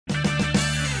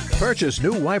Purchase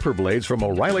new wiper blades from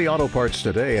O'Reilly Auto Parts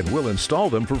today and we'll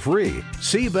install them for free.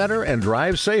 See better and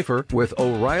drive safer with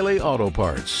O'Reilly Auto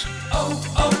Parts.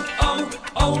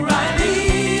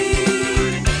 O'Reilly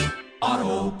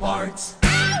Auto Parts.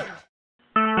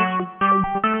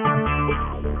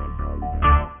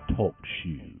 Talk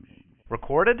shoes.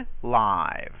 Recorded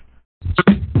live.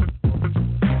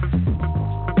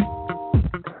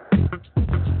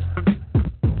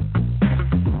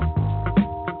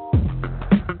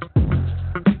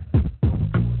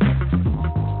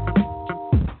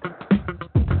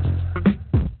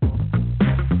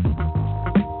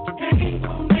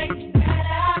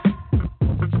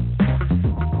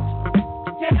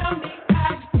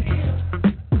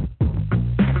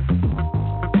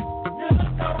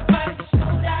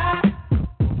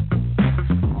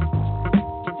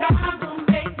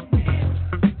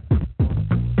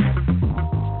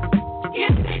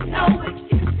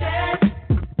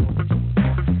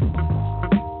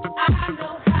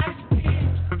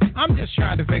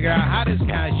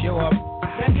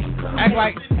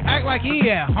 Act like he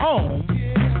at home.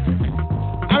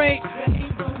 I mean,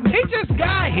 he just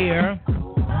got here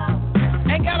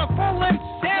and got a full-length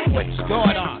sandwich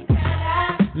going on.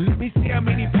 Let me see how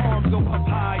many palms go up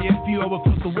high if you ever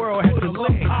put the world head to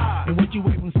leg. And what you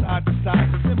wait from side to side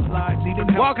to symbolize.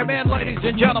 Welcome in, ladies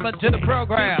and gentlemen, to the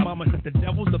program.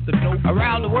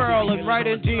 Around the world and right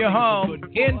into your home,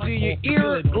 into your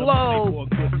earlobe.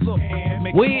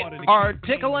 We are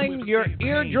tickling your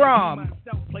eardrum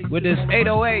with this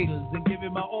 808.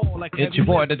 It's your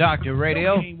boy, the Doctor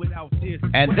Radio.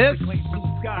 And this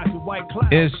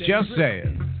is Just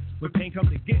Saying.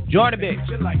 Join me.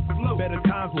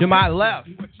 To my left,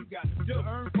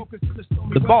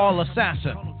 the ball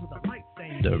assassin,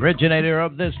 the originator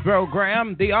of this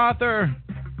program, the author,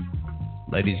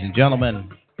 ladies and gentlemen,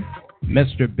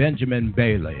 Mr. Benjamin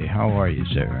Bailey. How are you,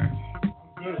 sir?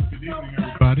 Good evening,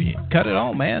 everybody. Cut it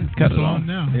on, man. Cut it on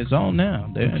now. It's on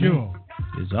now. There sure.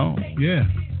 It's on. Yeah.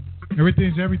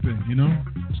 Everything's everything, you know.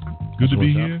 Good to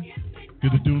be here.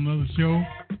 Good to do another show,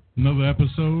 another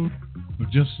episode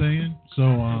of Just Saying. So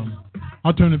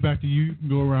I'll turn it back to you. You can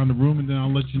go around the room, and then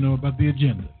I'll let you know about the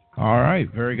agenda. All right.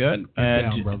 Very good.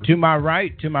 And to my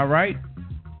right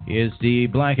is the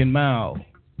Black and Mao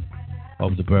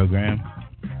of the program.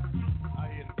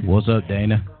 What's up,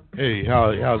 Dana? Hey,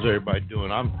 how's everybody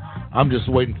doing? I'm just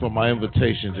waiting for my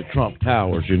invitation to Trump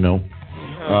Towers, you know.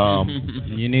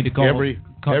 You need to call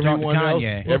everyone else.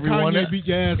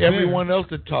 Everyone else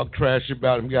that talked trash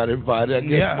about him got invited. I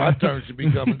guess my turn should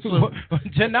be coming soon.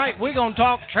 Tonight we're gonna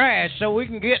talk trash so we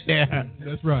can get there.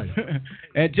 That's right.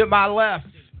 And to my left,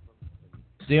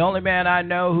 it's the only man I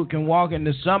know who can walk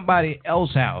into somebody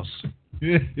else's house,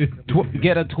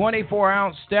 get a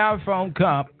 24-ounce styrofoam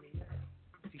cup,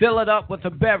 fill it up with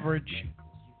a beverage,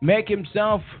 make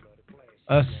himself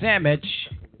a sandwich,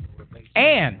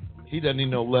 and he doesn't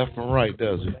even know left from right,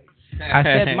 does he? I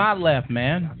said my left,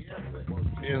 man.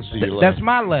 That's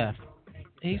my left.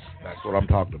 That's what I'm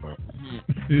talking about.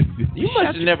 You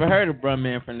must have never heard of Brun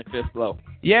Man from the Fifth Floor.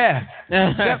 Yeah.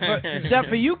 Except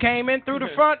for you came in through the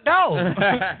front door.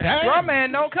 Brun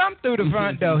Man don't come through the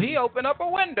front door. He opened up a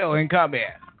window and come in.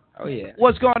 Oh, yeah.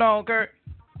 What's going on, Kurt?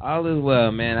 All is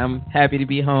well, man. I'm happy to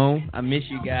be home. I miss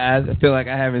you guys. I feel like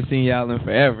I haven't seen y'all in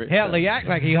forever. Hell, he acts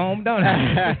like he home, don't he?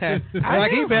 Like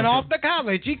he been off to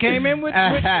college. He came in with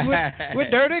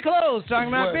dirty clothes, talking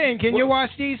about, Ben, can you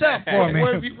wash these up for me?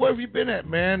 Where have you been at,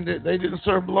 man? They didn't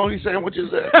serve bologna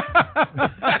sandwiches there.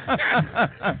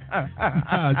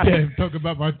 Damn, talk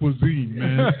about my cuisine,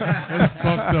 man. That's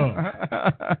fucked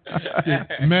up.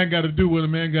 A man got to do what a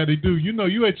man got to do. You know,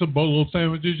 you ate some bolo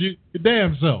sandwiches, your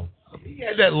damn self. He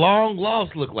had that long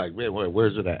lost look like, man,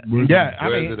 where's it at? Where's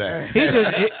it at?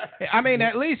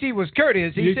 At least he was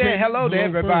courteous. He said hello to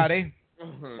everybody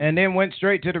and then went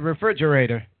straight to the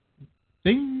refrigerator.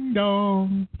 Ding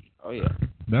dong. Oh, yeah.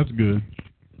 That's good.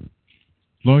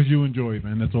 As long as you enjoy it,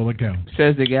 man, that's all that counts.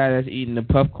 Says the guy that's eating the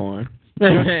popcorn.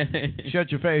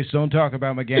 Shut your face. Don't talk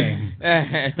about my game.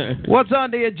 What's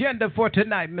on the agenda for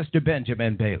tonight, Mr.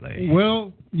 Benjamin Bailey?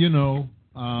 Well, you know,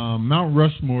 Mount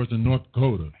Rushmore's in North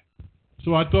Dakota.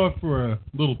 So I thought for a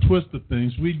little twist of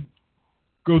things, we'd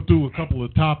go through a couple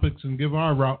of topics and give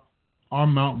our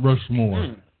Mount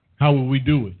Rushmore. How would we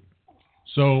do it?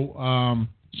 So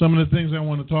some of the things I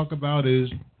want to talk about is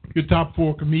your top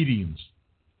 4 comedians,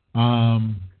 top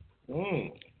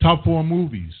 4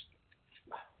 movies,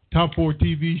 top 4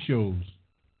 TV shows,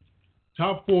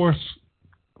 top 4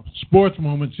 sports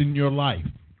moments in your life.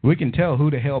 We can tell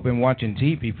who the hell been watching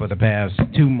TV for the past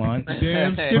 2 months.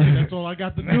 Damn skippy, that's all I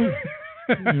got to do.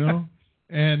 You know?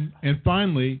 And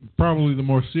finally, probably the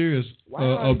more serious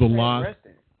of the lot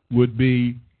would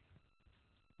be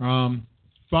 5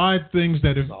 things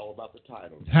that have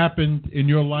happened in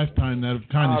your lifetime that have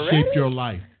kind of shaped your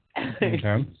life.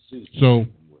 Okay. So,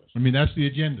 I mean, that's the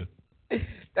agenda.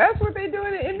 That's what they do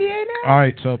in the NBA now? All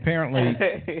right, so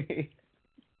apparently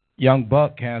Young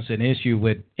Buck has an issue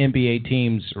with NBA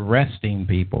teams resting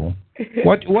people.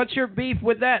 What's your beef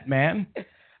with that, man?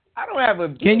 I don't have a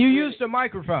beef. Can you use the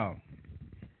microphone?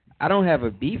 I don't have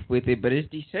a beef with it, but it's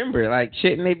December. Like,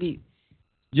 shouldn't they be...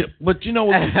 Yeah, but you know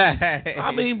what?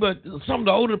 I mean, but some of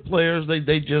the older players,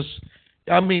 they just...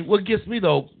 I mean, what gets me,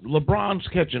 though, LeBron's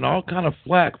catching all kind of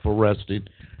flack for resting.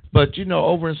 But, you know,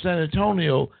 over in San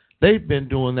Antonio, they've been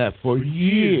doing that for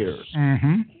years.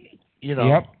 Mm-hmm. You know?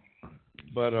 Yep.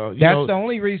 But, that's the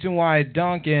only reason why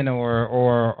Duncan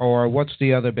or what's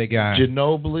the other big guy?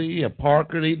 Ginobili and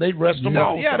Parker, they rest them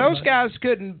all. Yeah, those guys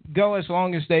couldn't go as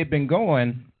long as they've been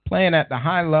going, playing at the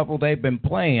high level they've been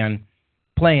playing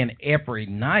every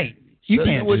night. You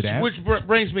can't do that. Which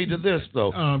brings me to this,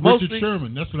 though. Richard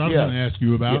Sherman, that's what I was going to ask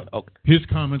you about. Yeah, okay. His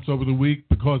comments over the week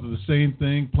because of the same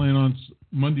thing, playing on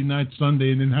Monday night,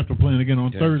 Sunday, and then have to play again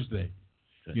on Thursday.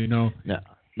 You know?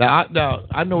 Now,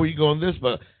 I know where you're going with this,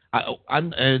 but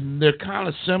and they're kind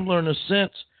of similar in a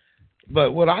sense.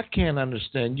 But what I can't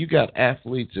understand, you got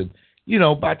athletes, and, you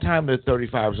know, by the time they're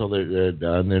 35 years old, they're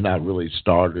done. They're not really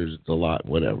starters. It's a lot,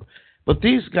 whatever. But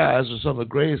these guys are some of the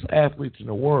greatest athletes in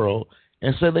the world,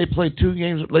 and say they play 2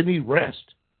 games, they need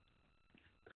rest.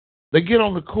 They get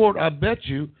on the court, I bet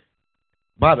you,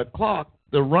 by the clock,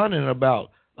 they're running about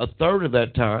a third of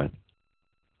that time.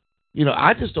 You know,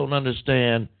 I just don't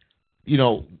understand, you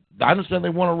know, I understand they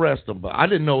want to rest them, but I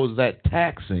didn't know it was that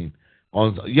taxing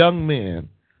on young men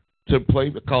to play,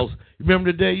 because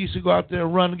remember the day you used to go out there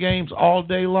and run games all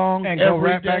day long? And go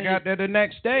right back out there the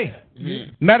next day.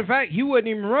 Mm-hmm. Matter of fact, you wouldn't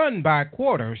even run by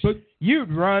quarters. But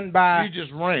you'd run by... You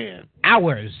just ran.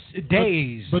 Hours,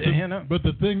 days. But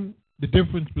the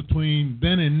difference between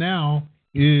then and now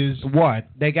is... What?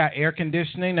 They got air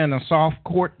conditioning and a soft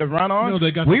court to run on?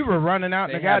 No, we were running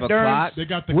out. They got clock. They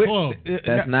got the club.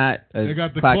 That's not a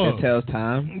clock that tells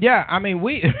time. Yeah, I mean,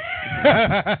 we...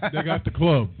 They got the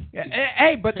club.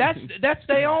 Hey, but that's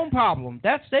their own problem.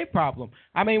 That's their problem.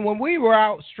 I mean, when we were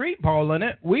out street balling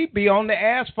it, we'd be on the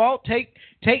asphalt, take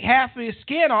half of your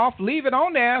skin off, leave it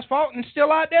on the asphalt, and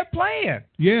still out there playing.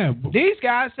 Yeah. These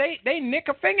guys, they nick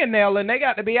a fingernail, and they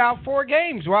got to be out 4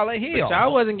 games while they heal. But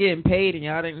y'all wasn't getting paid, and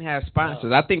y'all didn't have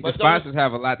sponsors. I think the sponsors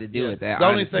have a lot to do with that.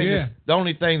 The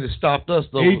only thing that stopped us,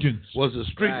 though, Agents. was the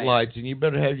street lights, and you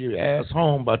better have your ass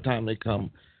home by the time they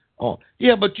come on.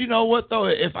 Yeah, but you know what, though?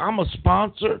 If I'm a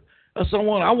sponsor of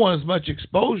someone, I want as much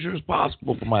exposure as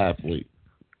possible for my athlete.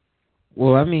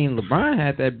 Well, I mean, LeBron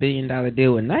had that $1 billion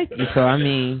deal with Nike, so, I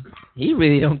mean, he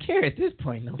really don't care at this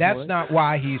point. That's not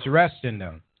why he's resting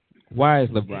them. Why is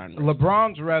LeBron resting?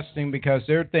 LeBron's resting because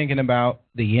they're thinking about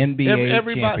the NBA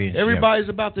championship. Everybody's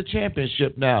about the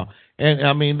championship now. And,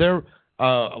 I mean,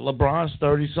 LeBron's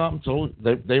 30-something, so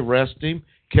they rest him.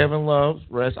 Kevin Love's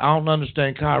rest. I don't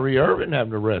understand Kyrie Irving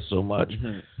having to rest so much.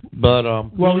 Mm-hmm. But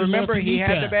well, remember, he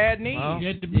had the bad knee. He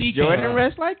had the knee. Jordan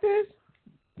rest like this?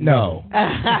 No.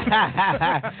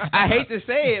 I hate to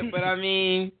say it, but I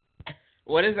mean,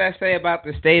 what does that say about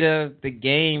the state of the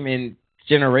game and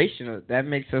generational? That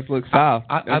makes us look soft.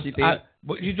 Don't you think?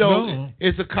 But you know,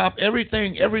 it's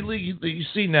every league you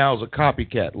see now is a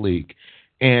copycat league.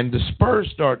 And the Spurs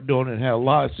started doing it and had a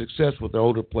lot of success with the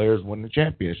older players winning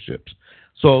championships.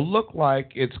 So it looked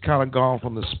like it's kind of gone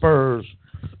from the Spurs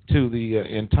to the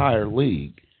entire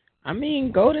league. I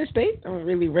mean, Golden State don't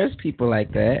really rest people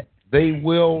like that. They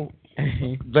will.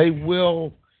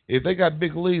 If they got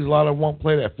big leads, a lot of them won't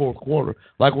play that fourth quarter.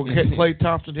 Like when Klay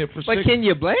Thompson hit for 6. But can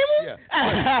you blame him?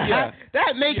 Yeah.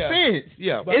 That makes sense.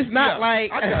 Yeah. It's not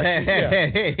like... I got you.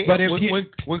 Yeah. But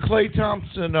when Klay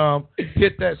Thompson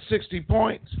hit that 60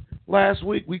 points last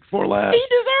week before last... He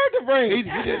deserved to bring. He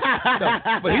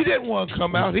didn't, but he didn't want to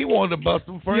come out. He wanted to bust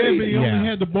him for but he only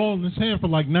had the ball in his hand for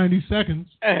like 90 seconds.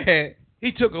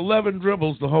 He took 11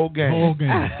 dribbles the whole game.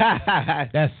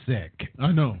 That's sick.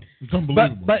 I know. It's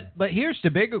unbelievable. But here's the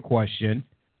bigger question.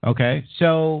 Okay,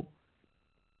 so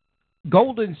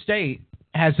Golden State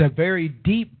has a very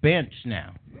deep bench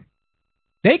now.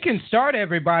 They can start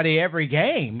everybody every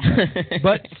game,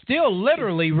 but still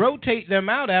literally rotate them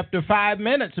out after 5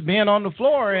 minutes of being on the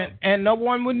floor, and no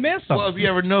one would miss them. Well, if you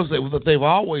ever notice that what they've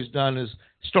always done is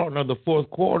starting on the fourth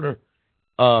quarter,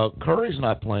 Curry's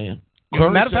not playing.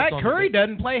 Matter of fact, Curry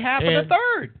doesn't play half of the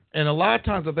third. And a lot of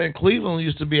times, I think Cleveland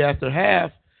used to be after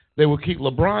half, they would keep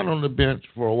LeBron on the bench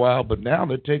for a while, but now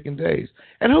they're taking days.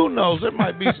 And who knows? There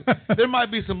might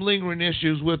be some lingering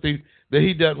issues with him that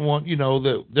he doesn't want.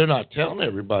 That they're not telling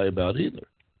everybody about either.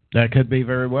 That could be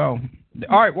very well.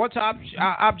 All right, what's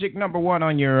object number 1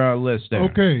 on your list there?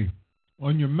 Okay,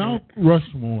 on your Mount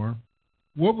Rushmore,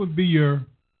 what would be your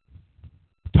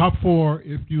top 4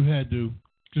 if you had to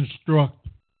construct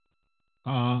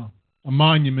a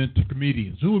monument to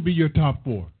comedians? Who would be your top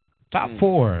 4? Top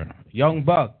 4. Young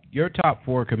Buck, your top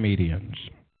 4 comedians.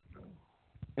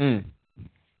 Dave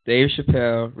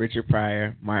Chappelle, Richard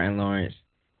Pryor, Martin Lawrence,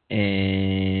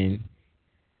 and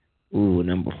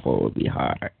number 4 would be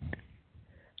hard.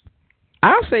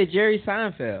 I'll say Jerry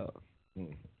Seinfeld.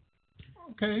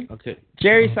 Okay.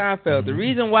 Jerry Seinfeld. The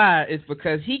reason why is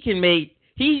because he can make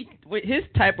with his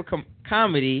type of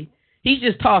comedy. He's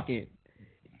just talking.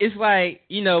 It's like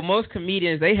most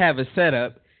comedians, they have a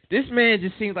setup. This man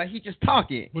just seems like he's just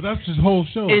talking. Well, that's his whole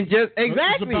show. And just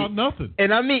exactly. It's about nothing.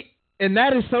 And I mean, and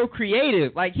that is so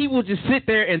creative. Like he will just sit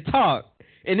there and talk.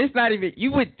 And it's not even,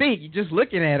 you would think, you're just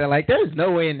looking at it like, there's no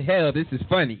way in hell this is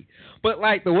funny. But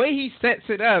like the way he sets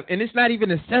it up, and it's not even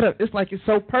a setup, it's like it's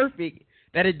so perfect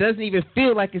that it doesn't even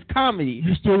feel like it's comedy.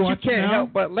 You still watching now? You can't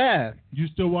help but laugh. You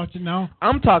still watching now?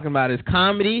 I'm talking about his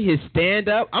comedy, his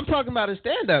stand-up. I'm talking about his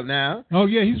stand-up now. Oh,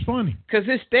 yeah, he's funny. Because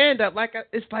his stand-up,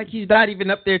 it's like he's not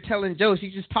even up there telling jokes.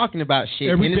 He's just talking about shit.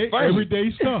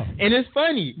 Everyday stuff. And it's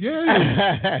funny.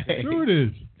 Yeah, sure it is.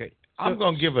 Okay. I'm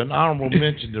going to give an honorable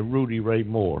mention to Rudy Ray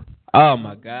Moore. Oh,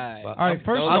 my God. All right,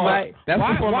 first of all, why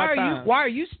are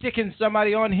you sticking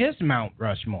somebody on his Mount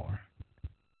Rushmore?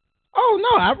 Oh,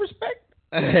 no, I respect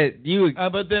you.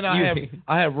 But then I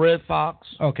have Red Fox.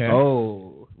 Okay.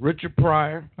 Oh, Richard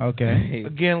Pryor. Okay.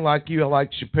 Again, like you, I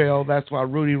like Chappelle. That's why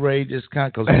Rudy Ray just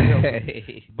kind of goes.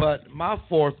 But my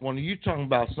 4th one, you talking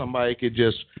about somebody could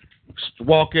just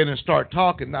walk in and start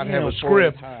talking, not have a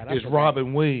script, is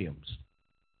Robin Williams.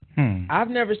 I've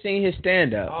never seen his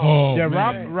stand-up. Oh, yeah,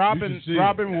 Robin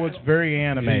was very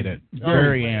animated.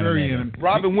 Very animated.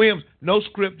 Robin Williams, no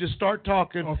script, just start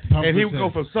talking, and he would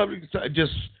go from subject to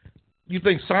just. You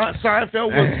think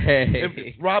Seinfeld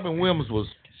was? Robin Williams was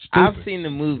stupid. I've seen the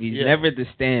movies, never the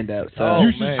stand-up. So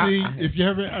you should see, if you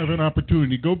ever have an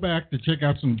opportunity, go back to check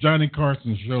out some Johnny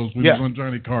Carson shows when he was on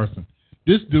Johnny Carson.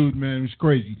 This dude, man, was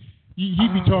crazy.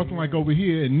 He'd be talking like over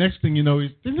here, and next thing you know,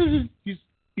 he's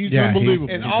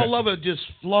unbelievable. And all of it just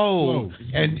flows,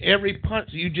 and every punch,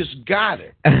 you just got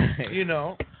it.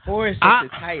 Boy, it's such a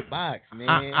tight box,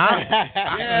 man.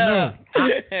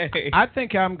 I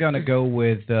think I'm going to go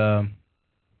with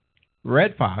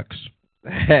Red Fox,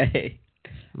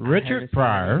 Richard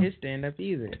Pryor. His stand-up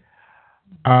either.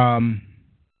 I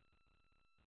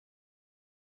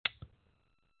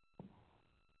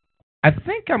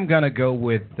think I'm going to go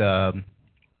with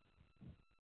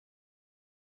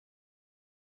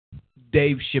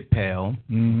Dave Chappelle.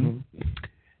 Mm-hmm.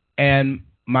 And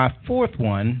my 4th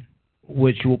one,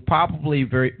 which will probably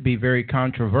be very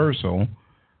controversial,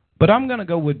 but I'm going to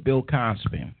go with Bill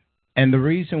Cosby. And the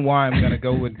reason why I'm going to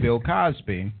go with Bill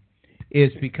Cosby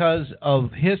is because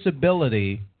of his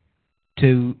ability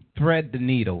to thread the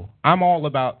needle. I'm all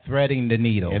about threading the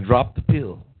needle. And drop the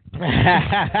pill. He was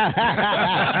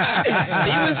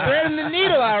threading the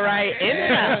needle, all right.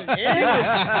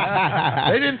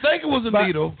 They didn't think it was a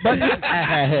needle. But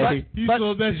he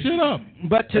slowed that shit up.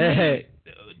 But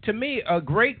to me, a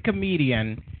great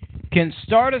comedian can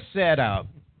start a setup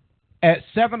at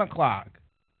 7 o'clock,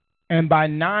 and by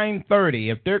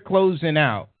 9:30, if they're closing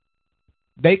out,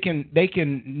 they can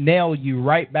nail you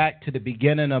right back to the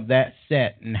beginning of that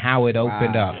set and how it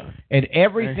opened up, and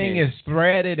everything is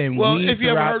threaded and weaved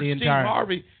throughout the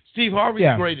entire. Steve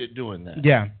Harvey's great at doing that.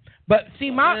 Yeah. But see,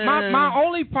 my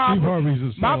only problem. Steve Harvey's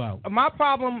a sellout. My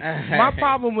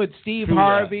problem with Steve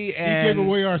Harvey and he gave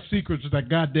away our secrets with that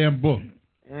goddamn book.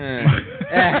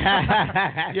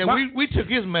 We took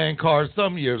his man card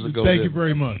some years ago. Thank you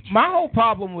very much. My whole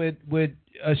problem with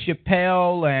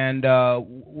Chappelle and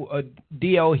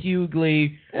D.L.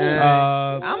 Hughley.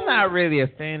 I'm not really a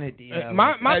fan of D.L.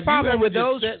 My problem with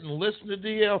those. Sit and listen to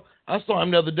D.L. I saw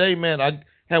him the other day, man. I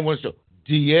had one show.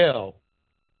 D.L.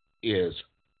 is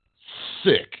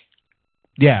sick.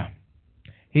 Yeah,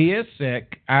 he is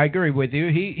sick. I agree with you.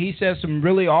 He says some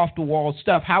really off the wall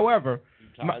stuff. However,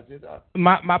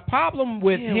 my problem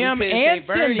with him and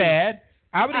Sinbad.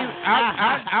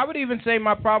 I would even say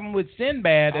my problem with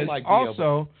Sinbad is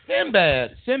also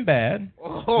Sinbad.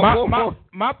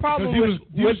 My problem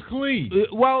he was clean.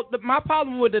 My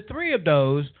problem with the 3 of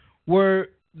those were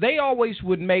they always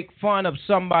would make fun of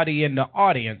somebody in the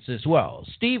audience as well.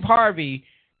 Steve Harvey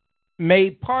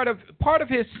made part of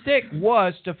his stick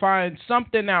was to find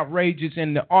something outrageous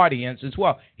in the audience as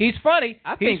well. He's funny.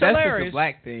 I think he's that's hilarious. just a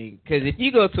black thing. Because if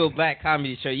you go to a black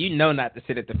comedy show, you know not to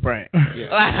sit at the front.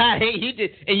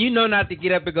 You know not to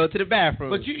get up and go to the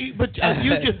bathroom.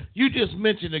 You just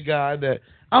mentioned a guy that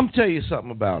I'm tell you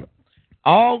something about it.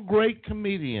 All great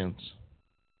comedians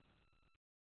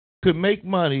could make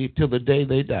money till the day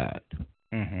they died.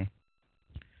 Mm-hmm.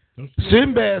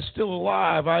 Sinbad's still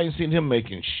alive. I ain't seen him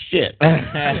making shit.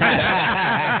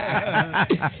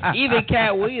 Even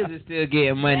Cat Williams is still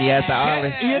getting money after all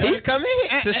this. He's coming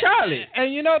to Charlotte.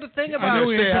 And you know the thing about I know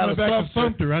he ain't coming back to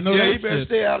Sumter. I know that. He better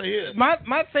stay out of here.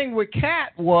 My thing with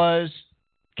Cat was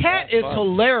Cat is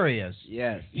hilarious.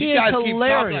 Yes. You guys keep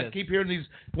talking. I keep hearing these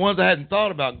ones I hadn't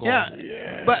thought about going.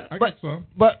 Yeah. But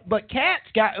Cat's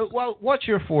got. Well, what's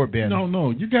your four, Ben?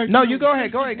 No. You got. No, you go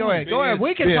ahead. Go ahead.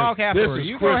 We can talk afterwards.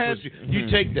 You go ahead. You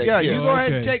take that. Yeah, gift. you go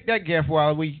ahead and take that gift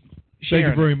while we. Thank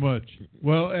you very much.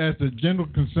 Well, as the general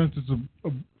consensus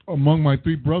of among my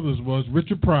three brothers was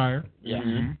Richard Pryor,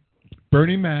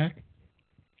 Bernie Mac,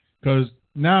 because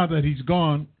now that he's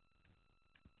gone,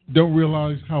 don't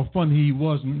realize how funny he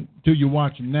was until you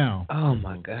watch him now. Oh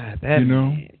my God, he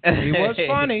was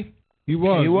funny. He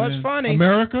was funny.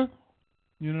 America,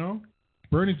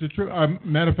 Bernie's the truth.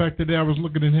 Matter of fact, today I was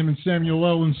looking at him and Samuel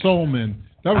L. and Soul Man.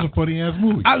 That was a funny ass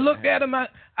movie. I looked at him. I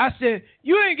said,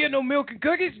 "You ain't getting no milk and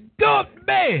cookies. Go to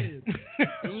bed."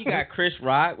 And you got Chris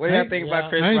Rock. What do you think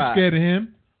about Chris Rock? I ain't scared of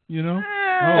him.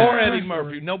 Or Eddie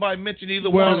Murphy. Nobody mentioned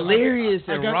either one. Hilarious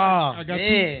and raw.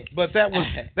 But that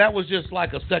was just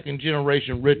like a second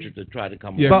generation Richard that tried to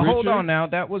come. Yeah, but hold on now.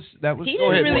 That was. He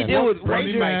didn't really deal with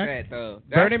Bernie Mac like that though.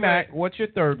 Bernie Mac. What's your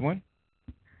third one?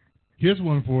 Here's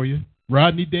one for you.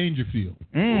 Rodney Dangerfield.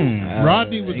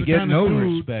 Rodney was the kind of dude.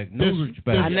 No respect.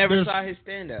 I never saw his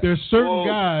stand-up. There's certain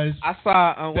guys. I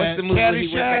saw what's the movie where he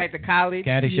went back to college?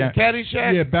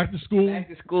 Caddyshack. Yeah, back to school.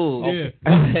 Yeah.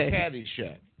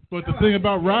 Caddyshack. But the thing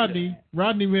about Rodney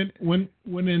went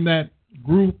in that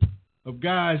group of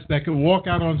guys that could walk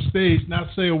out on stage, not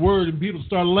say a word, and people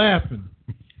start laughing.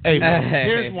 Hey,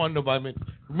 here's one nobody.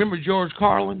 Remember George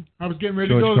Carlin? I was getting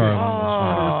ready to go there.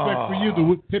 Out of respect for you,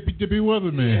 the hippy dippy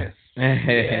weatherman. Yes.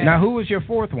 Now, who was your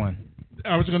fourth one?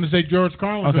 I was going to say George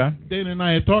Carlin. Okay. Dana and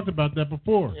I had talked about that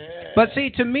before. Yeah. But see,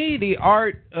 to me, the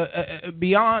art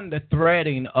beyond the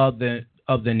threading of the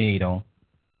needle,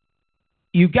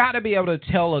 you got to be able to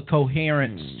tell a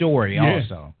coherent story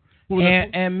also. Well,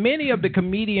 and many of the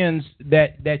comedians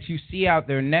that you see out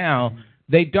there now,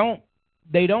 they don't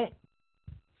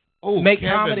make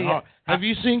Kevin comedy. Hart. Have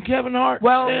you seen Kevin Hart?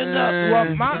 Well,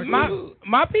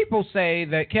 my people say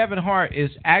that Kevin Hart is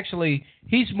actually,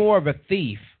 he's more of a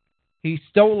thief. He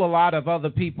stole a lot of other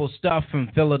people's stuff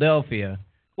from Philadelphia.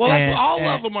 Well, all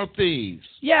of them are thieves.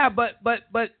 Yeah, but Bernie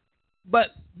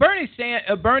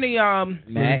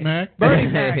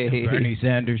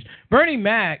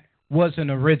Mac was an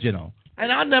original.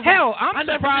 And I'm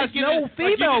surprised no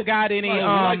female got any.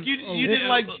 You didn't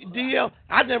like DL.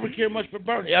 I never cared much for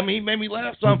Bernie. I mean, he made me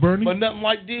laugh some, but nothing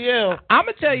like DL. I'm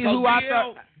gonna tell you who I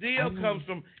thought. DL comes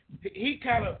from.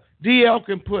 DL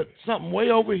can put something way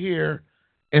over here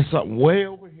and something way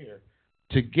over here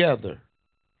together,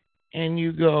 and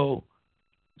you go,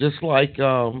 just like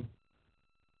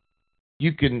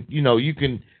you can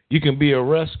be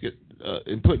arrested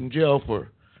and put in jail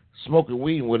for smoking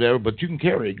weed and whatever, but you can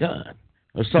carry a gun.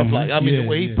 Or something like. I mean, the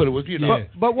way he put it was,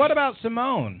 But what about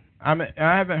Simone? I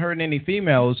haven't heard any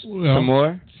females. Some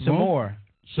more.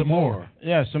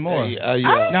 Yeah, some more.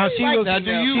 Now she's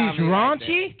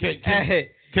raunchy.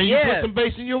 Can you put some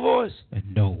bass in your voice?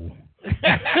 No.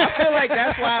 I feel like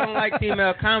that's why I don't like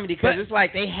female comedy, because it's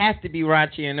like they have to be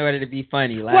raunchy in order to be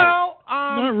funny. Like, well,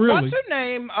 not really. What's her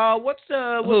name? What's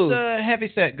the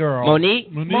heavyset girl?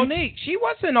 Monique. She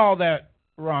wasn't all that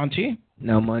raunchy.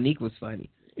 No, Monique was funny.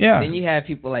 Yeah. Then you have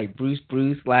people like Bruce,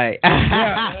 like.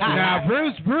 Now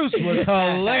Bruce was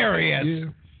hilarious.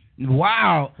 Yeah.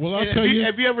 Wow. Well, I'll tell you.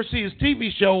 Have you ever seen his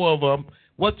TV show of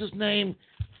what's his name?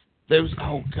 He's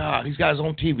got his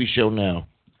own TV show now.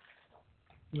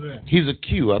 Yeah. He's a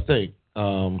Q, I think.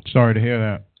 Sorry to hear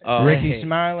that. Ricky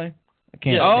Smiley.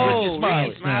 Ricky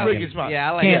Smiley. Yeah,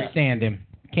 I like Can't stand him.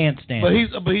 But he's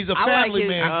a family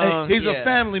man. He's a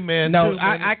family man. No,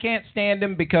 I can't stand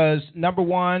him because, number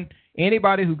one,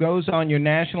 anybody who goes on your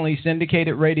nationally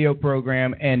syndicated radio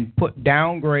program and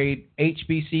downgrade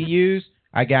HBCUs,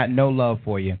 I got no love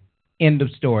for you. End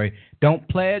of story. Don't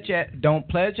pledge a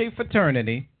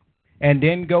fraternity and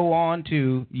then go on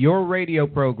to your radio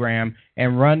program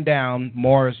and run down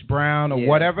Morris Brown or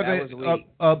whatever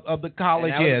of the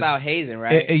college and that was is. About hazing,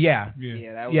 right? Yeah,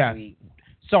 that was weak.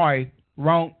 Sorry,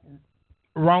 wrong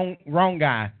wrong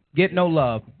guy. Get no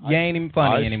love. You ain't even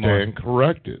funny anymore. I stand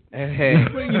corrected. Hey.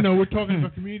 Well, we're talking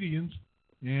about comedians,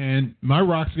 and my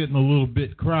rock's getting a little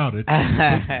bit crowded. But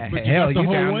Hell, got the you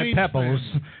whole down Wayans to Pebbles.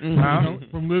 family,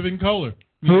 from Living Color.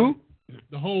 Who?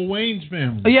 The whole Wayans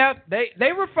family. Yeah,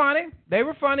 they were funny. They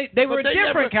were funny. They were a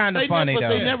different kind of funny, though. But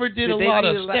they never did a They lot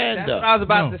did of a lot- That's stand-up. what I was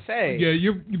about No. to say. Yeah,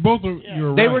 you both are.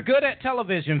 You're They right. were good at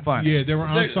television funny. Yeah, they were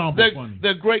ensemble funny.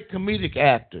 They're great comedic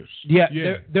actors. Yeah,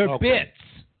 Yeah. they're Okay. bits.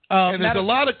 And there's a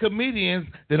lot of comedians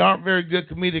that aren't very good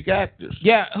comedic actors.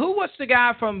 Yeah, who was the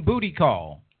guy from Booty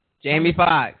Call? Jamie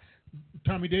Foxx.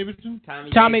 Tommy Davidson.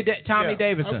 Tommy Yeah.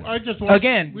 Davidson. I just watched,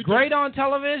 Again, we great on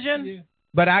television, Yeah.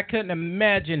 but I couldn't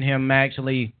imagine him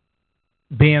actually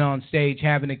being on stage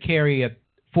having to carry a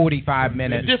 45 A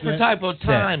minutes. different type of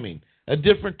timing, a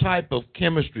different type of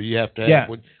chemistry you have to have Yeah.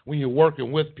 when you're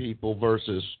working with people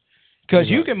versus... Because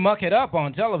you can muck it up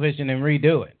on television and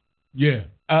redo it. Yeah.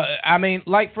 I mean,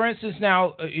 like, for instance,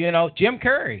 now, Jim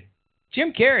Carrey.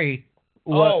 Jim Carrey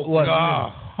was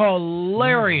God.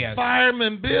 hilarious.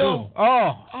 Fireman Bill.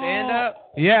 Stand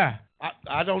up. Yeah.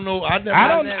 I don't know. I've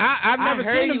I never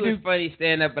heard seen he him was do. funny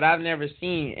stand up, but I've never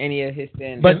seen any of his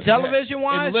stand up. But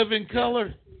television-wise, In Living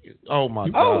Color. Oh my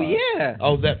God. Oh yeah.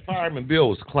 Oh, that Fireman Bill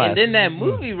was classic. And then that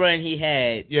movie run he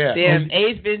had. Yeah. Damn,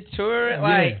 Ace Ventura,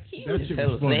 Yeah, he that was shit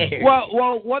was funny. hilarious.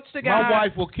 well, what's the guy? My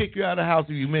wife will kick you out of the house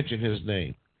if you mention his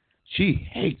name. She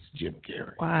hates Jim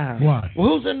Carrey. Wow. Why? Well,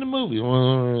 who's in the movie?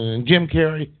 Jim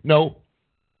Carrey? No.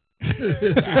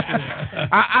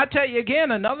 I tell you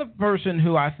again, another person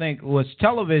who I think was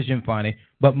television funny,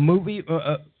 but movie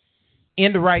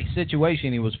in the right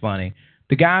situation, he was funny.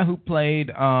 The guy who played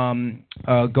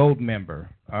Goldmember,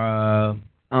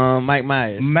 Mike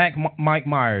Myers. Mike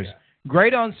Myers.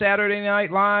 Great on Saturday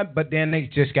Night Live, but then they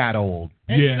just got old.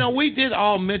 And, Yeah. we did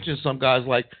all mention some guys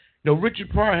like, Richard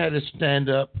Pryor had his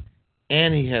stand-up,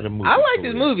 and he had a movie. I like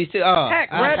this career. movie too. Oh,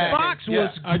 Heck, Red Fox was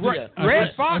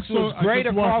Red Fox was great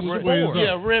across the board.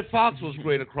 Yeah, Red Fox was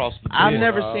great across the board. I've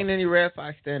never seen any Red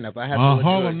Fox stand up. I have to look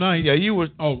Harlem it up. Night. Yeah, you were.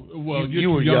 Oh, well,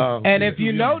 you were too young. And if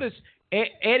you Yeah. notice,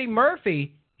 Eddie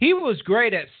Murphy, he was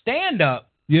great at stand-up,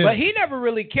 Yeah. but he never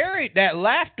really carried that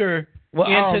laughter Well,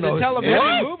 I into don't the know. television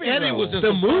Eddie- movie. Eddie role. was in The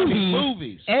some funny movies.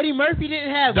 movies. Eddie Murphy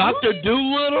didn't have Dr. movies?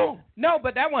 Doolittle? No,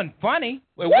 but that wasn't funny.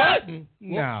 It wasn't.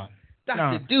 No. Dr.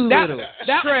 No. Doolittle.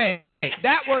 That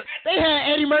That was They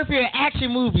had Eddie Murphy in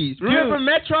action movies. Remember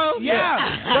Metro? yeah.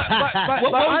 But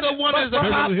What was the one as a cop?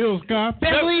 Beverly Hills Cop.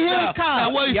 Beverly Hills Now,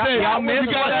 Cop. what do you say?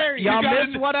 Y'all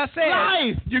missed what I said.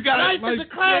 Life. You got Life is a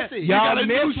classic. You got a Y'all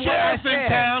new missed what I sheriff in said.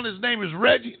 town. His name is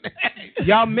Reggie.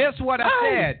 Y'all missed what I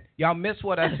said. Y'all missed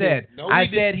what I said. No, we I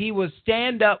didn't. said he was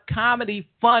stand-up comedy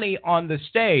funny on the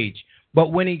stage.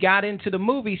 But when he got into the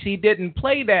movies, he didn't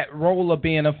play that role of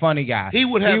being a funny guy. He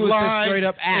would have was lines a straight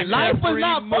up actor. in Life was every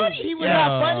not movie. funny. He was No.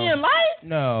 not funny in life.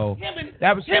 No, Him and-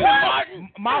 that was him and Martin.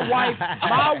 My wife.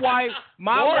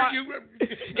 Lord,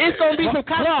 It's gonna be some Claude.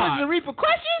 consequences and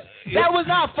repercussions. That was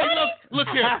not funny. Look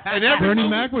here. And every Bernie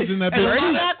movie- Mac was in that and a movie. lot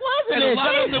of- Mac was in and a it.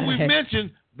 lot of them we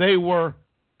mentioned, they were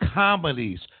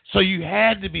comedies. So you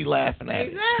had to be laughing at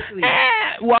it. Exactly.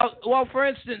 Well, for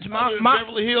instance, my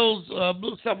Beverly Hills,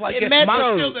 Blue, stuff like In that.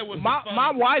 Metro. Still, there was some funny-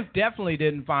 my wife definitely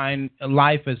didn't find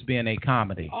life as being a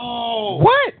comedy. Oh.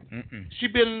 What? She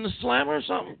been in the Slammer or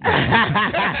something?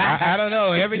 I don't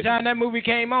know. Every time that movie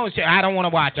came on, she, I don't want to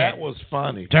watch That it. was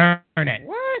funny. Turn it.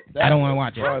 What? I don't want to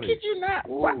watch it. How could you not?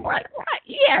 What?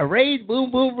 Yeah, Raid,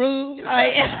 boom, boom, boom.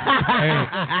 Like,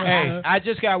 Hey, I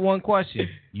just got one question.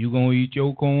 You gonna eat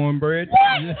your cornbread? What?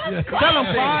 Tell him,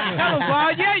 Claude. Tell him,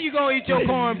 Claude. Yeah, you gonna eat your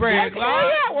cornbread,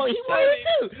 Claude. Yeah, well, he wanted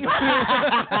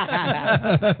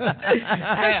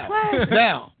to.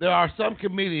 Now, there are some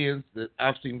comedians that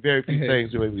I've seen very few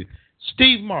things with.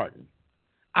 Steve Martin.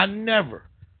 I never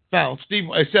found Steve,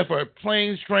 except for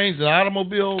planes, trains, and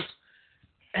automobiles.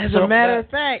 As a matter of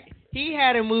fact, he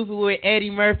had a movie with Eddie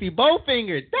Murphy,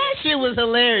 Bowfinger. That shit was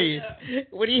hilarious.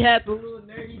 When he had the little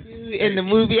nerdy dude in the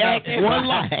movie acting.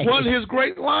 One of his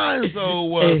great lines, though,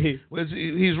 was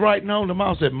he's writing home to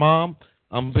Mom, said, Mom,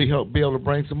 I'm going to be able to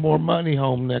bring some more money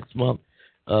home next month.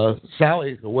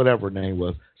 Sally, or whatever her name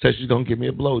was, said she's going to give me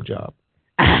a blowjob.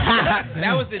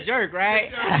 That was the jerk, right?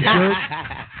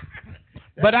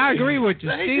 But I agree with you.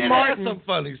 He Steve did Martin. have some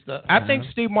funny stuff. I think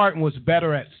Steve Martin was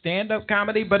better at stand-up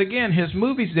comedy, but again, his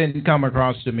movies didn't come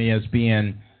across to me as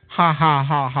being ha ha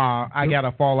ha ha. I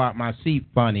gotta fall out my seat,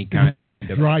 funny kind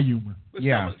of. Dry humor. But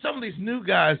Yeah. some of these new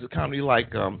guys that comedy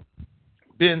like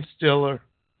Ben Stiller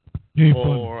Ain't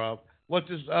funny. or what's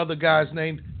this other guy's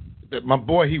name? My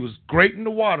boy, he was great in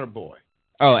The Water Boy.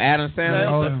 Oh, Adam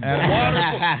Sandler.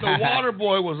 The water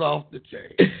boy was off the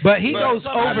chain. But he goes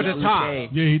over the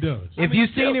top. Yeah, he does. If you've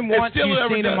seen him once, you've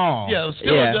seen him all. Yeah,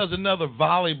 Stiller does another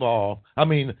dodgeball. I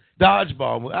mean,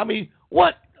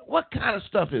 what kind of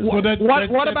stuff is well, that?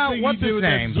 What about what's his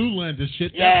name? Zoolander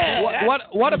shit. Yeah.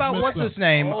 What about what's his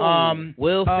name?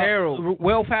 Will Ferrell.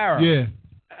 Will Ferrell. Yeah.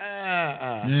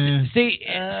 See,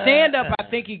 stand up. I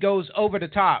think he goes over the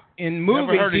top. In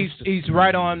movies, he's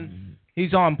right on.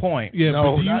 He's on point. Yeah,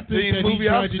 no, but do you think that he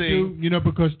tried to do? You know,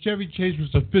 because Chevy Chase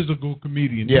was a physical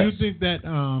comedian. Yes. Do you think that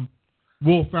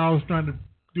Will Ferrell's trying to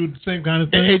do the same kind of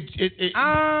thing?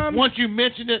 Once you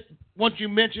mention it,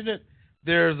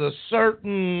 there's a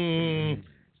certain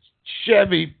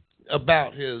Chevy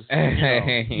about his.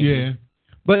 Yeah.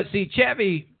 But see,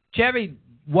 Chevy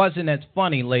wasn't as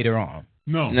funny later on.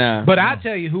 No. But I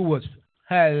tell you who was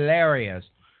hilarious.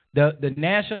 The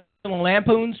National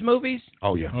Lampoon's movies.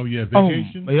 Oh yeah.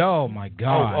 Vacation. Oh my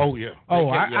God. Oh yeah.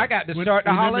 I got to start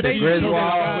the holiday season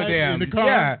with them. In the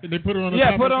car, and they put it on the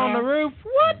top put it on the roof.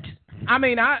 What? I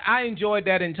mean, I enjoyed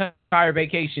that entire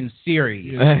Vacation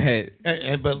series.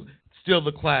 But still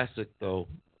the classic though.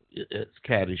 It's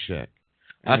Caddyshack.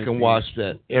 I can watch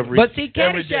that every. But see,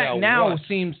 every day Caddyshack now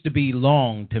seems to be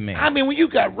long to me. I mean, when you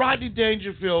got Rodney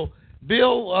Dangerfield,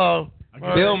 Bill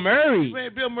Murray.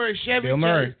 Bill Murray, Chevy Bill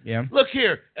Murray, Chase. yeah. Look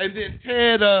here, and then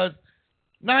Ted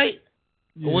Knight.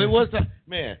 Yeah. It was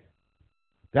man.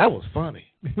 That was funny.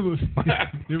 It was a funny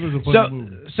movie.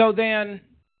 So then,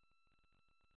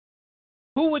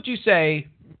 who would you say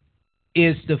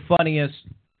is the funniest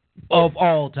of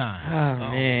all time? Oh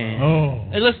man. Oh.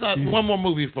 Hey, let's not one more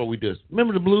movie before we do this.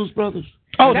 Remember the Blues Brothers?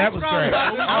 Oh, that was great. I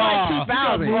like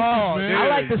 2000. I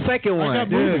like the second one.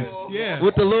 Yeah.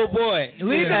 With the little boy. I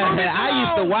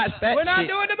used to watch that. We're not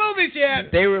doing the movies yet.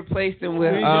 They replaced him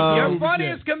with your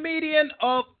funniest comedian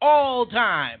of all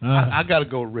time. I gotta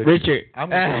go Rich. Richard. I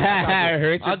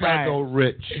gotta go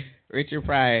Rich. Richard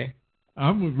Pryor.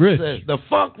 I'm with Rich. The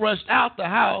funk rushed out the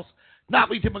house,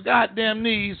 knocked me to my goddamn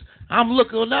knees. I'm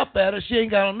looking up at her. She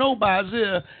ain't got on nobody's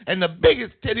ear, and the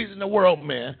biggest titties in the world,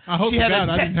 man. I hope I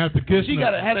didn't have to kiss her. She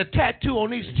had a tattoo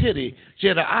on each titty. She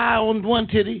had an eye on one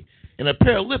titty and a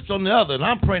pair of lips on the other, and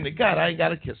I'm praying to God I ain't got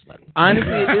to kiss nothing.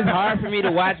 Honestly, it's hard for me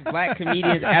to watch black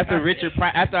comedians after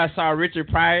I saw Richard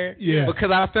Pryor,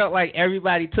 because I felt like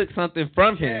everybody took something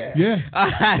from him. Yeah.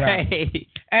 And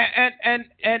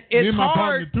it's me and my hard.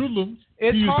 partner Toodlum, he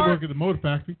used to work at the motor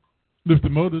factory.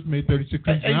 Lifted motors, made 36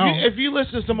 cents an hour. If you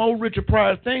listen to some old Richard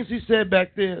Pryor things he said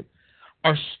back then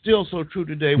are still so true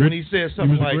today. When he said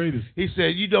something like, he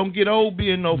said, "You don't get old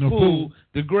being no fool.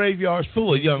 The graveyard's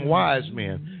full of young wise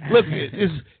men." Look,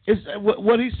 it's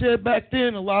what he said back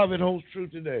then. A lot of it holds true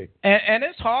today. And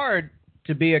it's hard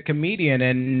to be a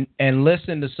comedian and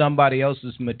listen to somebody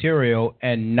else's material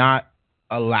and not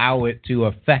allow it to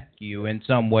affect you in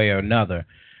some way or another.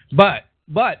 But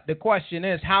the question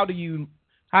is, how do you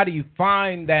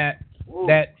find that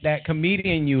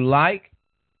comedian you like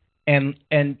and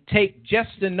take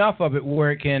just enough of it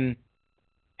where it can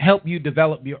help you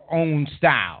develop your own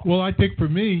style? Well, I think for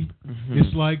me,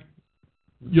 it's like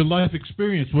your life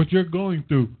experience, what you're going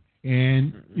through.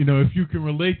 And, if you can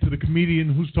relate to the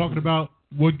comedian who's talking about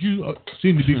what you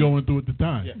seem to be going through at the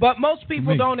time. But most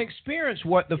people don't experience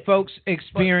what the folks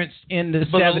experienced in the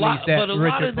 70s that a Richard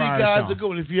lot of these Pryor guys saw. are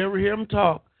going, if you ever hear them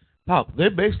talk,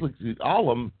 they're basically, all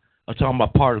of them are talking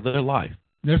about part of their life.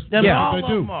 That's all what of they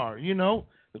do. them are,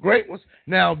 the great ones.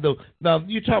 Now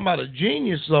you're talking about a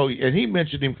genius, though, and he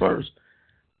mentioned him first.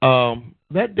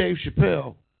 That Dave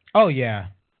Chappelle. Oh yeah,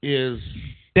 Dave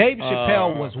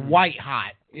Chappelle was white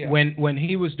hot when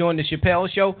he was doing the Chappelle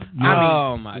show.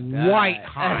 Oh my God, white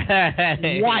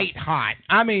hot.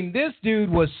 I mean, this dude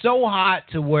was so hot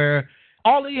to where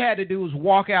all he had to do was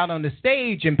walk out on the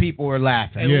stage and people were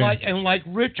laughing. And like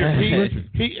Richard,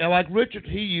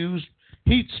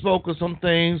 he spoke of some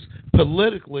things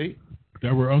politically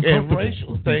that were uncomfortable, and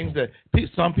racial things that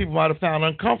some people might have found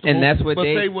uncomfortable. And that's what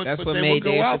made Dave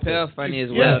Chappelle funny as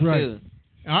well too.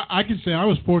 I can say I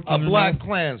was fortunate. A black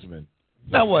Klansman.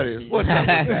 Now what's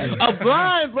that? A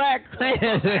blind black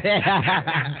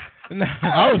Klansman.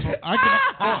 I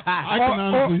can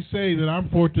honestly say that I'm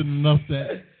fortunate enough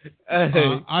that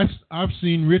I've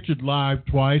seen Richard live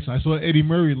twice. I saw Eddie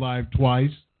Murray live twice.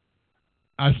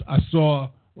 I saw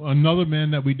another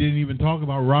man that we didn't even talk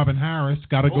about, Robin Harris.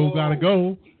 Gotta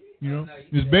go.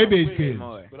 His baby's kid.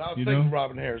 But I was thinking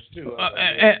Robin Harris too.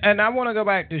 And I want to go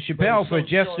back to Chappelle for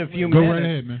just a few minutes. Go right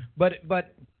ahead, man.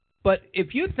 But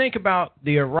if you think about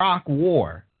the Iraq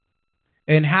War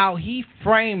and how he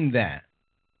framed that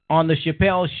on the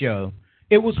Chappelle show,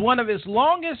 it was one of his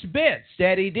longest bits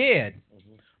that he did.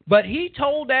 But he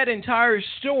told that entire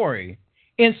story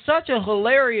in such a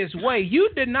hilarious way. You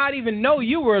did not even know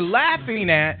you were laughing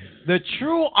at the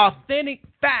true, authentic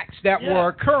facts that were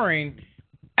occurring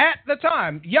at the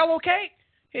time. Yellow cake?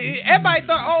 Everybody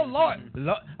thought, oh, Lord,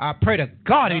 I pray to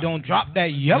God he don't drop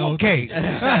that yellow cake.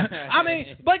 I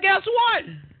mean, but guess what?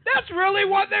 That's really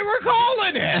what they were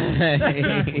calling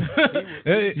it.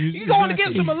 You going to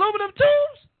get some aluminum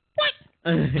tubes? What?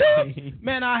 Tubes?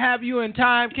 Man, I'll have you in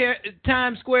Times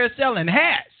Square selling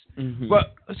hats. Mm-hmm.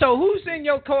 But so who's in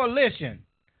your coalition?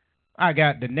 I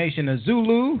got the Nation of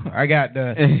Zulu. I got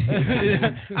the.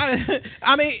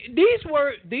 I mean, these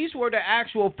were the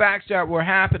actual facts that were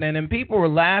happening, and people were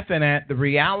laughing at the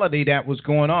reality that was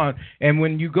going on. And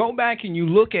when you go back and you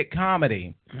look at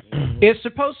comedy, it's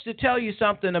supposed to tell you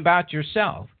something about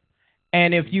yourself.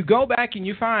 And if you go back and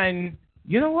you find,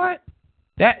 you know what,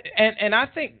 that and I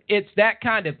think it's that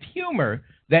kind of humor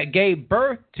that gave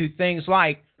birth to things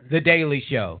like The Daily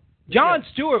Show. Jon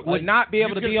Stewart would not be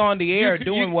able to be on the air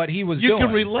doing what he was doing. You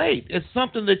can relate. It's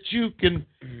something that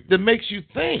that makes you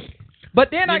think. But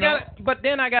then I got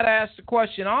to ask the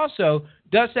question also,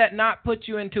 does that not put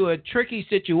you into a tricky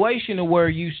situation where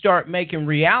you start making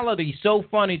reality so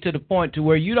funny to the point to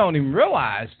where you don't even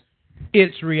realize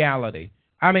it's reality?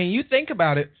 I mean, you think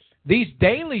about it, these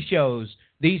daily shows,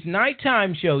 these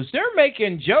nighttime shows, they're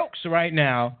making jokes right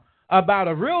now about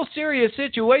a real serious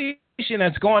situation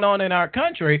that's going on in our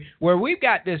country, where we've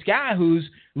got this guy who's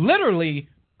literally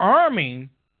arming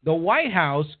the White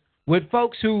House with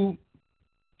folks who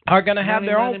are going to have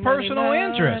their own personal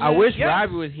interests. I wish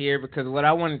Robbie was here, because what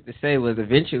I wanted to say was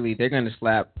eventually they're going to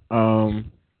slap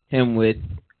him with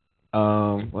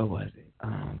what was it?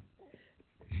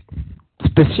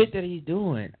 The shit that he's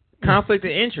doing. Conflict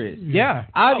of interest. Yeah.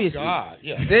 Obviously. Oh, God.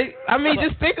 Yeah.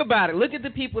 Just think about it. Look at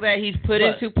the people that he's put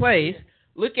into place.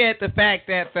 Look at the fact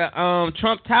that the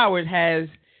Trump Towers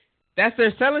that's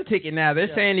their selling ticket now.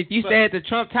 They're saying if you stay at the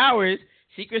Trump Towers,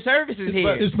 Secret Service is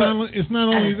here. It's not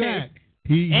only that.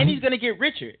 He's going to get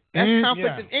richer. That's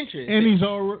conflict of interest. And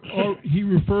he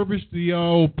refurbished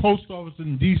the post office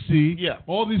in D.C. Yeah.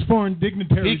 All these foreign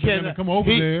dignitaries are going to come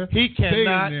over there. He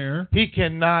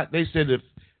cannot. They said if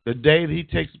the day that he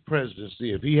takes the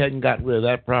presidency, if he hadn't gotten rid of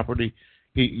that property,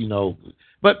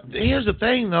 But here's the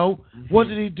thing, though. What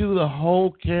did he do the whole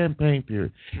campaign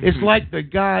period? It's like the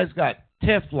guy's got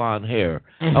Teflon hair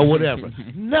or whatever.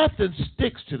 Nothing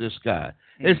sticks to this guy.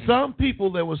 And some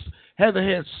people that had their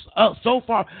heads up so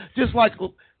far, just like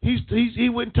he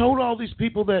went and told all these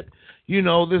people that,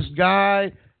 this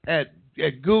guy at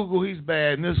Google, he's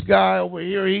bad, and this guy over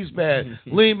here, he's bad.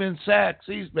 Lehman Sachs,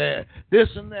 he's bad.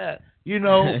 This and that.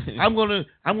 I'm gonna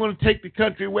take the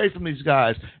country away from these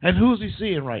guys. And who's he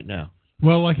seeing right now?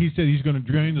 Well, like he said, he's going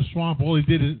to drain the swamp. All he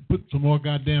did is put some more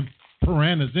goddamn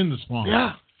piranhas in the swamp.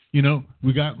 Yeah.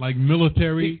 We got like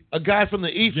military. A guy from the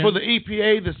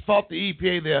EPA that's fought the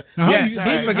EPA there. He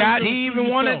forgot he even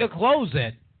wanted to close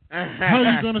it. How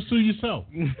are you going to sue yourself?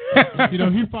 He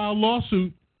filed a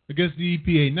lawsuit against the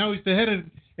EPA. Now he's the head of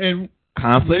and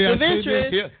conflict of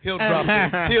interest. He'll drop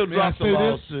the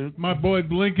lawsuit. My boy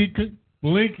Blinky's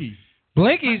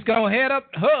gonna head up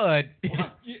hood.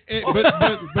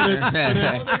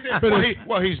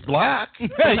 Well, he's black.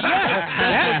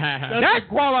 That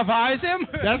qualifies him.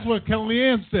 That's what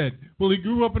Kellyanne said. Well, he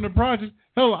grew up in the projects.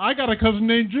 Hell, I got a cousin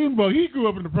named Junebug. He grew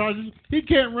up in the projects. He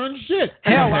can't run shit.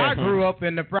 Hell, I grew up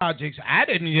in the projects. I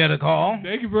didn't get a call.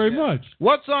 Thank you very much.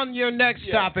 What's on your next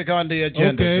topic on the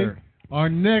agenda, sir? Our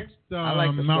next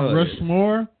Mount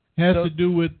Rushmore has to do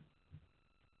with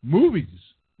movies.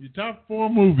 Your top 4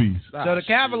 movies. So the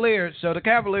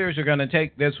Cavaliers are going to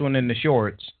take this one in the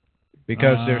shorts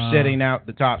because they're sitting out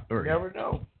the top 3. Never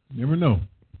know.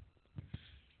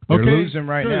 They're losing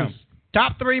right now.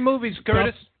 Top 3 movies,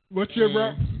 Curtis. What's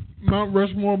your Mount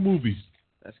Rushmore movies?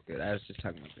 That's good. I was just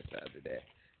talking about this the other day.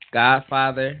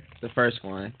 Godfather, the first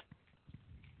one.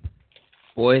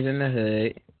 Boys in the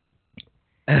Hood.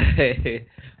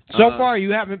 So far, you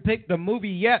haven't picked a movie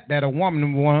yet that a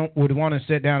woman would want to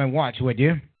sit down and watch, would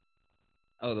you?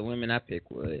 Oh, the women I pick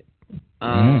would.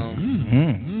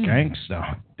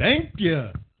 Gangsta. Thank you.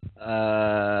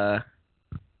 I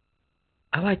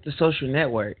like The Social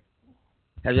Network.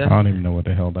 I don't even know what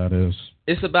the hell that is.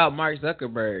 It's about Mark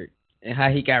Zuckerberg and how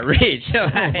he got rich.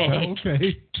 Okay.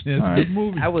 That's a good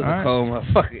movie. I was a cold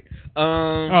motherfucker.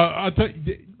 I'll tell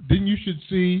you, then you should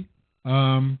see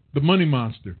The Money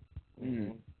Monster.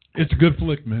 It's a good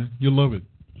flick, man. You'll love it.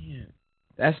 Yeah.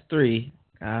 That's 3.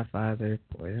 Godfather,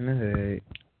 Boys in the Hood.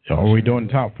 So are we doing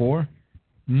top 4?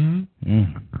 I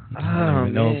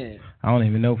don't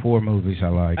even know 4 movies I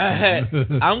like.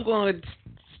 I'm going to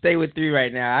stay with 3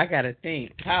 right now. I gotta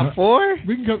think. Top 4?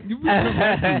 We can come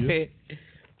back to you.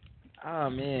 Oh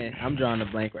man, I'm drawing a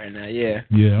blank right now. Yeah.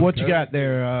 Yeah. What you got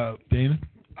there, Dana?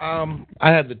 I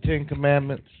had the 10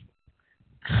 Commandments.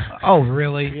 Oh,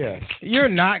 really? Yeah. You're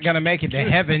not gonna make it to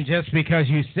heaven just because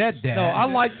you said that. No, I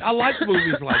like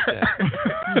movies like that.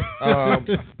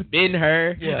 Been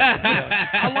her. Yeah.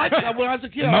 I like when I was a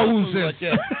kid. Moses.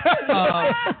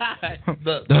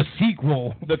 The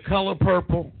sequel. The Color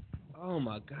Purple. Oh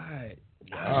my God.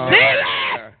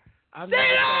 Sailor! I've never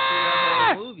seen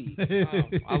that whole movie.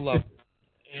 I love it.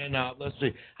 And let's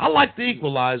see. I like The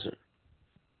Equalizer.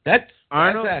 That's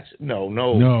Arnold? actually, no,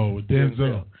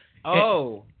 Denzel.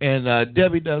 Oh. And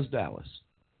Debbie Does Dallas.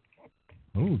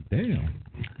 Oh, damn.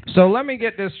 So let me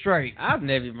get this straight. I've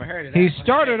never even heard of that. He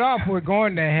started off with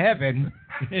going to heaven.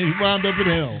 And he wound up in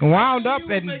hell. Wound up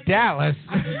in Dallas.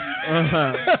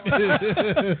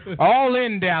 All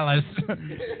in Dallas.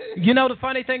 You know, the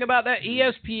funny thing about that,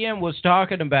 ESPN was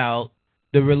talking about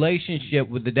the relationship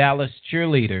with the Dallas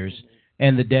cheerleaders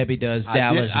and the Debbie Does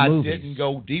Dallas movies. I didn't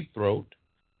go deep throat.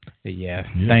 Yeah,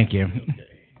 thank you.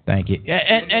 Thank you.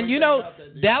 And you know,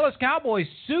 Dallas Cowboys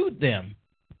sued them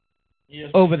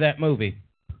over that movie.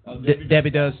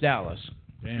 Debbie Does Dallas.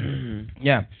 Damn.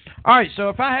 Yeah. All right, so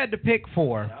if I had to pick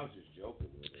 4,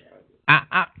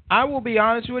 I will be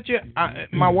honest with you.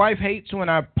 My wife hates when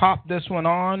I pop this one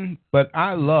on, but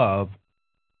I love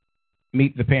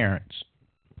Meet the Parents.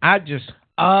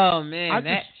 Oh man,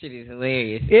 that shit is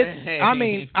hilarious. I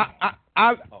mean,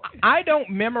 I don't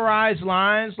memorize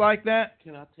lines like that.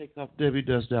 Can I take off Debbie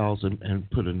Does Dallas and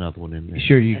put another one in there?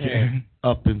 Sure you can.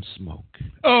 Up in Smoke.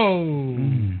 Oh.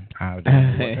 I don't know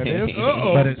what that is,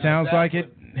 but it sounds like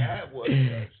it. That was.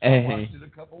 I watched it a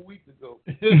couple weeks ago.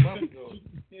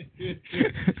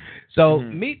 So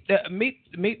meet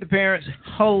the Parents,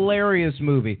 hilarious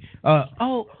movie.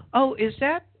 Is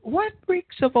that what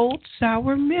reeks of old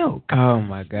sour milk? Oh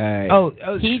my God.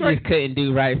 He just couldn't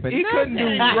do right for nothing. He couldn't do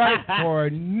right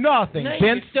for nothing.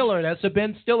 Ben Stiller, that's a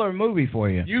Ben Stiller movie for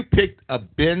you. You picked a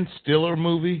Ben Stiller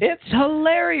movie? It's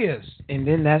hilarious. And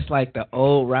then that's like the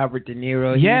old Robert De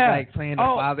Niro. He was like playing the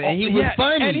father, and he was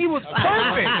funny. And he was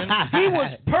perfect. He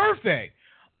was perfect.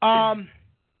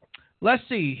 Let's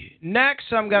see.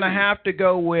 Next, I'm going to have to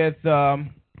go with...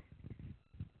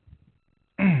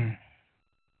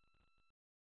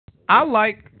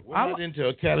 We're not into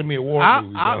Academy Award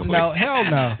movies. No, hell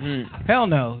no. Hell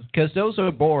no, because those are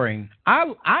boring.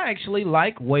 I actually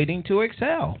like Waiting to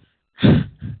Excel.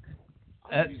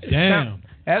 Damn.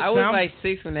 I was like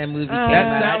 6 when that movie came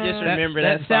out. I just remember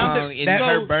that song and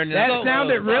her burning. That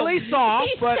sounded really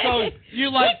soft, but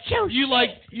you like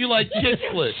chick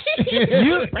flicks.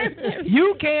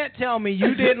 You can't tell me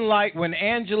you didn't like when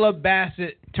Angela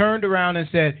Bassett turned around and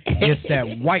said, "It's that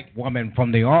white woman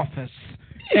from The Office."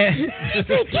 Get your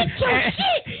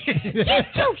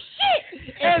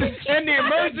shit! And the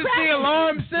emergency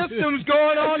alarm system's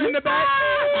going on in the back.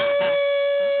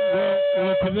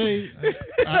 Well, today...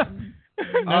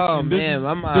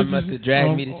 my mom must have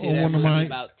dragged me to see that movie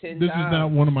about 10 times. This is not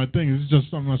one of my things. It's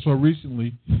just something I saw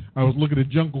recently. I was looking at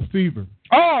Jungle Fever.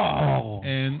 Oh!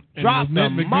 And drop the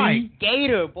mic.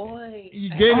 Gator, boy.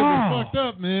 Gator was fucked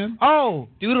up, man. Oh,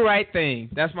 Do the Right Thing.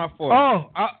 That's my 4th.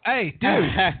 Oh, hey,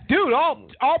 dude, all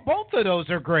both of those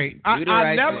are great.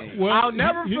 I'll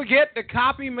never forget the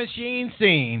copy machine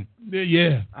scene.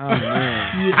 Yeah. Oh,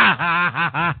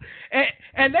 man.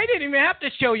 And they didn't even have to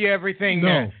show you everything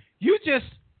there. You just,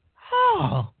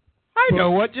 I know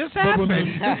what just happened.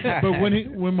 But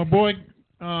when my boy,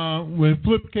 when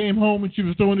Flip came home and she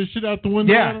was throwing his shit out the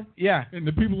window at him, and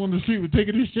the people on the street were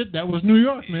taking his shit, that was New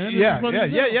York, man. Yeah.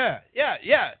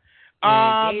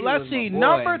 Let's see,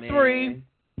 number 3.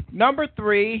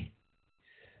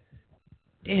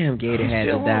 Damn, Gator had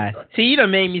to die. See, you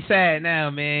done made me sad now,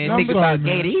 man. Think about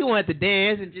Gator. He wanted to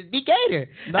dance and just be Gator.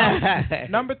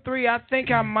 Number 3, I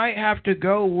think I might have to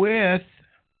go with...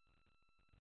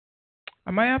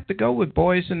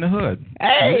 Boys in the Hood.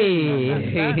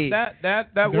 Hey,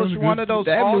 that was one of those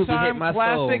all-time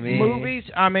classic movies.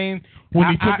 I mean, when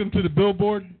he took him to the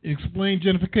billboard, explained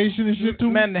gentrification and shit to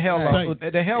him. Man, the hell with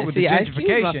the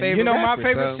gentrification. You know my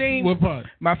favorite scene? What part?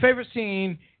 My favorite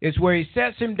scene is where he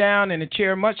sets him down in a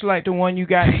chair, much like the one you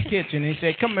got in the kitchen. And he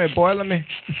said, "Come here, boy. Let me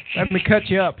cut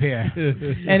you up here."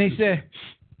 And he said,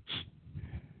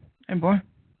 "Hey, boy.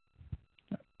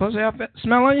 Pussy outfit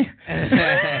smell on you?"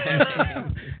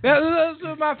 That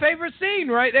was my favorite scene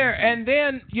right there. And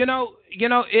then you know,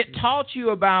 it taught you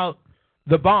about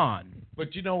the bond.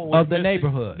 But you know what of the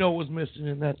neighborhood. You know what was missing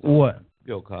in that? What?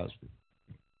 Bill Cosby.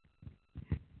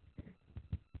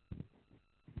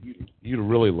 You You'd have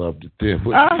really loved it then.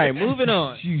 All right, moving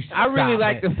on. I really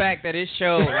like the fact that it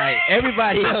showed like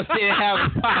everybody else didn't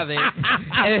have a father,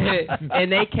 and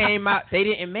they came out. They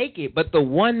didn't make it, but the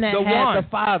one that had the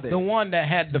father, the one that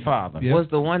had the father, was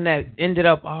the one that ended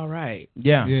up all right.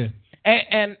 Yeah. Yeah.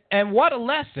 And what a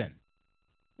lesson!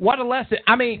 What a lesson!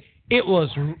 I mean, it was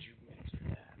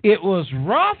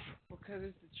rough Because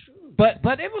it's the truth.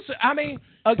 but it was. I mean,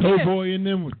 again, Doughboy in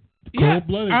them with yeah,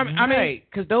 cold-blooded. I mean,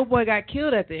 because Doughboy got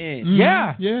killed at the end.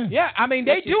 Mm-hmm. Yeah. I mean,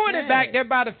 they doing it back there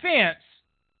by the fence.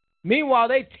 Meanwhile,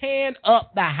 they tearing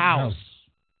up the house.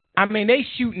 I mean, they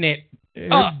shooting it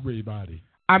up. Everybody.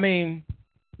 I mean,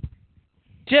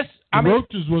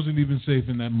 roaches wasn't even safe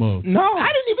in that mug. No, I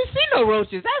didn't even see no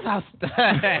roaches. That's how.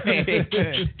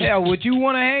 Hell, would you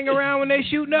want to hang around when they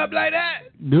shooting up like that?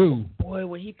 No. Boy,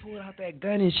 when he pulled out that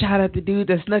gun and shot at the dude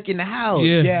that snuck in the house.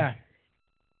 Yeah.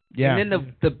 Yeah. And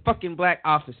then the fucking black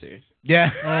officer. Yeah.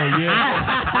 Oh,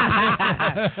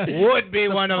 yeah. Would be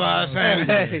one of us.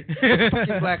 Fucking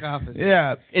black officer.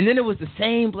 Yeah. And then it was the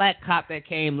same black cop that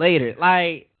came later.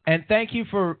 Like, and thank you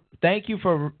for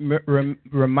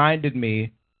reminded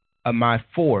me of my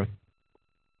fourth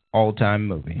all-time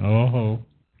movie. Oh.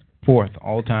 Fourth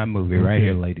all-time movie right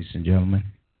here, ladies and gentlemen.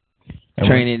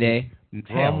 Training Day.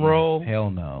 Drum roll. Hell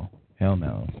no.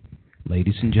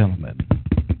 Ladies and gentlemen,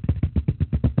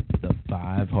 the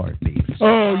 5 Heartbeats.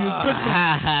 Oh,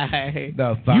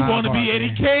 The 5 you want to be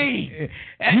Heartbeats. Eddie Kane?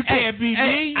 You can't be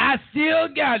me. I still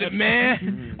got it,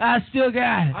 man. I still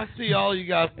got it. I see all you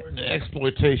guys were in the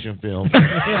exploitation film.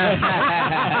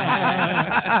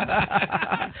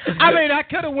 I mean, I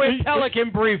could have went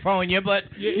Pelican Brief on you, but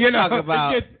you know, talk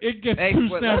about it gets two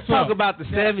snaps let's talk up. about the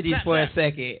 70s for a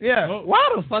second. Yeah.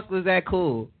 Why the fuck was that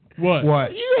cool?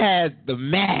 What? You had the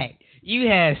Mac. You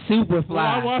had Superfly. Well,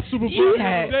 I watched Superfly You the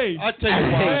had- other day. I tell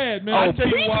you why. Bad, man. I tell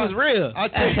you Preach why. was real. I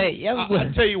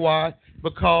tell you why.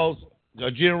 Because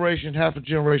half a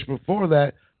generation before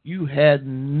that, you had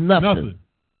nothing.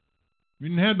 We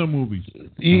didn't have no movies.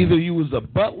 Either you was a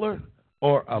butler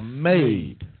or a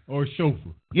maid. Or a chauffeur.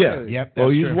 Yeah. Yep, Or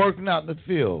that's you was true. working out in the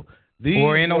field.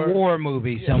 Or in a war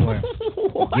movie somewhere.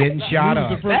 Getting shot Who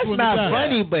was up. the first That's one to not die?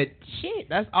 funny, but shit,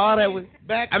 that's all that was.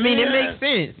 Back I mean, it then,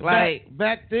 makes sense. Like,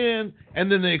 back then,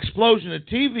 and then the explosion of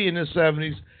TV in the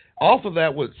 70s. Off of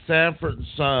that with Sanford and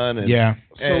Son. And, Yeah.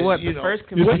 so and, what? you The know, first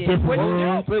Flip comedian, what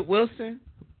World. Flip Wilson?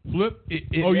 Flip?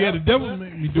 The devil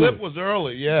made me do Flip it. was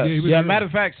early, yes. he was Yeah, early. matter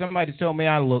of fact, somebody told me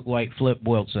I look like Flip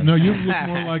Wilson. No, you look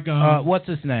more like what's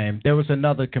his name? There was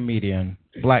another comedian,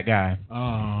 black guy.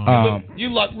 You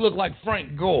look like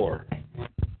Frank Gore.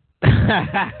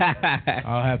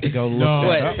 I'll have to go look. No. that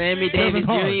What? up. Sammy Kevin Davis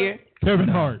Hart. Jr. Kevin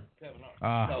Hart.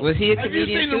 Was he a Have you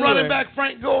comedian seen the too, running or- back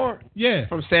Frank Gore? Yeah.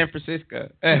 from San Francisco?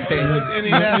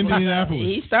 Indianapolis.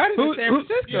 He started in San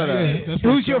Francisco, though. Yeah, that's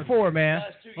what Who's your started. 4, man?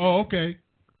 Oh, okay.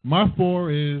 My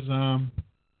 4 is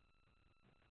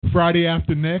Friday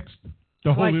After Next.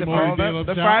 The Holy the Moly Donut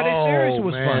the Shop. Friday series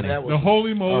was man, funny. that was- The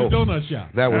Holy Moly Oh. Donut Shop.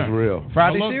 That was real.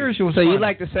 Friday I love series was So funny. you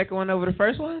like the second one over the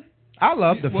first one? I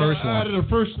love the Well, first out one. of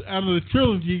the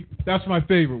trilogy, that's my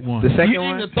favorite one. The second You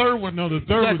one? think the third one? No, the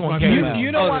third was second my one came favorite. out.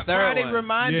 You know Oh, what the third Friday one.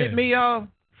 reminded Yeah. me of?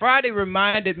 Friday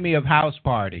reminded me of House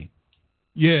Party.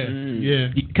 Yeah, Mm. yeah.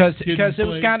 Because Kid it and was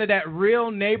Play. kind of that real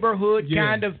neighborhood Yeah.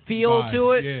 kind of feel Vibe,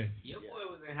 to it. Yeah. Your boy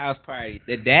was in House Party.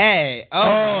 The dad. Oh,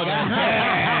 my the God.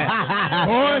 dad.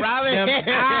 Boy, Robin. them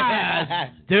eyes,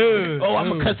 dude. Oh, I'm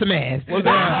going to cut some ass. Boy,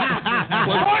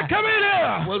 come in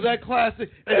here. Was that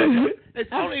classic? It's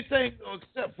the only thing,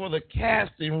 except for the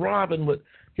casting, Robin, but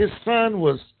his son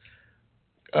was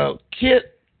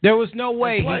Kit. There was no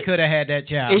way Play. he could have had that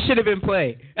child. It should have been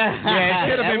played. Yeah, it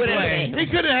should have That been would've played.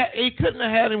 He couldn't have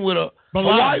had him with a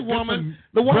Bilal, white get woman. some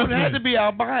The woman breath had mint. to be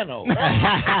albino.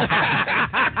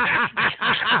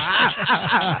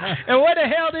 And where the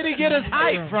hell did he get his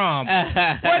height from?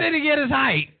 Where did he get his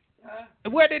height?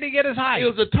 Where did he get his height? He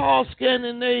was a tall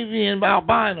Scandinavian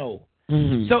albino.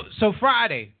 So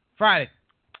Friday.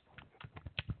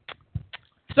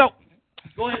 So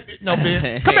Go ahead. No,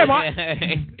 Ben. come here, Mark.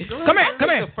 Come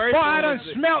here. The first Boy, one I done was-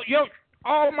 smelt your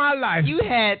all my life. You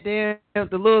had there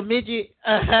the little midget.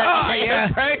 yeah.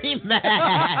 Bernie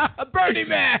Man. Bernie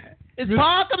Man. It's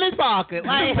Parker.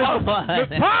 Like, Parker.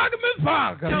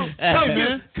 Hey,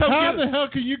 man, how the hell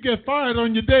can you get fired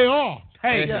on your day off?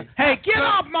 Hey, get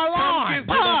off my lawn. Get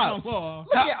off my lawn.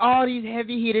 Look at all these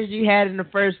heavy hitters you had in the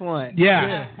first one.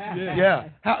 Yeah.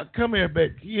 Come here,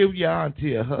 baby. Give your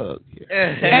auntie a hug.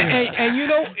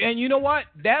 And you know what?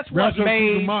 That's what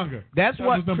made That's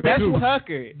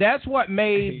what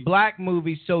made black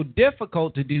movies so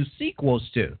difficult to do sequels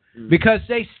to, because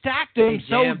they stacked them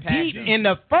so deep in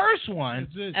the first one.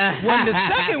 When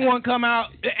the second one come out,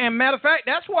 and matter of fact,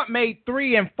 that's what made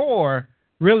 3 and 4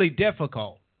 really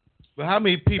difficult. But how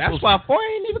many people? That's why 4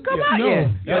 ain't even come out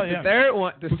yet. The third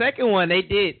one, the second one, they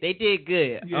did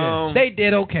good. Yeah. They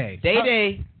did okay.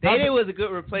 Day was a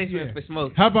good replacement for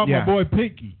Smoke. How about my boy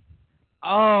Pinky?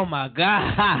 Oh my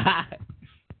God.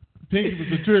 Pinky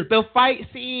was a trip. The fight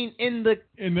scene in the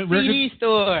CD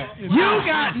store. You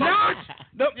got knocked.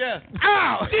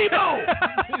 Ow,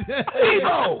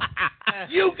 Debo.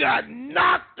 You got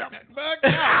knocked the fuck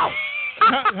out.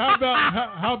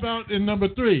 How about in number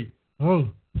 3? Oh,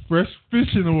 fresh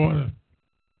fish in the water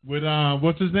with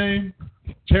what's his name?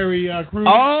 Terry Crews.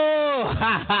 Oh,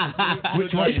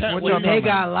 which one? When they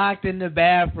got locked in the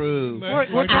bathroom. What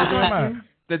you talking about?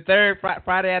 The third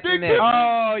Friday after next.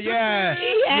 Oh yeah.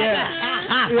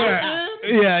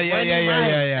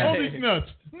 All these nuts.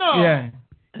 No.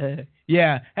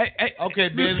 Yeah. Hey. Okay,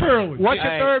 Ben. What's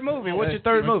your third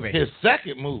movie? His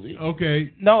second movie.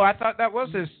 Okay. No, I thought that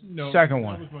was his second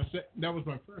one. That was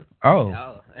my first. Oh.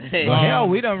 Well, hell,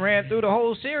 we done ran through the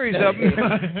whole series of them.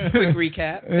 Quick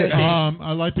recap.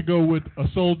 I like to go with A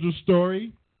Soldier's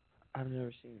Story. I've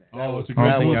never seen that. Oh, it's a I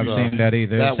great don't think movie. I've seen that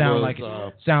either. It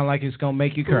sound like it's gonna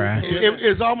make you cry.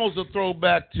 It's almost a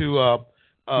throwback to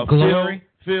Glory,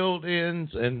 Field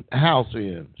Ends, and House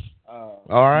Ends. All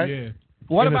right. Yeah.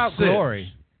 What about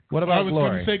Glory? What about I was Glory?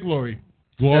 going to say Glory.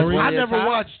 Glory. I never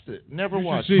watched it. Never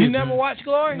watched it. You never watched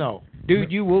Glory? No.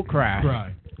 Dude, you will cry.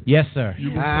 Cry. Yes, sir.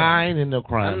 I ain't in no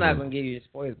crying. I'm not gonna give you the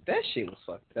spoilers. That shit was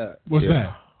fucked up. What's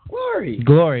that? Glory.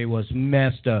 Glory was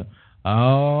messed up. Young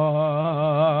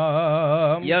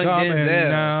Denzel.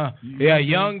 Now. Yeah,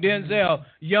 young Denzel.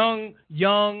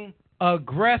 Young,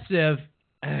 aggressive,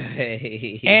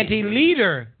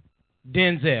 anti-leader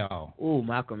Denzel. Ooh,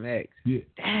 Malcolm X. Yeah.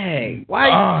 Dang. Why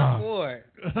you for?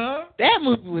 That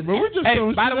movie was. But we're just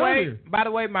By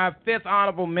the way, my fifth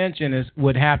honorable mention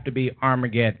would have to be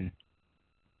Armageddon.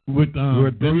 With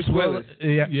Bruce Willis.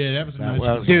 Yeah, that was a nice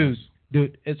one.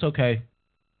 Dude, it's okay.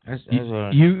 That's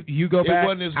You go back,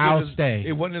 I'll stay.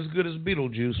 It wasn't as good as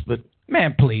Beetlejuice, but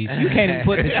man, please, you can't even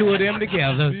put the two of them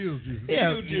together.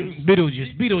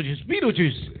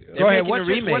 Beetlejuice. Go ahead.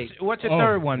 What's your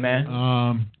third one,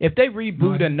 man? If they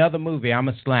reboot another movie,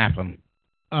 I'ma slap them.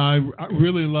 I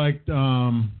really liked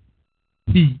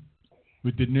Heat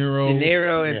with De Niro. De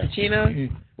Niro and Pacino.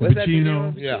 What's that? De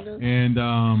Niro, Pacino? And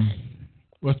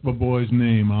what's my boy's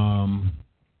name?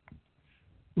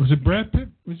 Was it Brad Pitt?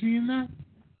 Was he in that?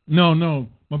 No.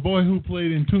 My boy who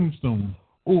played in Tombstone.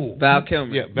 Ooh, Val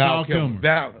Kilmer. Yeah, Val Kilmer.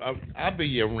 I'll be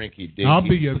your Rinky Dinky. I'll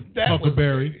be your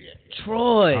Huckleberry.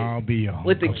 Troy. I'll be your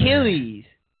with the Achilles.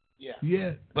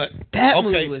 Yeah. But that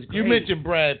movie was great. You mentioned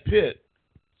Brad Pitt.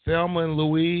 Thelma and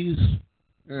Louise.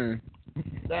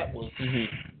 That was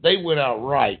they went out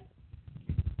right.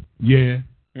 Yeah.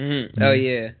 Mm-hmm. Oh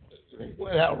yeah. They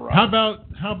went out right. How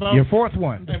about your fourth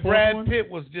one? And Brad Pitt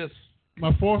was just.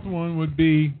 My fourth one would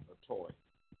be a toy.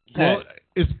 Well,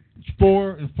 it's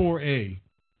 4 and 4A.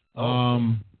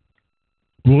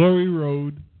 Glory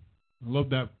Road. I love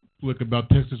that flick about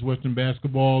Texas Western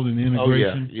basketball and the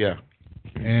integration. Oh yeah.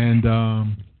 And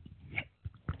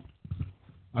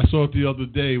I saw it the other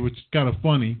day, which is kind of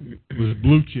funny. It was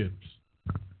Blue Chips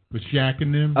with Shaq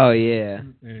and them. Oh yeah.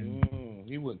 And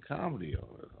he went comedy on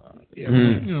it. Yeah,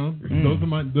 you know, those are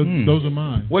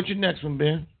mine. What's your next one,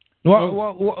 Ben?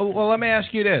 Well, let me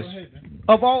ask you this: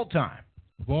 of all time.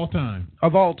 Let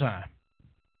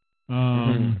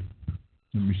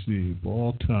me see. Of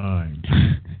all time,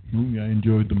 movie I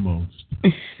enjoyed the most.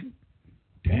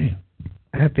 Damn.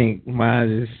 I think mine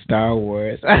is Star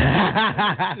Wars.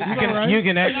 You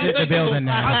can exit the building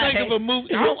now. I think of a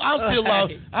movie. I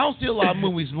don't see a lot of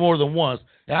movies more than once.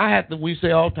 We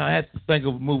say all the time, I have to think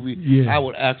of a movie I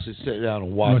would actually sit down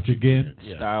and watch. Again?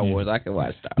 Yeah. Star Wars. I can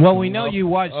watch Star Wars. Well, we know you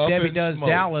watched Debbie Does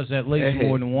Dallas at least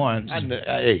more than once. I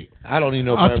don't even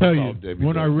know if I'll tell you, Debbie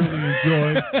one I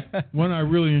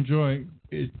really enjoy,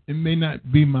 it may not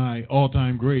be my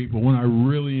all-time great, but one I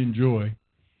really enjoy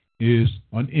is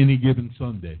On Any Given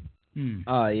Sunday.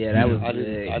 Oh, yeah, that was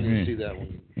good. I didn't see that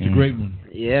one. It's a great one.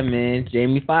 Yeah, man.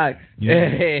 Jamie Foxx. Yeah.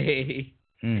 Hey.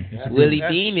 Willie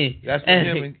Demon. That's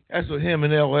what him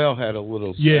and LL had a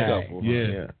little scuffle.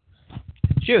 Yeah.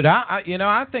 Shoot,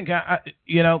 I think I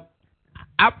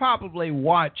probably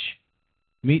watch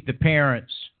Meet the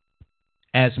Parents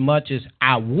as much as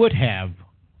I would have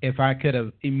if I could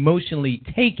have emotionally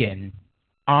taken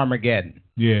Armageddon.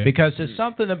 Yeah. Because there's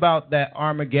something about that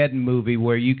Armageddon movie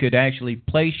where you could actually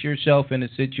place yourself in a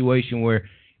situation where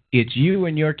it's you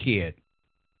and your kid,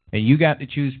 and you got to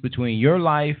choose between your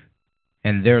life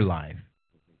and their life.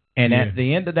 And at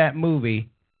the end of that movie,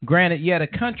 granted, the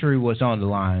country was on the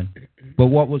line, but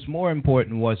what was more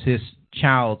important was his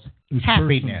child's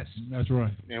happiness. That's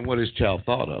right. And what his child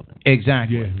thought of him.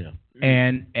 Exactly. Yeah.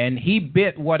 And he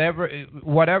bit whatever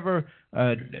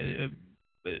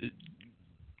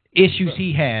issues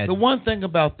he had. The one thing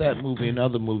about that movie and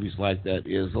other movies like that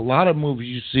is a lot of movies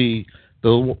you see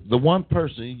the one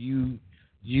person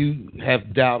you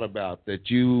have doubt about that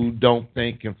you don't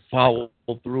think can follow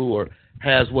through or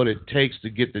has what it takes to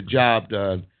get the job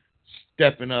done,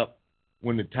 stepping up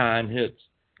when the time hits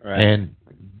and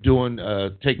doing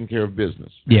taking care of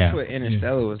business. Yeah, that's what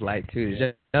Interstellar was like too.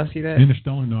 Did y'all see that?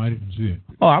 Interstellar? No, I didn't see it.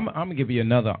 Oh, I'm gonna give you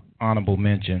another honorable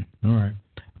mention. All right.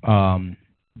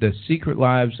 The Secret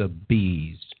Lives of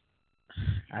Bees.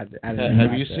 Have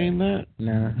you seen that?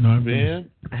 No. Ben?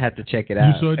 I have to check it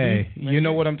out. You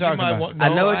know what I'm talking about.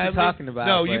 I know what you're talking about.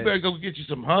 No, you better go get you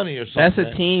some honey or something.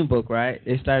 That's a teen book, right?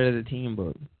 It started as a teen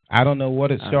book. I don't know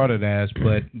what it started as,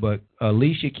 but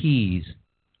Alicia Keys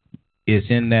is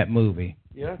in that movie.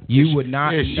 Yeah. You would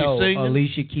not know singing?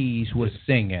 Alicia Keys was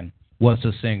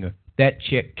a singer. That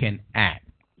chick can act.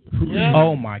 Yeah.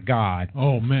 Oh my God.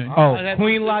 Oh man. Oh,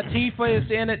 Queen Latifah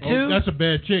is in it too. That's a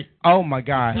bad chick. Oh my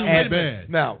God. That's bad.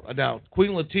 Now,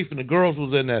 Queen Latifah and the girls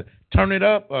was in that. Turn It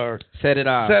Up or Set It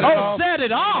Off. Set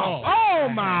It Off. Oh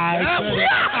my God.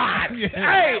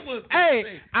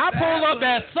 Hey, I pulled up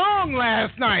that song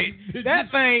last night. That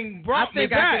thing brought me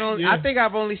back. I think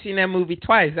I've only seen that movie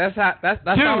twice. That's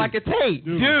all I could take.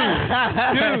 Dude.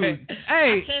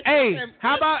 Hey.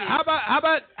 How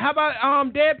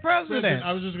about Dead President?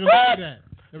 I was just gonna say that.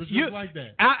 It was just like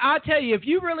that. I tell you, if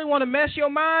you really want to mess your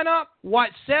mind up,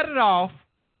 watch Set It Off,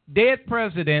 Dead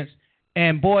Presidents,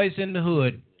 and Boys in the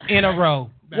Hood in a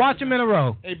row. Watch them in a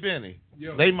row. Hey, Benny,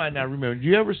 they might not remember. Did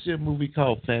you ever see a movie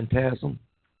called Phantasm?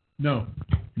 No,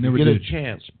 never Get did. a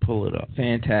chance, pull it up.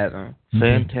 Phantasm.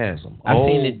 Phantasm. I've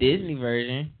seen the Disney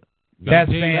version.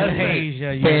 That's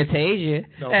Fantasia. Fantasia.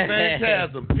 No,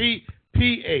 Phantasm.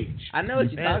 PH. I know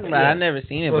what you're talking about. I've never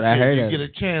seen it, but I heard it. Get a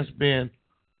chance, Ben,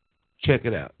 check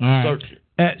it out. Right. Search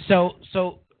it. So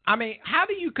I mean, how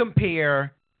do you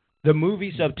compare the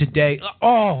movies of today?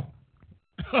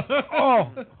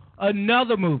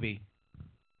 Another movie.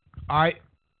 All right.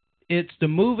 It's the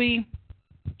movie.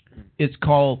 It's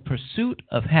called Pursuit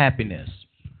of Happiness.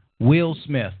 Will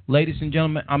Smith. Ladies and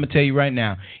gentlemen, I'm going to tell you right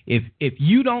now, if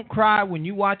you don't cry when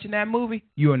you watching that movie,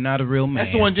 you are not a real man.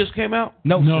 That's the one just came out?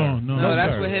 No,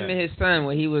 that's with him and his son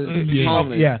when he was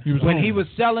homeless. Yeah, when he was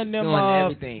selling them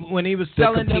everything. When he was the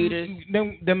selling computers,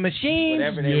 the machines.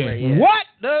 Whatever they were, yeah.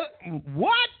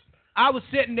 What? I was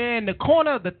sitting there in the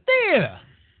corner of the theater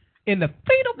in the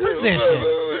fetal position.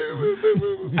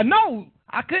 No,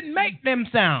 I couldn't make them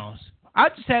sounds. I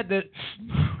just had to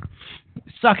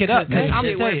suck it up. I'm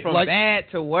telling you, from bad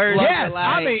to worse. Yes,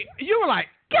 I mean, you were like,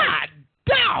 God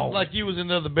damn. Like you was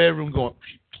in another bedroom going.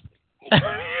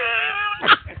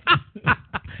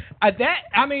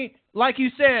 I mean, like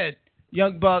you said,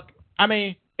 Young Buck, I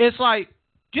mean, it's like,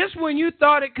 just when you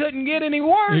thought it couldn't get any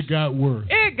worse, it got worse.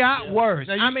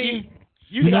 Now,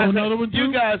 you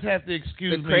guys have to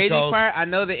excuse me. The crazy part, I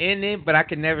know the ending, but I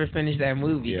could never finish that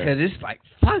movie because it's like,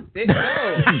 fuck this.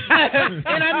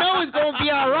 And I know it's gonna be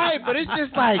all right, but it's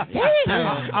just like,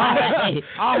 damn.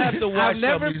 I'll have to watch. I've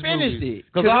never finished it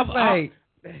because I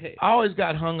always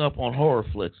got hung up on horror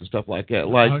flicks and stuff like that.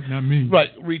 Like, not me.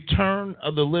 Like Return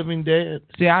of the Living Dead.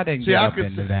 See, I didn't get up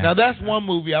into that. Now that's one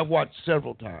movie I've watched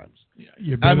several times.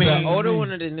 I mean, the older one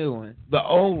or the new one? The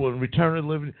old one, Return of the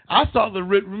Living. I saw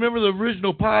remember the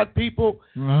original Pod People?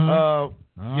 I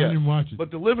didn't watch it.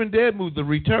 But the Living Dead movie, the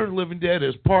Return of the Living Dead,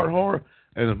 is part horror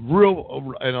and a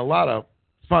lot of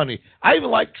funny. I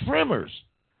even like Tremors.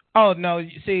 Oh no!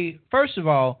 See, first of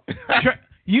all,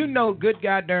 you know good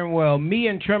goddamn well, me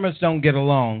and Tremors don't get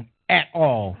along at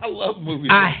all. I love movies.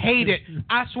 I hate it.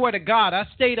 I swear to God, I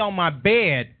stayed on my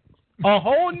bed a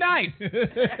whole night.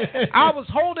 I was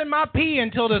holding my pee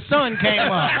until the sun came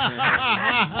up.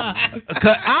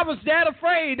 'Cause I was that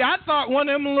afraid. I thought one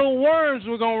of them little worms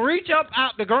were going to reach up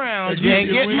out the ground and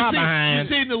get my behind.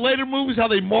 You see in the later movies how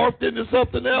they morphed into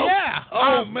something else? Yeah.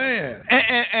 Oh, man.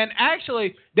 And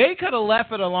actually, they could have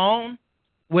left it alone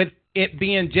with it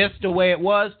being just the way it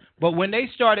was. But when they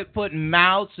started putting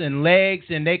mouths and legs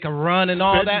and they could run and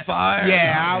all that, fire.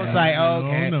 Yeah, I was like,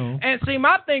 okay. No. And see,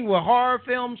 my thing with horror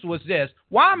films was this.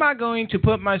 Why am I going to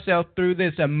put myself through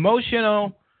this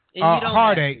emotional And you don't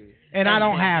heartache. have to. And I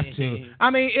don't have to.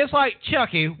 I mean, it's like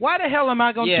Chucky. Why the hell am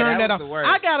I going to turn that on?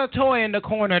 I got a toy in the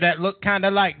corner that look kind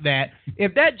of like that.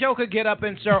 If that Joker get up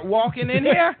and start walking in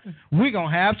here, we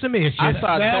going to have some issues. I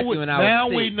saw Chucky when I was now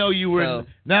sick, we know you were.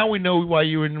 Now we know why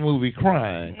you were in the movie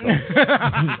crying.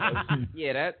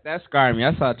 Yeah, that scarred me.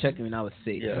 I saw Chucky when I was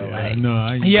sick. Yeah, so right.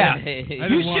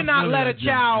 You should not let a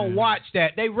child watch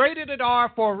that. They rated it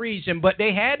R for a reason, but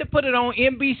they had to put it on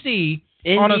NBC.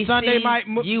 On a Sunday night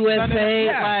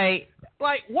USA,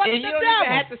 like what and the you don't devil?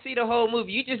 even have to see the whole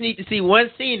movie. You just need to see one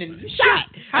scene and shot.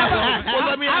 Well,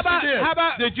 let me ask you this. How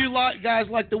about did you guys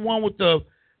like the one with the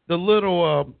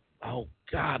little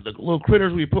the little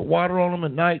critters where you put water on them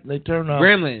at night and they turn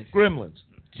Gremlins.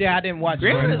 See, I didn't watch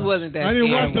Gremlins. Wasn't that? I didn't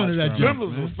watch none of that.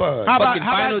 Gremlins was fun. How about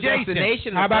Final Jason?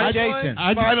 Destination? How about Jason?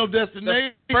 Final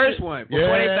Destination. The first one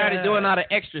before they started doing all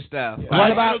the extra stuff. Yeah.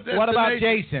 What about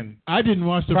Jason? I didn't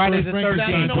watch the Friday first the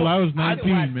Frankenstein 13th. until I was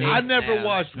 19, man. I never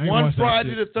watched I ain't one watched that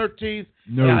Friday shit. the 13th.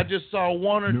 No. I just saw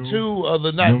one or two of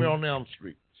the Nightmare on Elm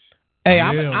Street. Hey,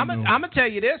 I'm gonna tell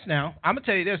you this now. I'm gonna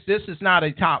tell you this. This is not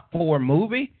a top 4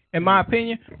 movie in my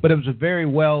opinion, but it was a very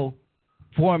well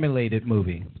formulated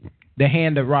movie. The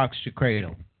Hand That Rocks the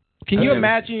Cradle. Can you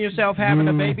imagine yourself having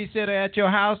a babysitter at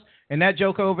your house and that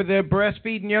joker over there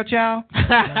breastfeeding your child?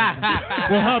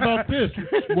 Well, how about this?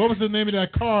 What was the name of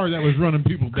that car that was running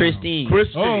people down? Christine.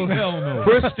 Oh, hell no.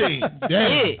 Christine.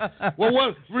 It. Well,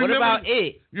 What about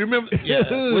it? You remember? Yeah.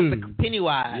 With the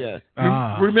Pennywise.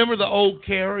 Yeah. Remember the old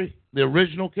Carrie, the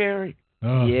original Carrie?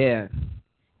 Yeah.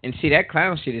 And see, that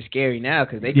clown shit is scary now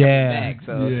because they coming back.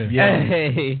 So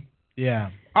Yeah.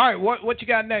 All right, what you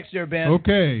got next there, Ben?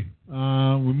 Okay. We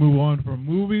move on from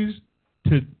movies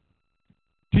to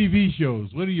TV shows.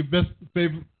 What are your best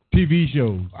favorite TV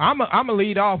shows? I'm gonna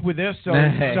lead off with this, so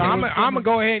I'm gonna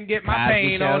go ahead and get my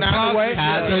pain on out of the way,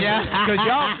 because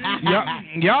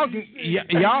y'all can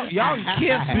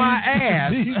kiss my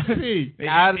ass.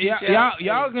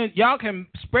 y'all can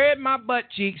spread my butt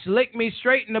cheeks, lick me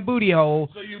straight in the booty hole.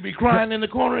 So you be crying in the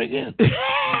corner again?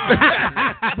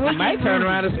 You might turn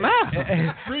around and smile.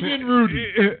 Bring in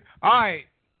Rudy. All right.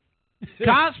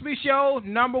 Cosby Show,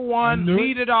 number 1,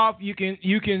 lead it off. You can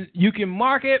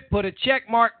mark it, put a check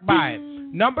mark by it.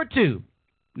 Number two,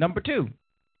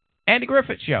 Andy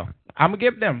Griffith Show. I'm gonna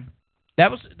give them. That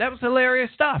was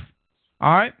hilarious stuff.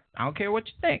 All right, I don't care what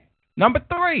you think. Number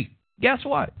 3, guess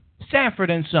what? Sanford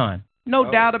and Son,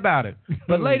 no doubt about it.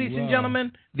 But ladies and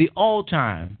gentlemen, the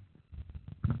all-time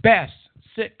best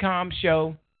sitcom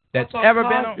show that's ever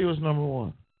been on. It was number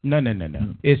 1. No.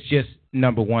 It's just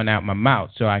number 1 out my mouth,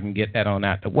 so I can get that on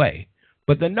out the way.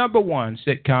 But the number 1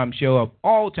 sitcom show of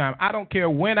all time, I don't care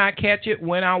when I catch it,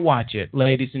 when I watch it.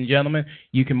 Ladies and gentlemen,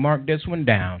 you can mark this one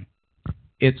down.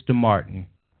 It's the Martin.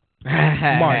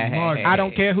 Martin. I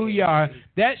don't care who you are.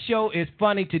 That show is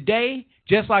funny today,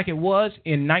 just like it was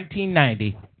in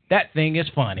 1990. That thing is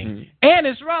funny. And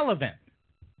it's relevant.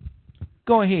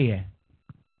 Go ahead.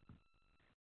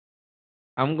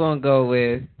 I'm going to go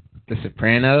with The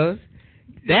Sopranos.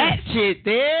 That shit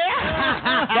there.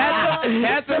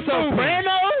 That's a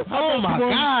Sopranos. Oh my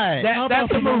God.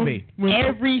 That's a movie.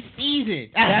 Every season.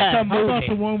 That's a movie. How about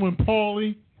the one when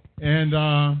Paulie and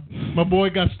my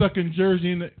boy got stuck in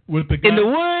Jersey with the guy in the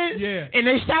woods? Yeah. And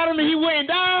they shot him and he went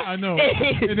down? I know.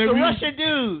 And the Russian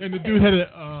dude. And the dude had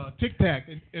a Tic Tac.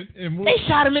 And they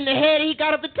shot him in the head and he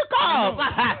got up and took off.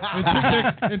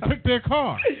 and took their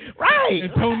car. Right.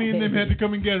 And Tony and them had to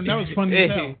come and get him. That was funny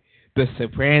as hell. The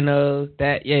Sopranos,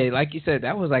 like you said,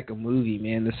 that was like a movie,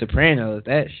 man. The Sopranos,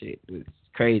 that shit was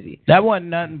crazy. That wasn't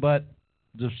nothing but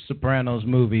the Sopranos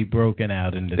movie broken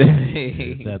out into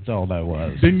two. That's all that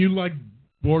was. Then you like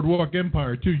Boardwalk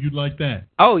Empire too. You like that?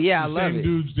 Oh yeah, I love it. Same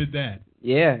dudes did that.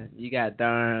 Yeah, you got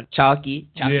darn Chalky.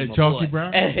 Chalky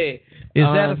Brown. Is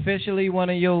that officially one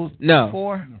of your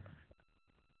 4?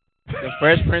 The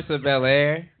Fresh Prince of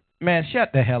Bel-Air. Man,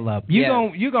 shut the hell up. You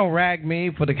gonna rag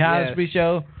me for the Cosby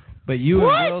Show, but you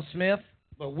and Will Smith.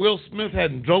 But Will Smith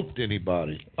hadn't doped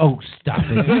anybody. Oh, stop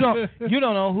it! You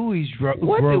don't know who he's groping.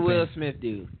 What did Will Smith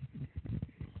do?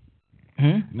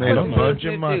 Made a bunch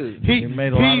of money. He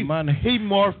made a lot of money. He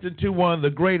morphed into one of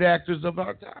the great actors of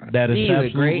our time. That is He's absolutely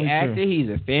a great actor. true. He's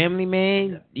a family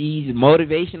man. He's a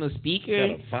motivational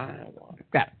speaker.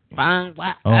 Got a fine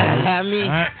one. I mean,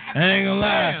 I ain't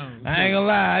gonna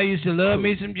lie. I used to love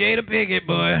me some Jada Pinkett,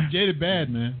 boy. Jada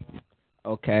bad, man.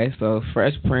 Okay, so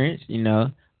Fresh Prince,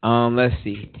 let's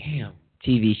see. Damn,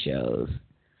 TV shows.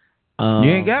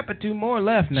 You ain't got but 2 more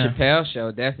left now. Chappelle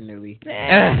Show, definitely.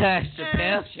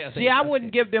 Chappelle Show. See, I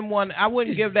wouldn't give them one. I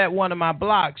wouldn't give that one of my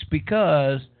blocks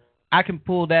because I can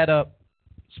pull that up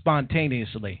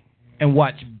spontaneously and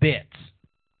watch bits.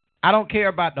 I don't care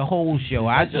about the whole show.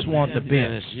 I just want the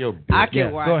bits. I can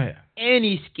Go watch ahead.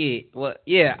 any skit. Well,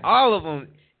 yeah, all of them.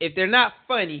 If they're not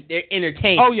funny, they're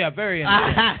entertaining. Oh yeah, very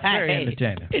entertaining. Very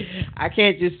entertaining. I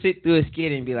can't just sit through a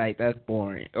skit and be like, "That's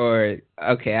boring," or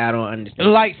 "Okay, I don't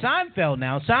understand." Like Seinfeld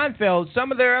now. Seinfeld,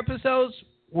 some of their episodes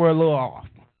were a little off.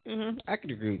 I could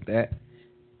agree with that.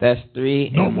 That's 3.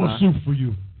 No more soup for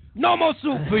you. No more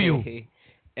soup for you.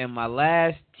 And my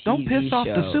last TV Don't piss off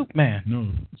the soup man.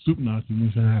 No, soup Nazi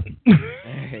makes it happen.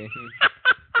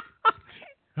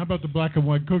 How about the black and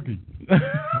white cookie?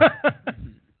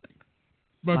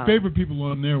 My favorite people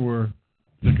on there were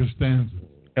the Costanza.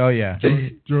 Oh, yeah.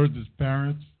 George's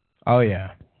parents. Oh,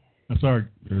 yeah. I'm sorry,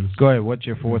 Curtis. Go ahead. What's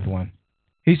your fourth one?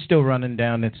 He's still running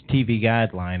down its TV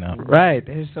guide lineup. Right.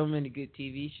 There's so many good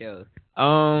TV shows.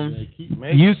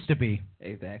 Used to be.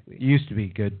 Exactly. Used to be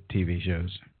good TV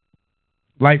shows.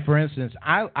 Like, for instance,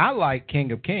 I like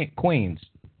King of Queens.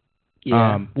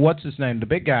 Yeah. What's his name? The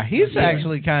big guy. He's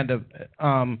actually kind of...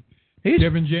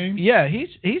 Kevin James? Yeah,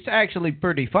 he's actually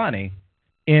pretty funny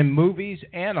in movies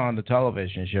and on the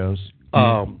television shows.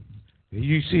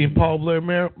 You seen Paul Blair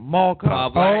Mall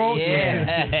Cop? Oh,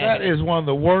 yeah. That is one of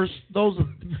the worst. Those are,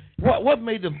 what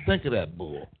made them think of that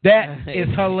bull? That is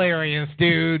hilarious,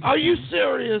 dude. Are you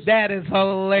serious? That is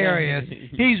hilarious.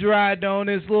 He's riding on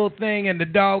this little thing and the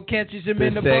dog catches him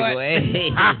in the butt.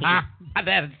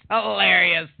 That is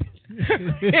hilarious.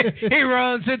 He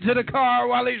runs into the car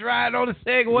while he's riding on the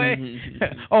Segway.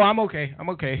 Oh, I'm okay.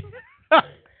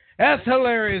 That's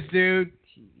hilarious, dude.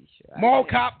 Mall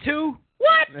Cop 2?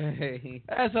 What?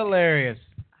 That's hilarious.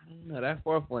 I don't know. That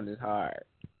fourth one is hard.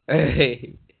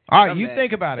 All right, you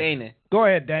think about it. Dana. Go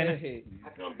ahead, Dana. How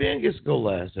come Ben gets to go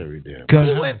last every day?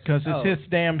 Because it's his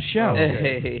damn show.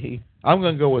 I'm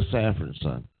going to go with Sanford and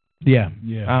Son. Yeah.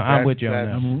 I'm with you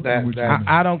on that.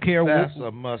 I don't care That's what.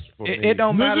 a must for me. It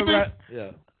don't matter.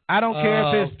 Yeah. I don't care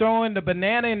if it's throwing the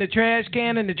banana in the trash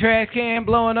can and the trash can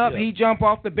blowing up. Yeah. He jump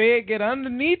off the bed, get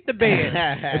underneath the bed.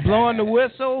 They're blowing the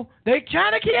whistle. They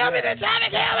trying to kill me. They're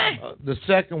trying to kill me. The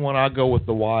second one, I'll go with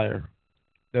The Wire.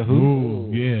 The Who?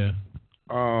 Ooh, yeah.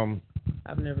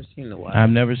 I've never seen The Wire.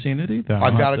 I've never seen it either.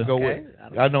 I got to go with.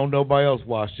 I know nobody else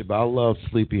watched it, but I love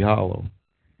Sleepy Hollow.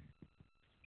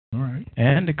 All right.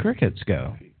 And the Crickets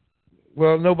go.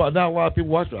 Well, not a lot of people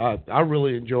watched it. I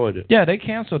really enjoyed it. Yeah, they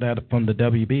canceled that from the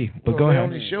WB. But go ahead. They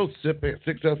only showed 6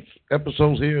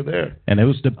 episodes here or there. And it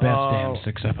was the best damn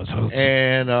 6 episodes.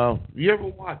 And you ever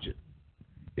watch it?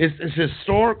 It's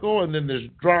historical, and then there's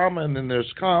drama, and then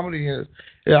there's comedy. And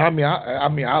I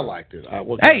liked it.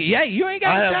 You ain't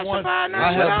got to justify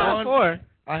nothing.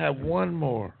 I have one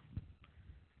more.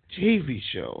 TV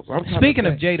shows. Speaking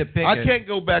of Jada Pinkett, I can't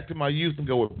go back to my youth and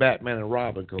go with Batman and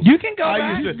Robin. You can go back.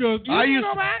 I used to go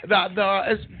back. No,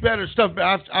 it's better stuff.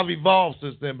 I've evolved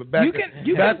since then. But back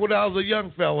when I was a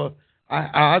young fella,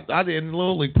 I did in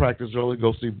Little League practice early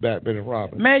go see Batman and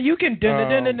Robin. Man, you can. Then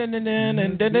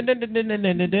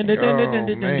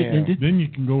you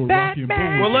can go with Rocky and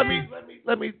Bull. Well,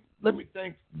 let me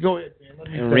think. Go ahead, man.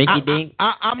 Rinky Dink.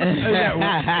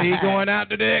 He going out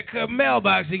to that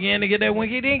mailbox again to get that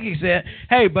Winky Dinky set.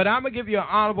 Hey, but I'm going to give you an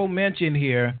honorable mention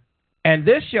here. And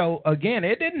this show, again,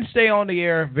 it didn't stay on the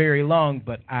air very long,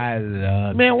 but I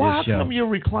love Man, why this show. come you're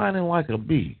reclining like a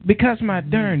bee? Because my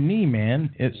darn knee, man,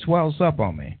 it swells up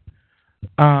on me.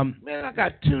 Man, I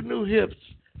got 2 new hips,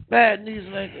 bad knees,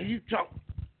 and ankles. You talk.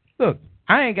 Look,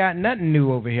 I ain't got nothing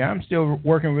new over here. I'm still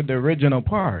working with the original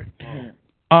part.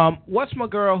 What's my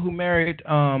girl who married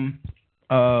Dwayne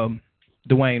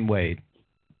Wade?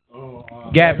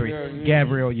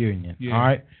 Gabrielle Union. Yeah. All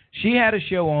right. She had a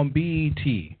show on BET.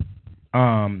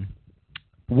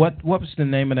 What was the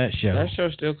name of that show? That show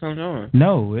still comes on.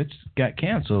 No, it's got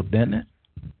canceled, didn't it?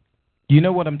 You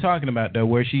know what I'm talking about, though,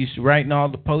 where she's writing all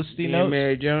the posty notes?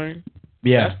 Mary Jane?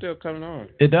 Yeah. That's still coming on.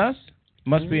 It does?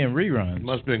 Must be in reruns.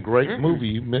 Must have been a great movie.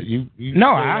 You no,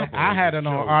 I had it on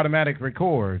automatic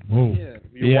record. Whoa.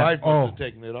 Your wife was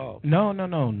taking it off. No.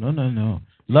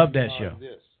 Love that show.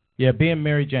 Yeah, being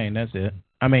Mary Jane, that's it.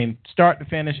 I mean, start to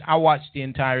finish, I watched the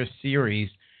entire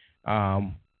series,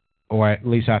 or at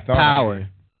least I thought. Power.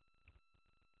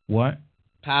 What?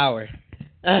 Power.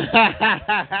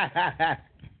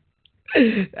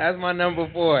 That's my number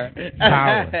 4.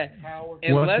 Power.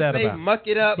 Unless they muck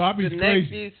it up. Bobby's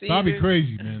crazy. Bobby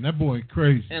crazy, man. That boy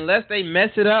crazy. Unless they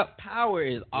mess it up, Power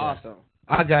is awesome.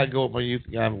 I got to go with my youth.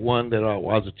 I have one that I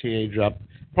was a teenager. I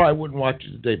probably wouldn't watch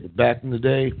it today, but back in the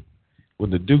day, when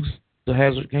the Dukes of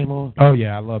Hazzard came on. Oh,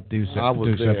 yeah, I love Dukes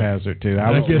of Hazzard, too.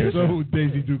 I guess so,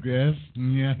 Daisy Duke ass.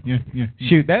 Yeah.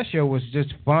 Shoot, that show was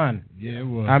just fun. Yeah, it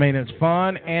was. I mean, it's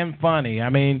fun and funny. I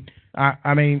mean,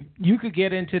 I mean, you could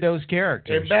get into those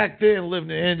characters. And back then, living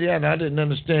in Indiana, I didn't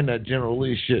understand that General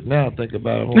Lee shit. Now I think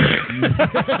about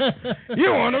it.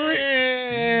 You want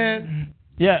to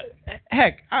Yeah.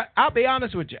 Heck, I'll be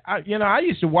honest with you. I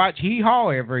used to watch Hee Haw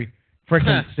every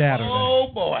freaking Saturday. Oh,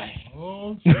 boy.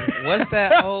 Oh, What's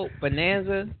that old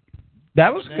Bonanza?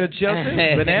 That was a good show,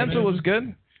 too. Bonanza was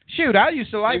good. Shoot, I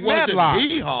used to like it wasn't Matlock.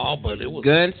 Hee Haw, but it was.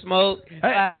 Gunsmoke.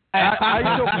 I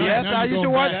used to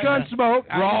watch Gunsmoke.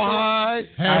 Rawhide.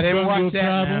 I didn't watch that.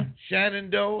 Now.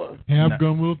 Shenandoah. Half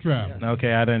Gun Will Travel.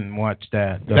 Okay, I didn't watch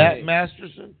that. Bat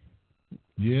Masterson.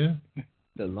 Yeah.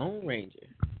 The Lone Ranger.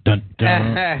 Dun,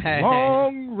 dun.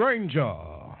 Long Ranger.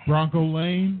 Bronco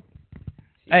Lane.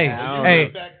 Hey, I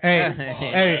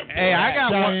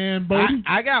got Diane one. Bodie.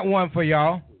 I got one for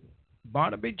y'all.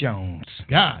 Barnaby Jones.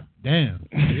 God damn.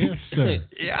 Yes, sir.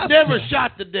 Never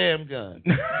shot the damn gun.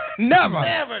 Never.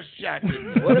 Never shot the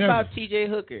gun. What about T.J.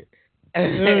 Hooker?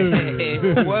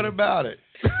 What about it?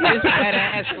 This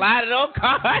badass sliding on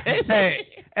cars.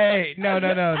 Hey, no.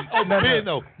 No,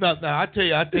 I tell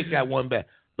you, I take that one back.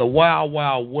 The Wild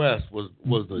Wild West was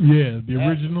the the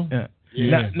original.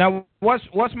 Yeah. Now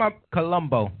what's my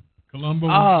Columbo? Columbo.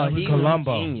 Oh, he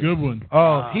Columbo. was genius. Good one.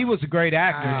 Oh, he was a great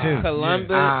actor too.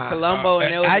 Columbo,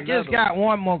 and there was I just got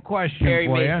one more question Perry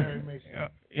for Mason. you.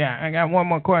 Yeah, I got one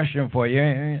more question for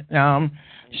you.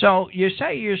 So you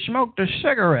say you smoked a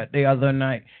cigarette the other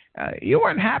night. You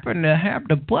wouldn't happen to have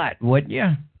the butt, would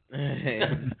you?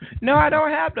 No, I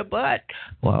don't have the butt.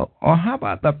 Well, or how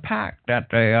about the pack that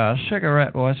the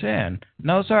cigarette was in?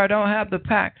 No, sir, I don't have the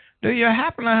pack. Do you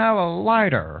happen to have a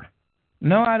lighter?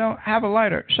 No, I don't have a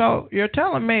lighter. So you're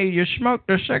telling me you smoked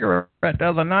a cigarette the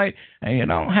other night and you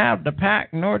don't have the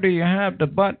pack, nor do you have the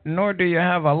butt, nor do you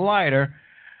have a lighter.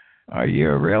 Are you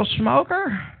a real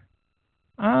smoker?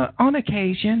 On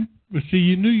occasion. But see,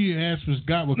 you knew your ass was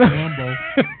got with Columbo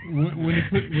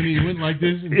when he went like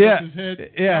this and put his head.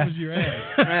 That was your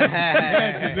ass.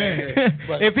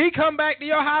 If he come back to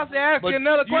your house and ask you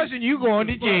another question, you going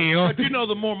to jail. But you know,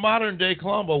 the more modern day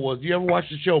Columbo was. You ever watch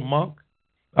the show Monk?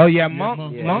 Oh yeah,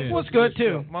 Monk. Monk was good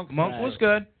too. Monk was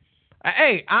good.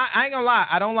 Hey, I ain't gonna lie.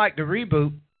 I don't like the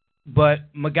reboot,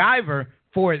 but MacGyver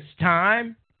for its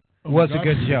time was a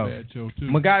good show.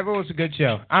 MacGyver was a good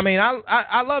show. I mean,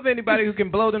 I love anybody who can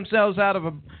blow themselves out of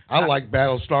a. I like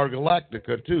Battlestar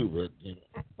Galactica too, but. You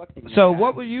know. So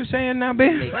what were you saying now,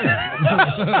 Ben?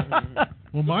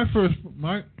 Well, my first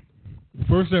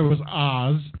there was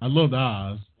Oz. I loved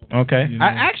Oz. Okay. You know? I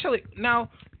actually now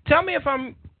tell me if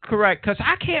I'm correct, because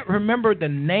I can't remember the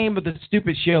name of the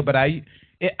stupid show, but I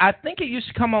think it used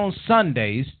to come on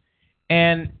Sundays,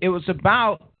 and it was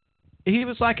about. He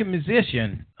was like a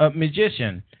magician.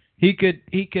 He could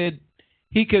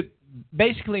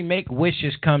basically make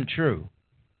wishes come true.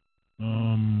 I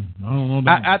don't know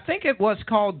that. I think it was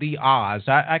called the Oz.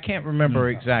 I can't remember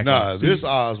exactly. No, this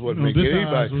Oz wasn't making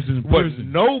anybody. But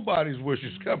nobody's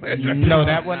wishes come at you. No,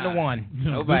 that wasn't the one.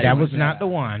 That was not the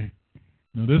one.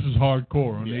 No, this is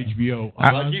hardcore on HBO.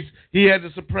 He had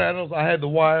The Sopranos. I had The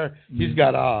Wire. He's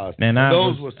got Oz. And I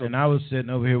was sitting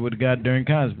over here with the guy during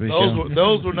Cosby. Those were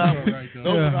not. Those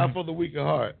were not for the weak of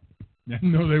heart.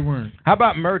 No, they weren't. How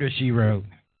about Murder, She Wrote?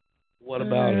 What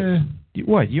about it?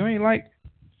 What, you ain't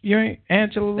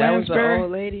Angela Lansbury? That was the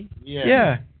old lady?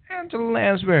 Yeah. Angela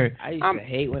Lansbury. I used to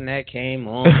hate when that came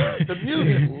on. The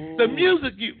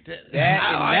music. That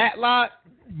and Matlock.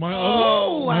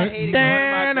 I hated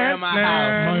going to my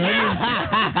grandma's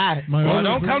house.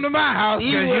 Don't come to my house.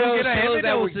 These were those shows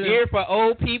that were geared for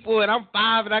old people, and I'm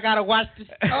 5 and I got to watch this.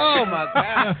 Oh, my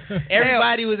God.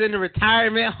 Everybody was in the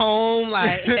retirement home.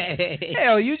 Like,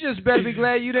 hell, you just better be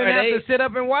glad you didn't have to sit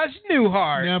up and watch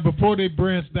Newhart. Now, before they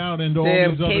branched out into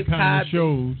all these other kind of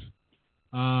shows,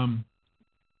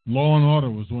 Law and Order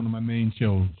was one of my main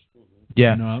shows.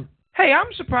 Yeah. You know, hey,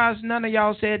 I'm surprised none of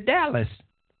y'all said Dallas.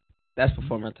 That's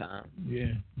before my time.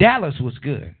 Yeah. Dallas was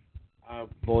good. I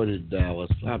avoided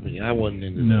Dallas. I mean, I wasn't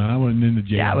into No, I wasn't into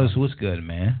jail. Dallas was good,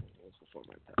 man.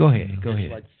 Go ahead.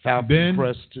 Like Falcon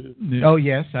Crest, too. Yeah. Oh,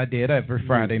 yes, I did every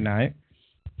Friday night.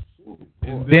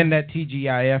 And then that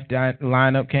TGIF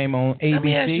lineup came on ABC. Let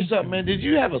me ask you something, man. Did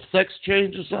you have a sex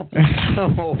change or something?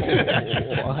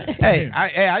 Hey,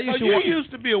 I used to. You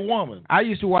used to be a woman. I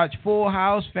used to watch Full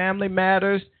House, Family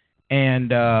Matters,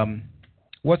 and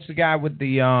what's the guy with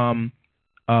the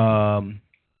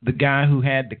guy who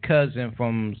had the cousin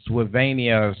from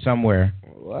Slovenia or somewhere?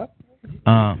 What?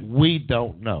 We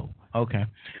don't know. Okay.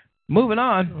 Moving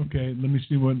on. Okay, let me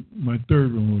see what my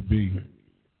third one would be.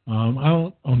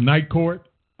 Night Court.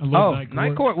 I love Night Court.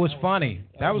 Night Court was funny.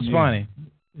 That was funny.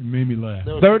 It made me laugh.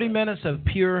 30 minutes of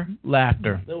pure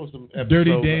laughter. There was some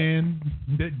Dirty episodes Dan.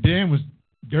 Dan was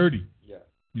dirty. Yeah.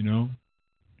 You know.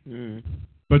 Mm.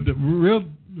 But the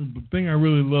thing I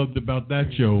really loved about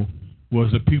that show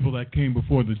was the people that came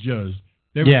before the judge.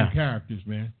 They were the characters,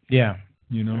 man. Yeah.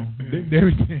 You know, they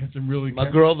were dancing really. My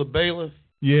girl, the bailiff.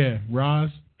 Yeah, Roz.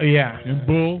 Yeah. And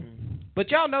Bull.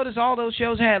 But y'all notice all those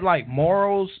shows had like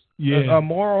morals, Yeah. a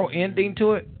moral ending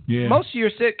to it. Yeah. Most of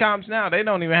your sitcoms now, they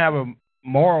don't even have a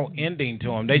moral ending to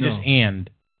them. They just end.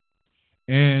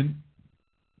 And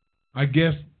I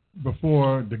guess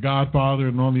before The Godfather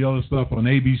and all the other stuff on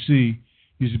ABC,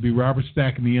 used to be Robert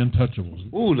Stack and the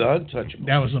Untouchables. Ooh, the Untouchables.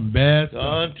 That was some bad The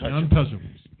stuff. Untouchables. The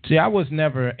Untouchables. See, I was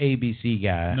never an ABC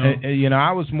guy. No. You know,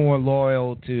 I was more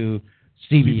loyal to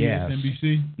CBS.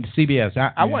 NBC? CBS.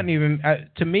 I wasn't even,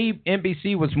 to me,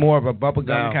 NBC was more of a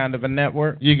bubblegum kind of a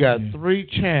network. You got 3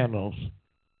 channels,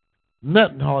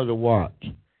 nothing hard to watch,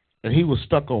 and he was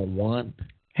stuck on one.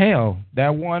 Hell,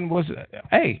 that one was,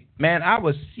 hey, man, I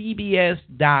was CBS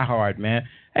diehard, man.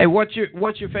 Hey, what's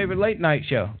your favorite late night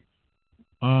show?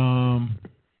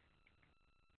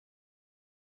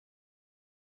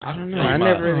 I don't know. I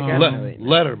never really got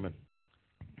Letterman.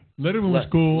 Letterman was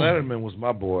cool. Letterman was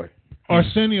my boy.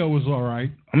 Arsenio was all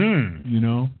right. You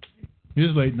know,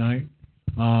 his late night.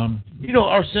 You know,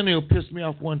 Arsenio pissed me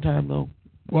off one time though.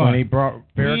 When he brought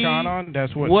Farrakhan on,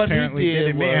 that's what apparently he did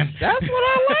it, man. That's what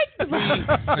I liked about him.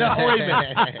 No, wait a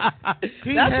minute. That's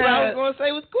what I was going to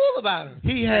say was cool about him.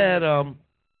 He had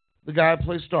the guy who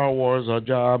plays Star Wars,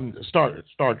 Star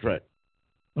Trek.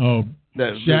 Oh,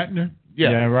 Shatner?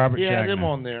 Yeah, Robert Shatner. He had Shatner. him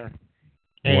on there.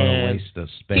 What a waste of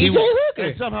space.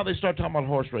 And somehow they start talking about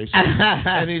horse racing.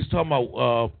 And he's talking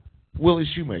about Willie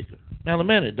Shoemaker. Now, the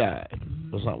man had died.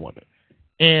 That's not one.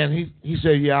 And he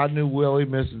said, yeah, I knew Willie,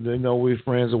 they know we were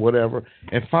friends or whatever.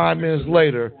 And 5 minutes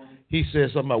later, he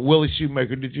said something about Willie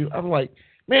Shoemaker. Did you? I'm like,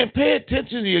 man, pay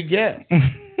attention to your guest.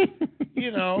 You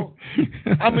know,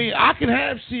 I mean, I can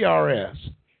have CRS.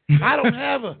 I don't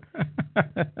have a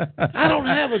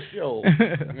show.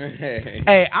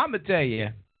 Hey, I'm gonna tell you.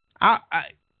 I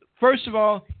first of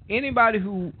all, anybody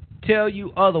who tell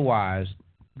you otherwise,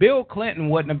 Bill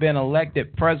Clinton wouldn't have been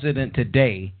elected president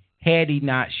today had he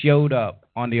not showed up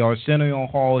on the Arsenio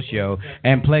Hall show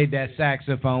and played that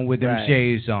saxophone with them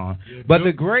shades on. But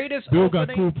the greatest Bill opening,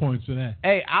 got cool points for that.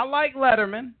 Hey, I like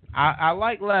Letterman. I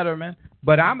like Letterman,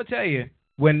 but I'm gonna tell you,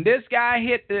 when this guy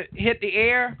hit the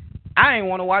air, I ain't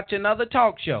want to watch another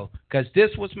talk show because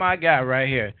this was my guy right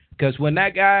here. Because when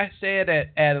that guy said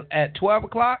at 12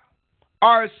 o'clock,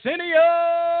 Arsenio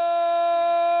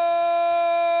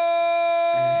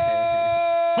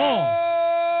Hall.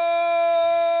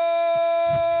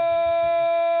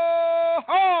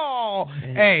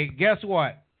 Hey, guess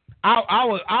what? I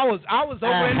was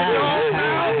over in the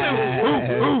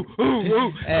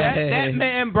dog. That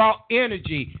man brought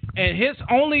energy, and his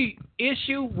only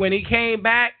issue when he came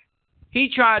back, he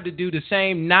tried to do the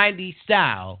same 90s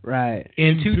style. Right.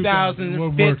 In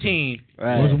 2015.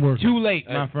 Right. Wasn't working. Too late,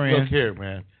 my friend. Look here,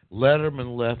 man.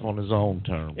 Letterman left on his own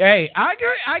terms. Hey, I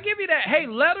give you that. Hey,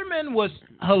 Letterman was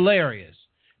hilarious.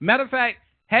 Matter of fact,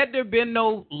 had there been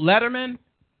no Letterman,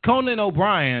 Conan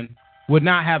O'Brien would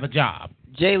not have a job.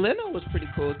 Jay Leno was pretty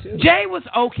cool, too. Jay was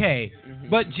okay,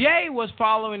 but Jay was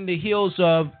following the heels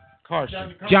of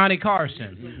Johnny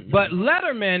Carson. But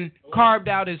Letterman carved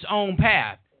out his own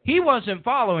path. He wasn't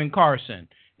following Carson.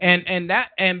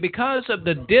 And because of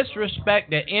the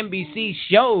disrespect that NBC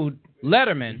showed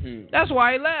Letterman, that's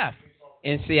why he left.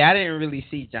 And see, I didn't really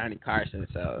see Johnny Carson,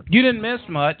 so you didn't miss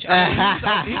much.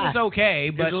 I mean, he was okay,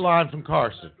 but here's a line from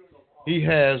Carson. He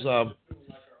has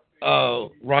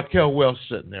Raquel Welch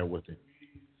sitting there with him,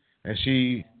 and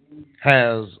she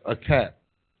has a cat,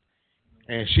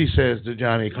 and she says to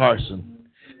Johnny Carson,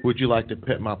 "Would you like to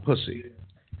pet my pussy?"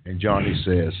 And Johnny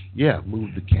says, "Yeah,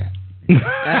 move the cat."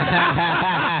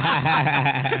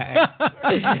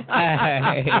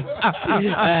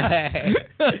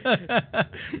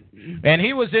 And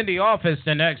he was in the office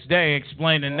the next day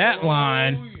explaining that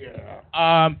line.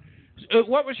 Yeah.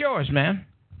 What was yours, man?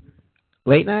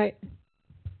 Late night?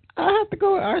 I have to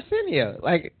go with Arsenio.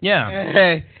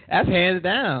 That's hands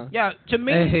down. Yeah, to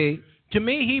me,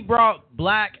 he brought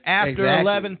black after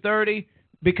 11:30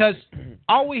 because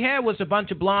all we had was a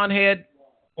bunch of blonde head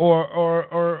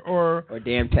or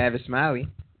damn Tavis Smiley.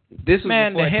 This was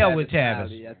man, to hell Tavis with Tavis.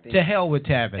 Smiley, To hell with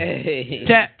Tavis.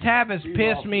 Tavis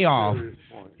pissed me off.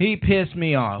 He pissed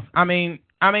me off. I mean,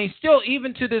 still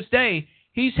even to this day,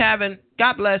 he's having,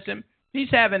 God bless him, he's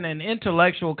having an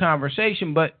intellectual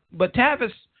conversation, but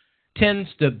Tavis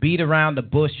tends to beat around the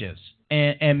bushes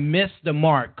and miss the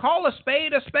mark. Call a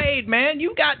spade, man.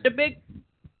 You got the big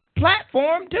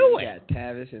platform to You it. got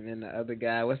Tavis and then the other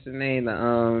guy. What's his name?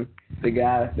 The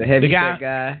heavy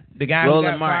guy. The guy Roland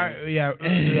who got Martin. fired. Yeah.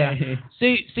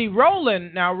 See,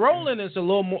 Roland. Now, Roland is a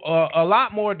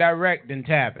lot more direct than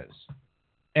Tavis.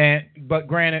 But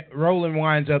granted, Roland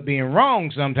winds up being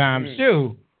wrong sometimes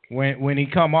too when he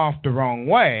come off the wrong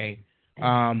way.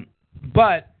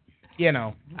 But you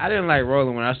know, I didn't like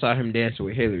Roland when I saw him dancing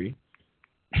with Hillary.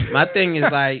 My thing is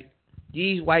like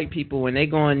these white people when they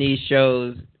go on these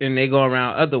shows and they go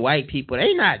around other white people,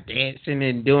 they not dancing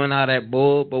and doing all that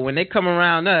bull. But when they come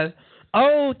around us,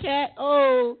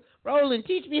 Roland,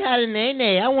 teach me how to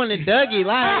nay. I want a Dougie.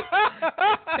 Like,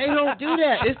 they don't do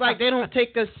that. It's like they don't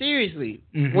take us seriously.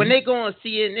 Mm-hmm. When they go on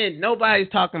CNN, nobody's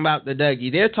talking about the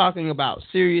Dougie. They're talking about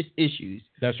serious issues.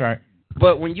 That's right.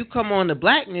 But when you come on the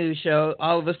black news show,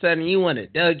 all of a sudden you want a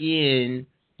Dougie and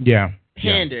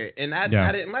Hander. And I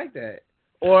didn't like that.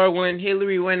 Or when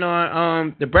Hillary went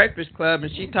on the Breakfast Club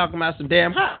and she talking about some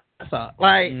damn hot sauce.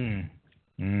 Like,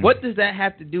 what does that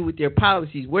have to do with their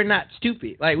policies? We're not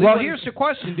stupid. Like, here's the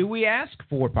question: do we ask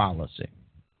for policy?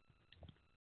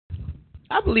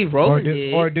 I believe Roland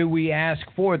did. Or do we ask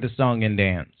for the song and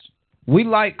dance?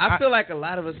 I feel like a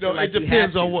lot of us. It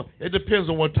depends on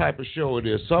what type of show it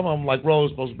is. Some of them, like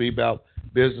Roland's supposed to be about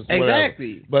business.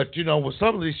 Exactly. Whatever. But with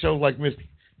some of these shows like Miss,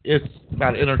 it's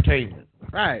about entertainment.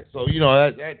 Right. So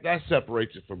that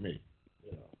separates it from me.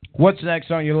 What's next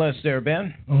on your list, there,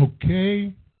 Ben?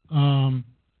 Okay.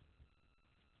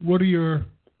 What are your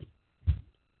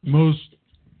most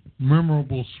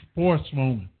memorable sports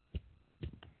moments?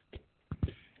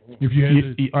 If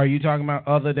are you talking about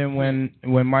other than when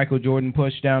Michael Jordan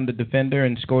pushed down the defender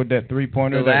and scored that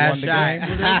 3-pointer that won the game?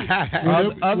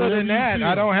 Other than that,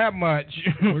 I don't have much.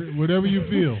 Whatever you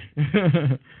feel.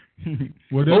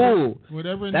 Whatever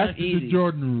that's easy. The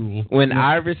Jordan rule. When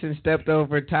Iverson stepped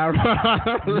over Tyrone.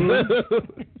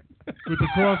 With the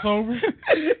crossover?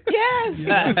 Yes.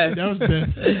 That was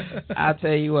best. I'll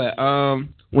tell you what.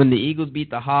 When the Eagles beat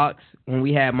the Hawks, when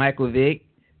we had Michael Vick,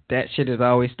 that shit has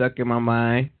always stuck in my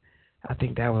mind. I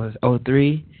think that was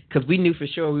 2003. Because we knew for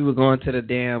sure we were going to the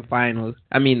damn finals.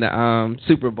 I mean, the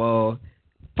Super Bowl.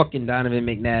 Fucking Donovan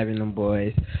McNabb and them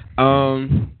boys.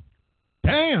 Damn.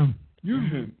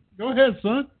 Go ahead,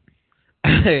 son.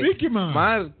 Speak your mind.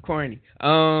 Mine's corny.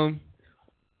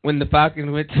 When the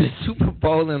Falcons went to the Super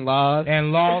Bowl and lost.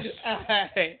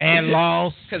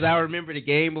 Because I remember the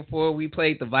game before we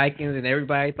played the Vikings, and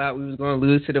everybody thought we was going to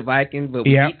lose to the Vikings, but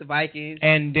we beat the Vikings.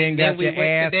 And then got your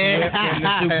ass whipped in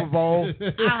the Super Bowl.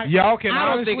 Y'all can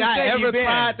I don't think I ever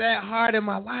cried that hard in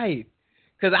my life.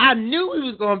 Because I knew we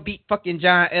was going to beat fucking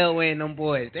John Elway and them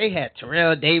boys. They had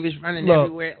Terrell Davis running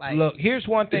everywhere. Look, here's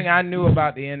one thing I knew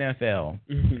about the NFL.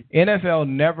 NFL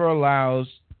never allows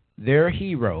their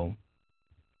hero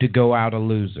to go out a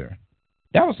loser.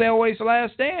 That was Elway's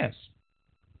last dance.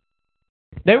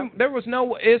 There was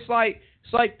no. It's like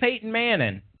Peyton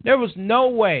Manning. There was no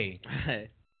way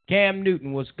Cam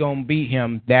Newton was gonna beat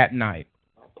him that night.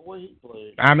 The way he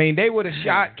played. I mean, they would have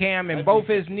shot Cam in both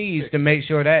his knees to make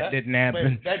sure that didn't happen.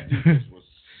 Man, that defense was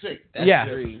sick.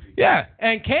 Yeah.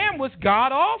 And Cam was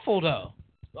god awful though.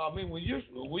 I mean, when you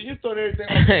throw everything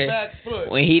on the back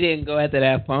foot. When he didn't go after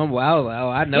that fumble,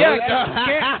 I know. Now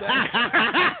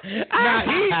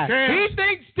he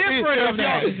thinks different of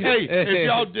that. Hey, if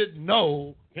y'all didn't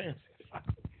know. Hey,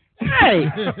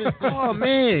 oh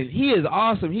man, he is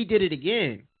awesome. He did it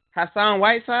again. Hassan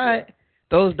Whiteside,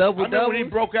 those double doubles. When he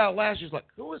broke out last year, he was like,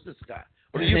 "Who is this guy?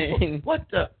 What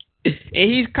the?" And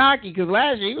he's cocky because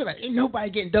last year he was like, "Ain't nobody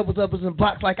getting double doubles and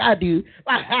blocks like I do."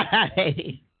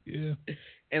 Yeah.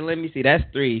 And let me see, that's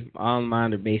 3. All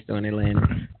mine are based on Atlanta.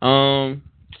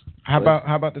 How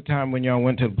about the time when y'all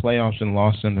went to the playoffs and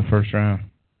lost in the first round?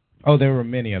 Oh, there were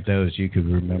many of those you could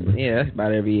remember. Yeah, that's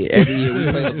about every year. Every year we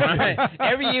play LeBron.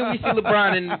 Every year we see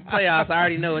LeBron in the playoffs, I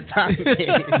already know what time it is.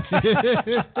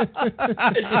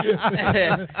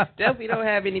 Definitely don't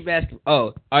have any basketball.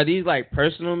 Oh, are these like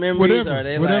personal memories? Or are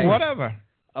they whatever.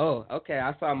 Oh, okay.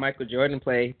 I saw Michael Jordan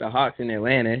play the Hawks in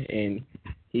Atlanta, and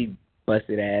he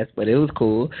busted ass, but it was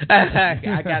cool.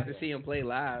 I got to see him play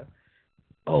live.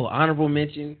 Oh, honorable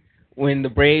mention when the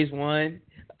Braves won.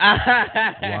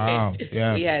 Wow.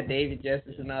 Yeah. We had David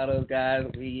Justice and all those guys.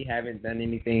 We haven't done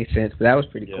anything since, but that was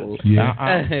pretty cool. Yeah.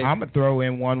 I'm gonna throw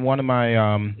in one of my.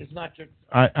 It's not your.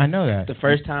 I know that. The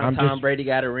first time Tom Brady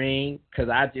got a ring, because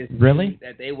I just knew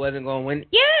that they wasn't gonna win.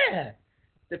 Yeah.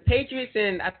 The Patriots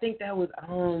and I think that was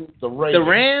the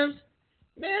Rams.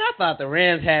 Man, I thought the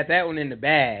Rams had that one in the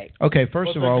bag. Okay,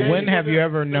 first of all, when have you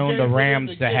ever known the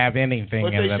Rams to have anything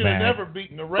in the bag? But they should have never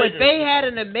beaten the Raiders. But they had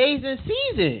an amazing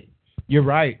season. You're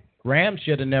right. Rams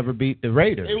should have never beat the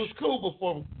Raiders. It was cool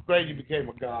before Brady became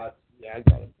a god. Yeah, I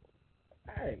got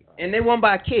it. And they won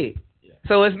by a kick. Yeah.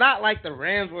 So it's not like the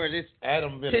Rams were this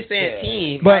piss-ass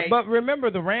team. But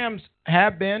remember, the Rams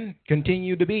have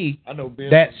continue to be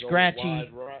that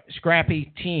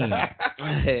scrappy team.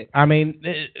 I mean,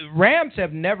 the Rams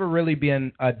have never really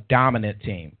been a dominant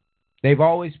team. They've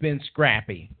always been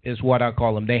scrappy, is what I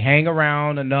call them. They hang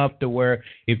around enough to where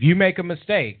if you make a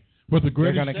mistake, but they're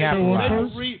going to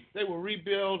capitalize. They will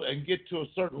rebuild and get to a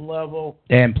certain level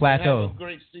and plateau. Have a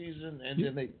great season, and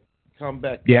then they come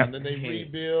back. Yeah. And then they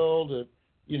rebuild, and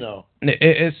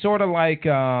It's sort of like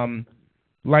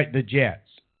the Jets.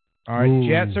 All right, Ooh.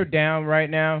 Jets are down right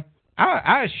now.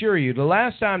 I assure you, the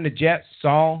last time the Jets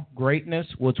saw greatness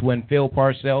was when Phil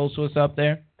Parcells was up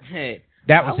there. Hey,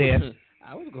 that was it.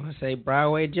 I was going to say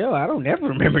Broadway Joe. I don't ever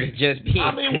remember the Jets being.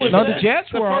 The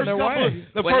Jets were on their way.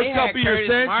 The first couple years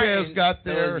Sanchez got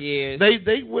there,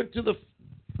 they went to the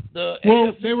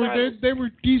AFC they were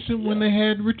decent when they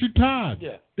had Richard Todd.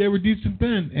 Yeah. They were decent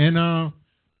then. And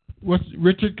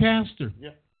Richard Castor.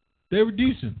 Yeah. They were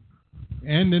decent.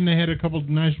 And then they had a couple of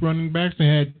nice running backs. They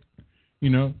had,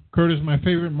 Curtis, my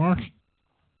favorite, Marsh.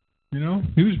 He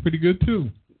was pretty good too.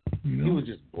 He was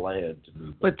just bland to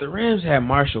me. But the Rams had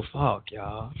Marshall Faulk,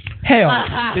 y'all. Hell,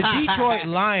 the Detroit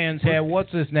Lions had what's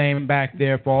his name back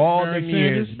there for all them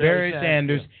years, Barry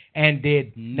Sanders, and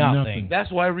did nothing.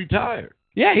 That's why he retired.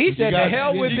 Yeah, he said, "The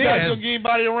hell with this." You guys don't get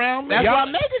anybody around me. That's why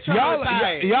Megatron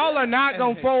retired. Y'all are not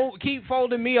gonna keep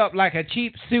folding me up like a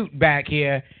cheap suit back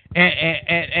here,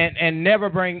 and never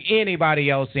bring anybody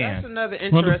else in. That's another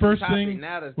interesting topic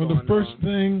now that's going on. The first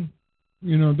thing.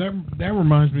 That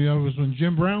reminds me of was when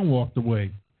Jim Brown walked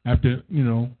away after,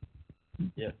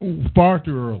 far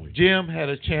too early. Jim had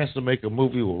a chance to make a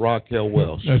movie with Raquel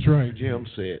Welch. That's right. Jim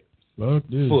said, "Look,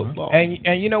 this football."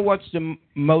 And you know what's the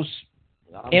most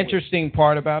interesting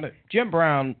part about it? Jim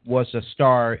Brown was a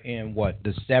star in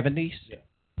the 70s? Yeah.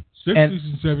 60s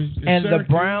and 70s. And the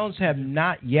Browns have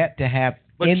not yet to have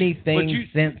anything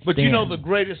since But then. you know the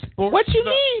greatest sports. What you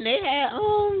mean? They had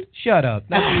Shut up.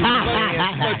 But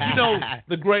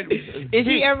the great. Is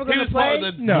he ever going to play?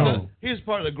 No. He was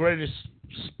part of the greatest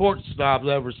sports snobs I've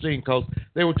ever seen, because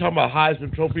they were talking about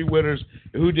Heisman Trophy winners,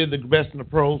 who did the best in the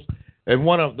pros, and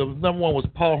the number one was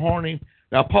Paul Hornung.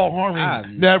 Now, Paul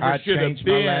Hornung never should have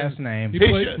been. My last name. He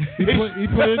played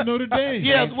at Notre Dame.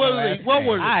 Yeah, what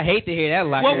was it? I hate to hear that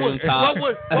locker room talk.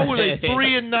 What were they,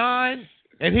 3-9?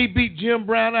 And he beat Jim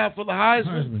Brown out for the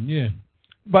Heisman. Yeah.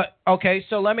 But, okay,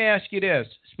 so let me ask you this.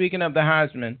 Speaking of the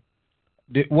Heisman,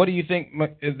 what do you think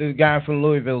the guy from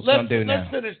Louisville is going to do now?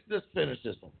 Let's finish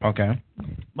this one. Okay.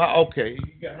 You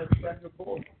got her back and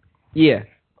forth? Yeah.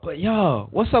 But, y'all,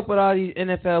 what's up with all these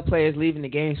NFL players leaving the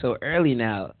game so early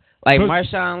now? Like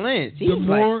Marshawn Lynch. He's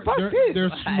like, fuck this.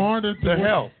 They're smarter. Their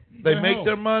health. They make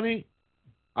their money.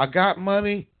 I got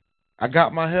money. I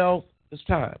got my health. It's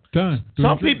time.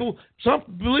 Some people,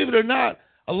 believe it or not,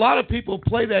 a lot of people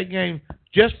play that game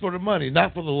just for the money,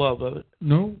 not for the love of it.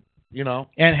 No.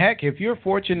 And heck, if you're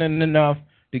fortunate enough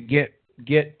to get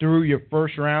through your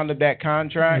first round of that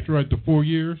contract, that's right, the 4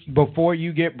 years before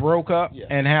you get broke up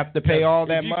and have to pay all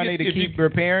that money to keep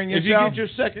repairing yourself. If you get your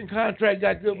second contract,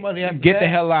 got good money. Get the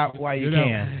hell out while you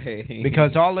can,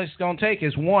 because all it's gonna take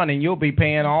is one, and you'll be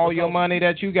paying all your money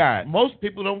that you got. Most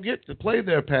people don't get to play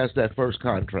there past that first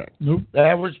contract. Nope. The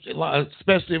average,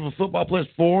 especially if a football player, is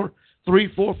 3,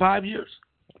 4, 5 years.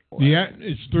 Yeah,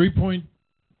 it's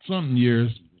 3-point-something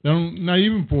years. Not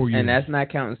even 4 years. And that's not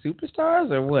counting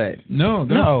superstars or what? No,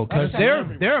 because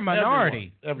they're a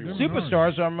minority. Everyone.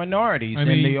 Superstars are minorities in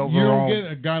the overall. You don't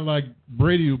get a guy like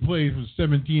Brady who plays for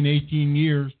 17, 18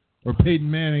 years, or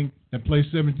Peyton Manning that plays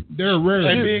 17. They're rare.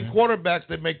 And being quarterbacks,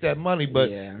 they make that money, but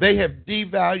they have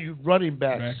devalued running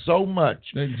backs so much.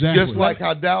 Exactly. Just like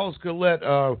how Dallas could let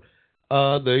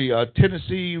the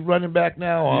Tennessee running back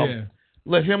now.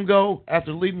 Let him go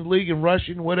after leading the league in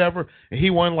rushing, whatever, and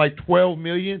he won like $12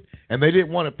 million, and they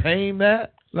didn't want to pay him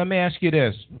that. Let me ask you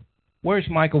this: where's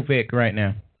Michael Vick right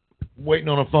now? Waiting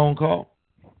on a phone call.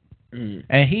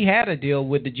 And he had a deal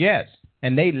with the Jets,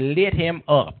 and they lit him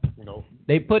up.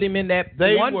 They put him in that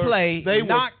play,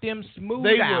 knocked him smooth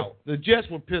out. The Jets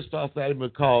were pissed off at him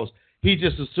because he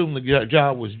just assumed the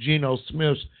job was Geno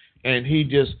Smith's, and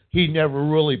he never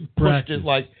really pushed it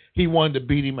like he wanted to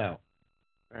beat him out.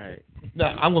 Right. Now,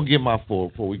 I'm going to give my 4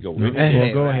 before we go. Go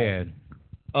ahead.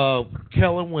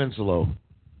 Kellen Winslow.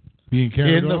 Being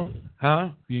carried off?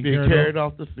 Being carried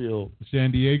off the field.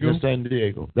 San Diego? San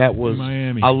Diego. That was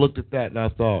Miami. I looked at that and I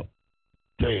thought,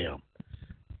 damn.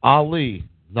 Ali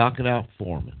knocking out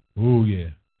Foreman. Oh, yeah.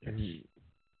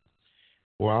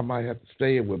 Or I might have to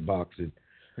stay in with boxing.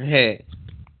 Hey.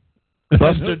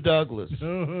 Buster Douglas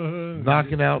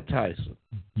knocking out Tyson.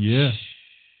 Yeah.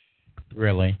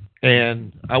 Really?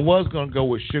 And I was going to go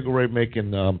with Sugar Ray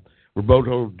making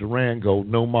Roberto Duran go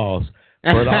no Moss,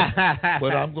 but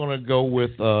I'm going to go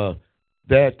with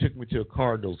Dad took me to a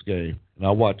Cardinals game, and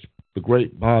I watched the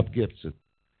great Bob Gibson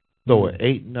throw an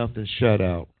 8-0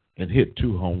 shutout and hit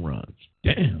 2 home runs.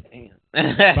 Damn.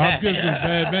 Bob Gibson's a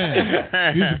bad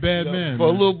man. He's a bad man. For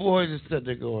a little boy just sitting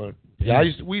there going, yeah,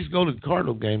 we used to go to the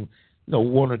Cardinal game,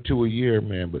 1 or 2 a year,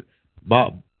 man. But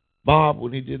Bob,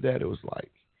 when he did that, it was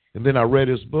like, and then I read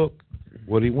his book,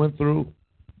 what he went through,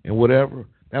 and whatever.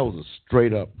 That was a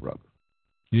straight up brother.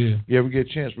 Yeah. You ever get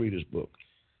a chance to read his book?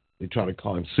 They try to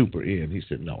call him Super Ian. He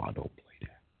said, no, I don't play that.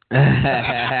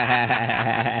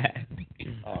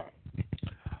 All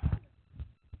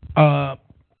right.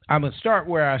 I'm going to start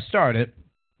where I started.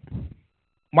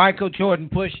 Michael Jordan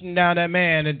pushing down that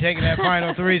man and taking that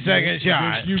final 3-second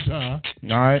shot. Against Utah.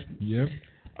 All right. Yep.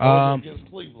 Against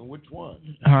Cleveland, which one?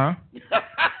 Huh?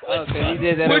 Oh, so he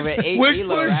did that over 8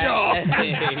 Elo, right?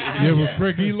 Yeah, with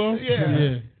Craig Elo?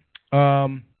 Yeah. Yeah.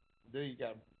 Then you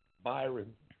got Byron,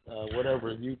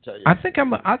 whatever in Utah. I think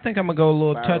I'm gonna go a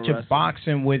little Byron touch Russell. of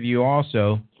boxing with you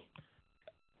also,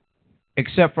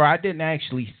 except for I didn't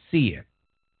actually see it.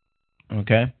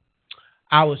 Okay,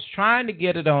 I was trying to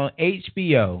get it on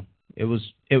HBO. It was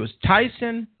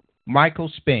Tyson, Michael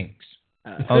Spinks.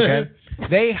 Okay,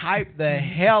 they hyped the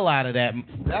hell out of that.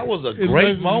 That was a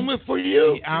great moment for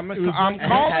you. I'm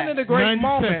calling it a great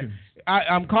moment. Seconds.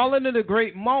 I'm calling it a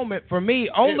great moment for me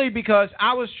only because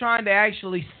I was trying to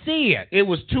actually see it. It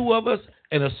was 2 of us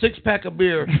and a 6-pack of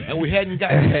beer, and we hadn't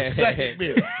gotten the second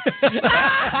beer.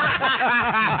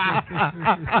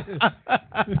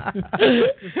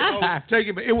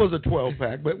 It was a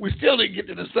 12-pack, but we still didn't get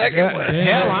to the second one.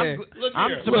 Hell,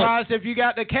 I'm surprised if you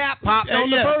got the cap popped on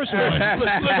the first one. Look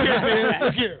here, man.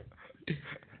 Look here.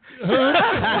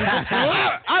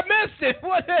 I missed it.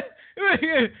 What?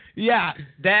 Yeah,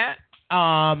 that.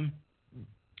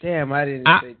 Damn, I didn't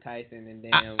say Tyson and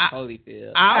damn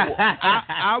Holyfield.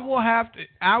 I will have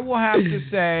to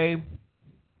say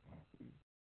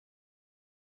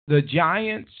the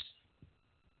Giants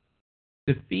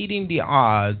defeating the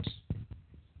odds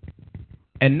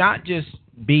and not just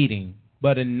beating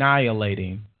but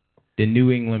annihilating the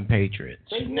New England Patriots.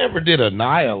 They never did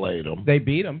annihilate them. They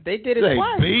beat them. They did it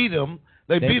twice.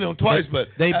 They beat them twice, but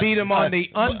they beat them on the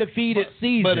undefeated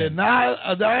season. But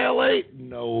annihilate?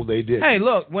 No, they didn't. Hey,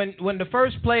 look, when the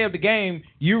first play of the game,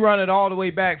 you run it all the way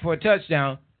back for a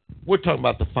touchdown. We're talking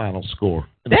about the final score.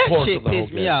 That shit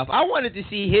pissed me off. I wanted to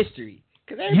see history.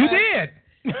 You did.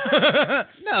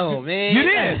 No, man. You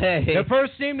did. The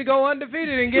first team to go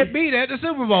undefeated and get beat at the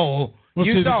Super Bowl. Well,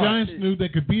 the Giants knew they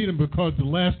could beat them because the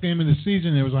last game of the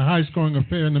season there was a high-scoring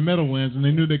affair in the Meadowlands, and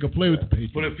they knew they could play with the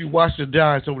Patriots. But if you watch the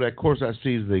Giants over that course of that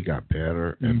season, they got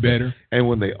better and better. And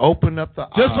when they open up the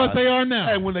odds, just like they are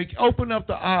now. And when they open up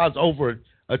the odds over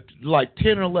like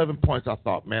 10 or 11 points, I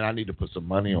thought, man, I need to put some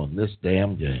money on this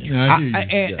damn game. Yeah,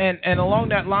 and along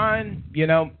that line,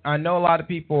 I know a lot of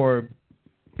people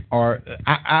are.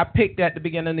 I picked at the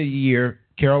beginning of the year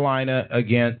Carolina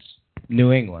against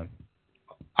New England.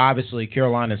 Obviously,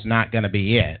 Carolina's not going to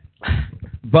be it,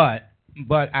 but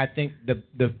I think the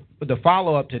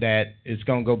follow up to that is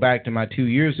going to go back to my 2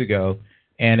 years ago,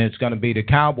 and it's going to be the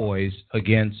Cowboys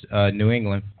against New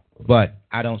England. But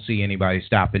I don't see anybody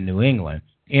stopping New England,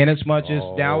 in as much as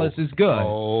Dallas is good.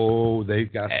 Oh,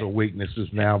 they've got some weaknesses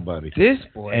now, buddy. This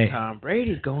boy Tom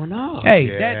Brady going off. Hey,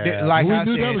 yeah. like we I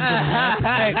knew said, that was going to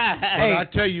happen. But I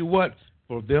tell you what.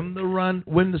 For them to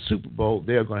win the Super Bowl,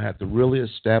 they're going to have to really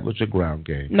establish a ground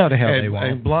game. No, the hell they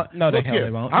won't. They won't.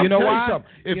 I'll you know tell why? You something.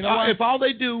 If all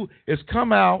they do is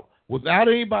come out without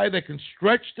anybody that can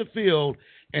stretch the field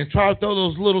and try to throw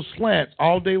those little slants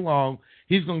all day long,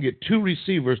 he's going to get 2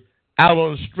 receivers out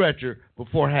on a stretcher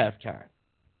before halftime.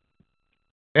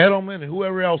 Edelman and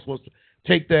whoever else wants to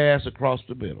take their ass across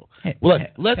the middle.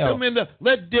 Let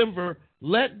Denver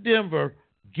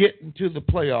get into the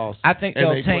playoffs. I think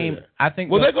they'll tame.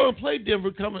 They're going to play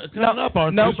Denver coming up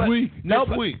on this week. No,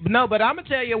 but I'm gonna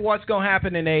tell you what's going to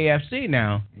happen in the AFC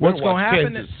now. What's going to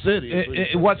happen?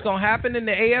 What's going to happen in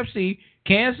the AFC?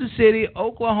 Kansas City,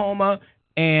 Oklahoma,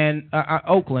 and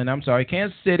Oakland. I'm sorry,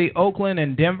 Kansas City, Oakland,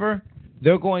 and Denver.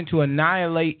 They're going to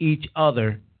annihilate each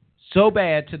other so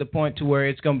bad to the point to where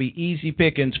it's going to be easy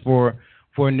pickings for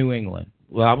New England.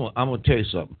 Well, I'm going to tell you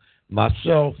something.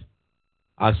 Myself,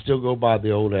 I still go by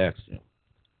the old axiom.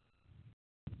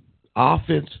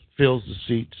 Offense fills the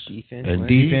seats, and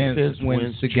defense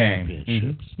wins the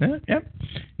championships.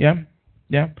 Mm-hmm.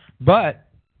 Yeah. But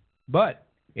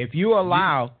if you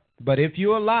allow But if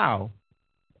you allow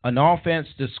an offense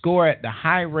to score at the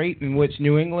high rate in which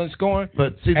New England's scoring,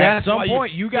 but see, at some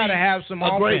point you got to have some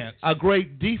offense. A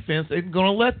great defense isn't going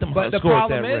to let them score at that rate. But the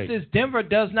problem is Denver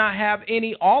does not have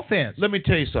any offense. Let me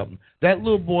tell you something. That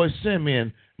little boy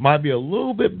Simeon might be a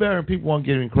little bit better than people want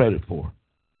to give him credit for.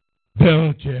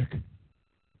 Belichick.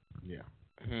 Yeah.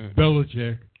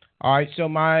 Belichick. All right, so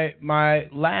my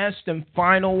last and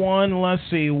final one, let's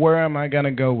see, where am I going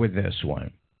to go with this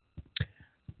one?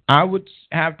 I would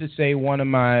have to say one of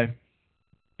my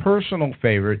personal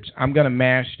favorites. I'm going to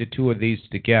mash the two of these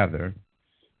together.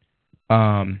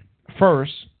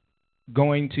 First,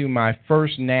 going to my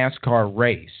first NASCAR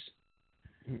race.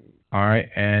 All right,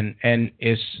 and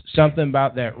it's something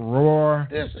about that roar.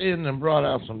 This isn't brought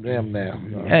out some damn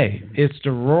NASCAR. Hey, it's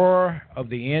the roar of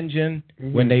the engine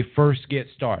when they first get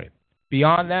started.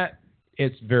 Beyond that,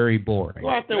 it's very boring. Go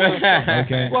out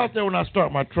there when I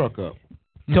start my truck up.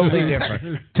 Totally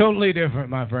different. Totally different,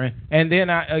 my friend. And then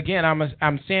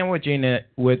I'm sandwiching it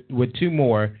with two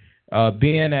more.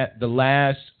 Being at the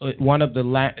last it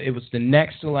was the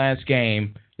next to last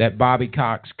game that Bobby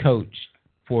Cox coached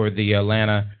for the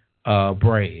Atlanta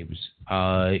Braves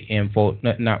in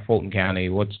Fulton County.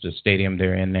 What's the stadium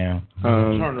they're in now?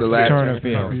 Turner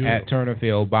Field. At Turner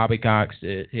Field, Bobby Cox,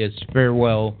 his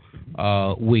farewell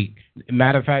week.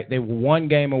 Matter of fact, they were one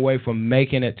game away from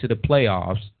making it to the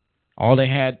playoffs. All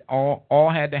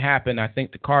had to happen. I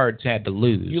think the Cards had to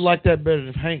lose. You like that better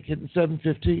than Hank hitting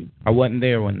 715? I wasn't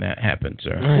there when that happened,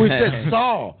 sir. We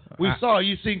saw.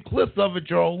 You seen clips of it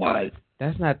your whole life.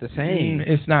 That's not the same.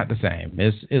 It's not the same.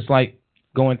 It's like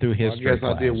going through history. I guess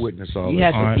I did witness all that. You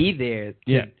have to be there.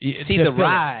 See the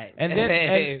ride.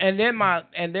 And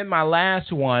then my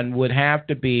last one would have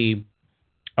to be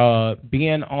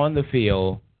being on the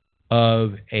field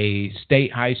of a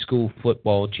state high school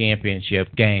football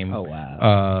championship game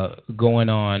going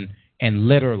on, and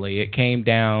literally it came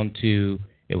down to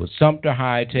it was Sumter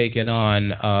High taking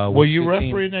on. Were you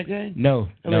refereeing that game? No.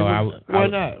 Why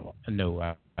not? No,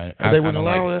 I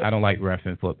don't like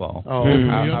reffing football. Oh,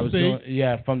 I was doing,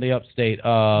 from the upstate.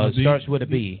 Starts with a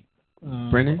B.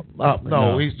 Brennan?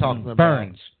 No, he's talking about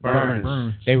Burns.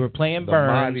 They were playing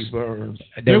Burns. Mighty Burns.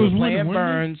 They were playing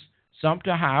Burns.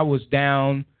 Sumter High was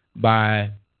down by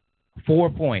 4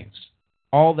 points.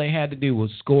 All they had to do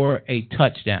was score a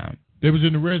touchdown. They was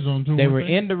in the red zone too. They were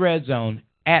in the red zone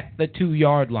at the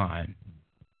 2-yard line.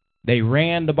 They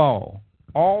ran the ball.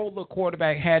 All the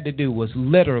quarterback had to do was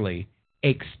literally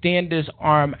extend his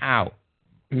arm out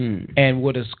and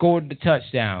would have scored the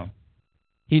touchdown.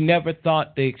 He never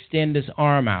thought to extend his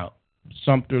arm out.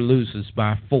 Sumter loses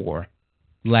by 4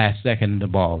 last second of the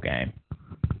ball game.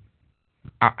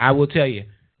 I will tell you,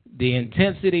 the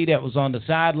intensity that was on the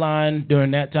sideline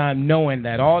during that time, knowing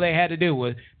that all they had to do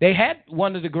was they had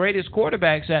one of the greatest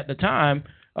quarterbacks at the time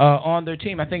on their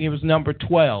team. I think it was number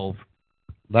 12.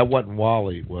 That wasn't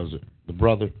Wally, was it? The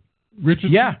brother?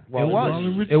 Richardson? Yeah,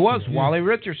 it was Wally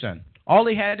Richardson. All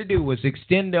he had to do was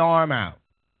extend the arm out,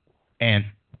 and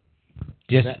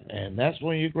that's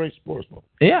when you're a great sportsman.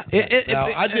 Yeah,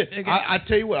 I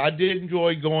tell you what, I did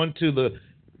enjoy going to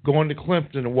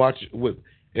Clemson and watch it with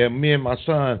me and my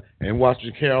son and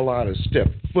watching Carolina step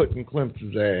foot in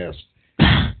Clemson's ass.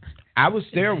 I was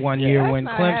there one year when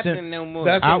Clemson. No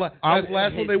that's the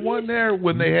last one they won there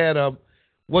when they had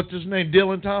what's his name,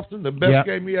 Dylan Thompson, the best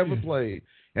game he ever played,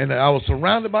 and I was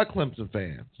surrounded by Clemson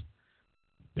fans.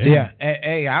 Yeah,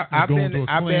 hey, I've been in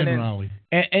rally.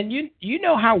 And you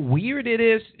know how weird it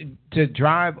is to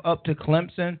drive up to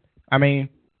Clemson. I mean,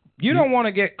 you don't want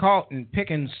to get caught in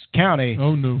Pickens County.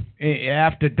 Oh no!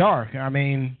 After dark. I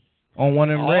mean, on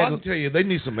one of them. I can tell you, they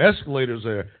need some escalators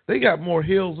there. They got more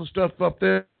hills and stuff up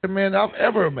there, man, I've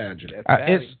ever imagined.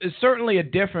 It's certainly a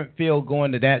different feel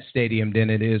going to that stadium than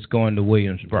it is going to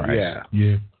Williams-Brice.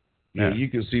 Yeah, you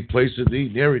can see places to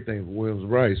eat and everything for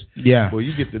Williams-Brice. Yeah. Well,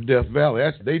 you get to Death Valley.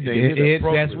 That's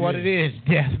what it is,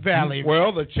 Death Valley.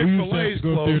 Well, the Chick-fil-A's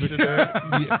closed to that.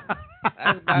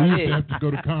 We used to have to go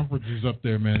to conferences up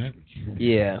there, man.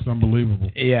 It's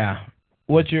unbelievable. Yeah.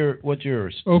 What's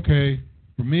yours? Okay,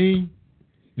 for me,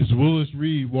 it's Willis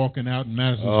Reed walking out in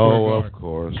Madison Square Garden. Of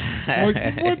course.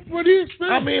 What do you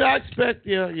expect? I mean, I expect,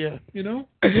 you know,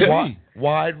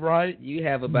 wide right. You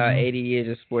have about 80 years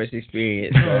of sports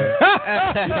experience.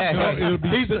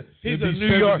 He's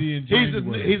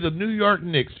a New York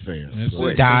Knicks fan.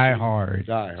 Die hard.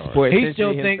 He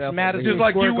still thinks Madison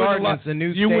Square Garden is a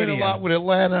new stadium. You win a lot with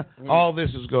Atlanta. All this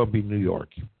is going to be New York.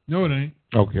 No, it ain't.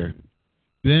 Okay.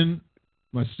 Then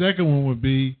my second one would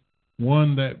be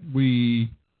one that we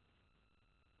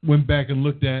went back and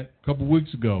looked at a couple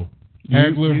weeks ago.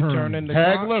 Hagler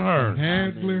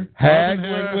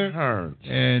Hearns.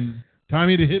 And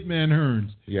Tommy the Hitman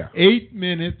Hearns. Yeah. 8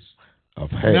 minutes of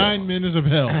hell. 9 minutes of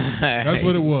hell. That's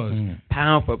what it was.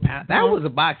 Pound for pound. That was a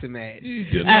boxing match.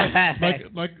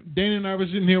 like Dana and I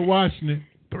was in here watching it.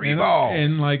 Three balls.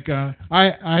 And like I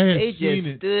had they seen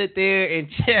just it. stood there and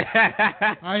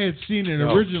I had seen it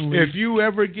originally. If you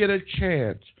ever get a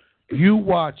chance, you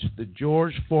watch the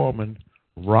George Foreman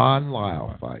Ron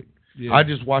Lyle fight. Yeah. I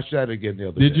just watched that again the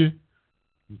other day. Did you?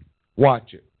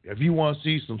 Watch it. If you want to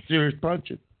see some serious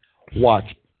punching,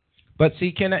 watch it. But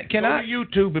see, can I go to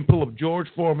YouTube and pull up George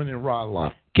Foreman and Ron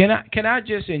Lyle? Can I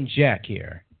just inject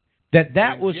here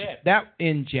that was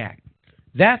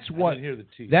That's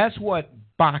what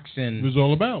boxing was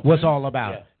all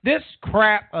about. Yeah. This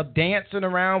crap of dancing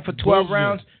around for 12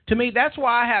 rounds, to me, that's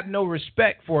why I have no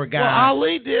respect for a guy. Well,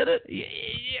 Ali did it. Yeah,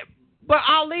 but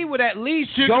Ali would at least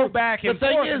go back and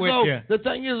forth with you. The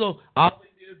thing is, though, Ali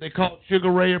did it. They called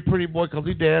Sugar Ray a pretty boy because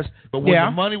he danced. But when the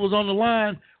money was on the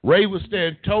line, Ray was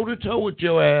standing toe-to-toe with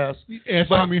your ass.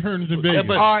 Tommy Hearns and Vegas.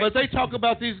 But they talk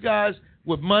about these guys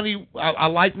with money. I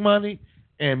like money.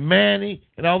 And Manny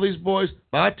and all these boys.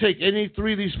 I take any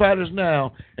three of these fighters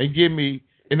now and give me,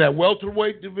 in that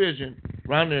welterweight division,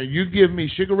 around there, you give me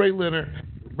Sugar Ray Leonard,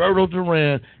 Roberto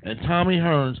Duran, and Tommy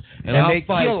Hearns, and I'll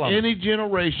fight any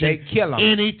generation, they kill 'em.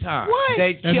 Anytime. What?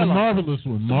 They kill 'em. And the marvelous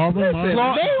one.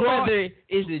 Mayweather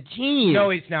is a genius. No,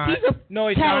 he's not. He's a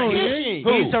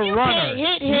He's a runner.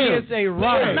 Hit him. He is a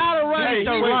runner. He's not a runner. He's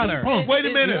a runner. Wait a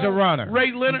minute. He's a runner.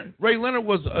 Ray Leonard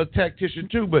was a tactician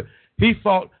too, but he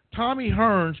fought Tommy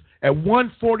Hearns at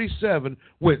 147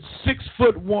 with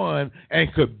 6'1"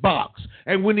 and could box.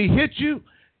 And when he hit you,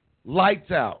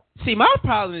 lights out. See, my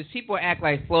problem is people act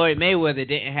like Floyd Mayweather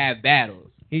didn't have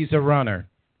battles. He's a runner.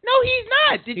 No, he's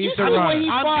not. Did you see when he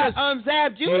fought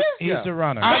Zab Judah? He's a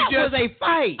runner. That was a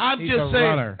fight. I'm He's just a saying.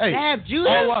 runner. Hey, Zab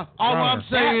Judah? all I'm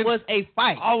saying that was a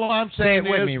fight. All I'm saying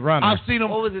with is, me, runner. I've seen him.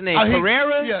 What was his name?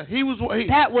 Pereira? Yeah, he was.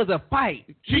 That was a fight.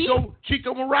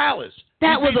 Chico Morales.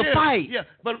 That was a fight. Yeah,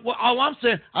 but all I'm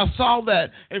saying, I saw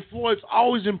that, and Floyd's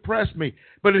always impressed me.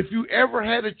 But if you ever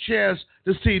had a chance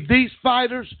to see these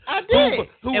fighters, I did.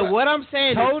 And what I'm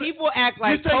saying is people act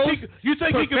like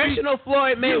professional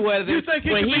Floyd Mayweather. You think he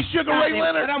could be Sugar Ray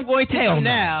Leonard? What I'm going to do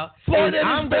now is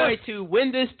I'm going to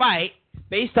win this fight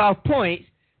based off points.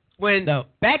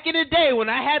 Back in the day when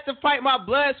I had to fight my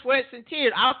blood, sweat, and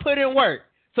tears, I put in work.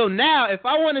 So now if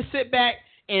I want to sit back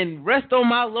and rest on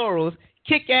my laurels,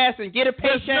 kick ass and get a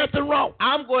paycheck, there's nothing wrong.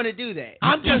 I'm going to do that.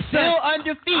 I'm just still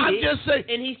undefeated. I'm just saying,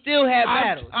 and he still had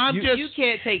battles. You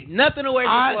can't take nothing away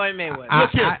from Floyd Mayweather.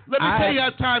 Look here, let me tell you how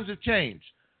times have changed.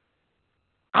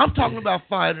 I'm talking about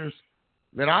fighters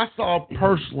that I saw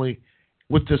personally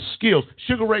with the skills.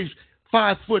 Sugar Ray's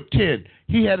 5'10".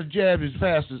 He had a jab as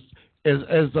fast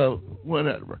as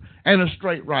whatever, and a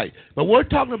straight right. But we're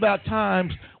talking about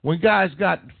times when guys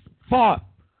got fought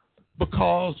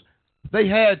because they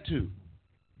had to.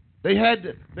 They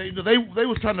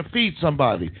was trying to feed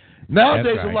somebody.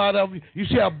 Nowadays, a lot of them, you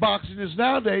see how boxing is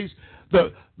nowadays.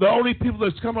 The only people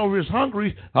that's come over as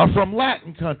hungry are from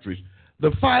Latin countries.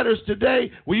 The fighters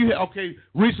today,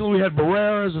 recently we had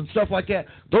Barreras and stuff like that.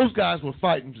 Those guys were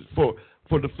fighting for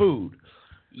the food.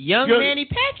 Manny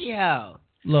Pacquiao.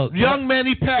 Look, young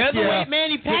Manny Pacquiao. Featherweight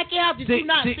Manny Pacquiao. Did you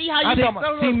not see how you did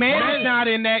so? See, Manny's not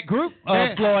in that group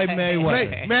of Floyd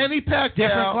Mayweather. Manny Pacquiao.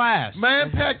 Different class. Manny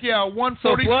Pacquiao,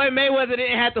 140. So Floyd Mayweather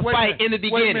didn't have to fight in the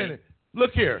beginning. Wait a minute.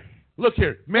 Look here. Floyd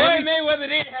Mayweather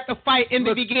didn't have to fight in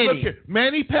the beginning. Look here.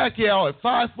 Manny Pacquiao at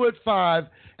 5'5"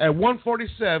 at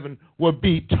 147 would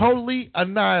be totally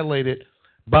annihilated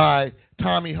by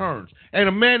Tommy Hearns. And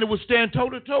a man that would stand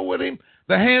toe-to-toe with him,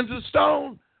 the hands of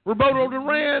stone, Roberto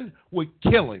Duran, would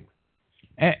kill him.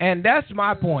 And that's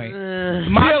my point.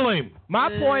 Kill him. My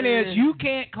point is you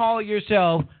can't call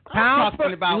yourself pound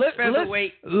for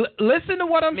featherweight. Listen to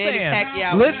what I'm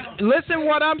saying. Listen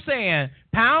what I'm saying.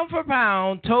 Pound for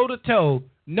pound, toe-to-toe,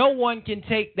 no one can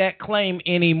take that claim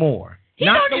anymore. He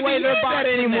Not don't the way even they're use that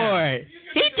boxing anymore.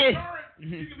 He did. You can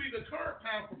be the current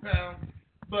pound for pound.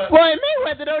 But Floyd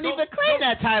Mayweather don't even claim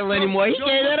that title anymore. He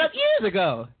gave that up years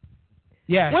ago.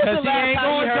 Yeah, when's the because he last ain't time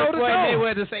going you heard Floyd toe-to-toe.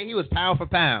 Mayweather say he was pound for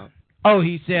pound? Oh,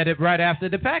 he said it right after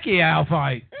the Pacquiao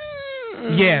fight.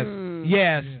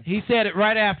 Yes, he said it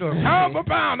right after. Pound for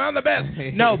pound, I'm the best.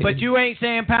 No, but you ain't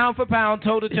saying pound for pound,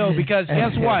 toe to toe, because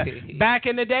guess what? Back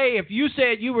in the day, if you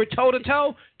said you were toe to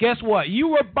toe, guess what? You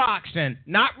were boxing,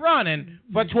 not running,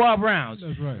 for 12 rounds.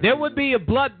 That's right. There would be a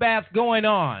bloodbath going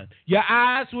on. Your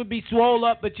eyes would be swole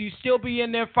up, but you'd still be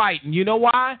in there fighting. You know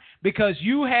why? Because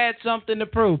you had something to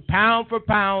prove. Pound for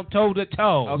pound, toe to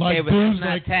toe. Okay, like but dudes that's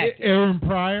not like tactics. Aaron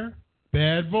Pryor.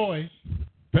 bad voice.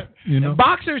 You know,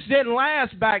 boxers didn't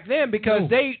last back then because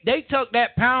they took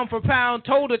that pound for pound,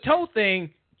 toe to toe thing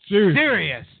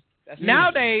serious.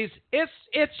 Nowadays,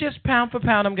 it's just pound for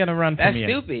pound. I'm gonna run from you.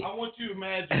 That's stupid. I want you to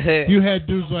imagine. You had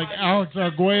dudes like Alex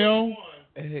Arguello.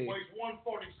 Weighs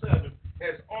 147,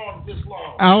 has arms this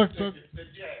long. Alex.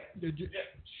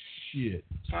 Shit.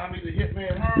 Tommy the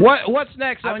Hitman Hearn. What's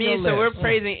next on your list? So we're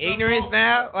praising ignorance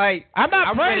now? Like, I'm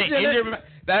not praising it.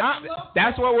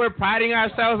 That's what we're priding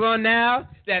ourselves on now?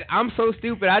 That I'm so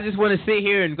stupid, I just want to sit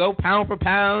here and go pound for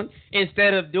pound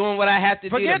instead of doing what I have to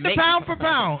do. Forget the pound for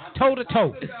pound. Toe to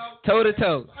toe. Toe to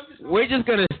toe. We're just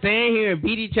going to stand here and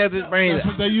beat each other's brains. That's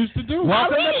what they used to do.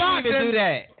 Welcome Ali to boxing. didn't even do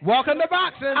that. Welcome to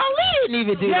boxing. Ali didn't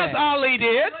even do that. Yes, Ali did.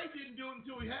 Ray didn't do it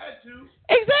until he had to.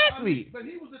 Exactly. But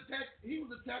he was a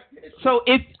tactician. So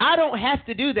if I don't have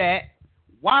to do that,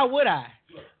 why would I?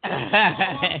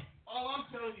 All I'm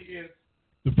telling you is,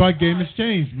 the fight game has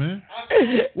changed, man.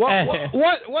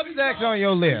 What's next on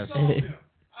your list? I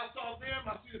saw them.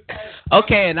 I see the fight.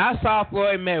 Okay, and I saw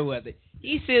Floyd Mayweather.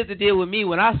 He sealed the deal with me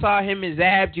when I saw him and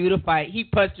Zab Judah fight. He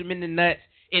punched him in the nuts,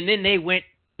 and then they went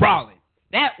brawling.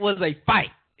 That was a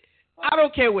fight. I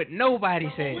don't care what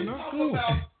nobody says.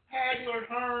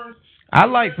 I'd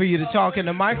like for you to talk in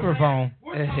the microphone.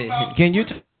 Can you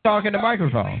talk in the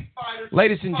microphone?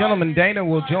 Ladies and gentlemen, Dana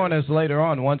will join us later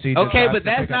on once he Okay, decides but to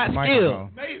that's pick up not the skill.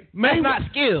 microphone. That's not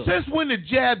skill. Since when did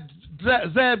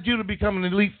Zab Judah become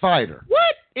an elite fighter?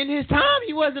 What? In his time,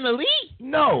 he wasn't elite?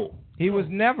 No. He was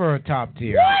never a top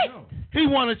tier. What? He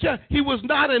won a chance. He was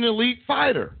not an elite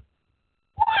fighter.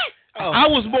 What? Oh. I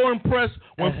was more impressed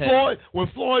when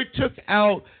Floyd took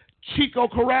out Chico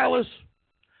Corrales.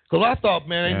 Because I thought,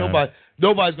 man,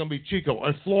 nobody's going to beat Chico.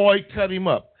 And Floyd cut him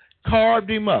up,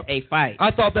 carved him up. A fight. I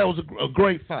thought that was a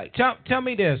great fight. Tell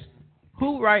me this.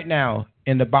 Who right now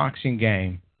in the boxing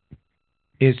game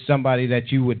is somebody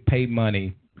that you would pay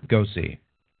money to go see?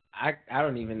 I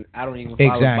don't even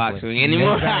follow boxing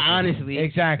anymore. Exactly. Honestly,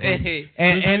 exactly.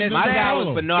 and it's my guy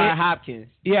was Bernard Hopkins.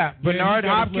 Yeah, Bernard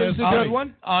Hopkins is a good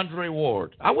one. Andre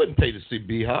Ward. I wouldn't pay to see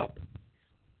B-Hop.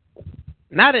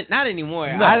 Not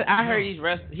anymore. No. I heard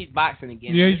he's boxing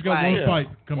again. Yeah, he's got one fight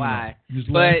coming up. His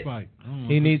last fight.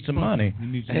 He needs some money. He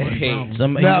needs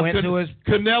some money. Now, he went to his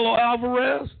Canelo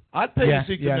Alvarez. I'd pay to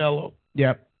see Canelo.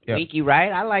 Yep. Winky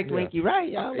Wright. I liked Winky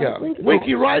Wright.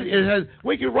 Winky Wright.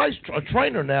 Winky Wright's a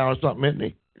trainer now or something, isn't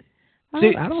he?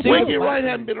 Winky Wright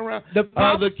hadn't been around.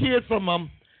 The kid from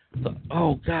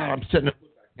oh God, I'm sitting there,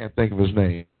 I can't think of his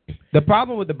name. The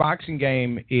problem with the boxing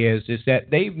game is that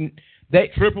they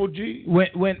Triple G. When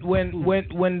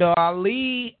the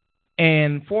Ali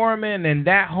and Foreman and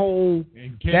that whole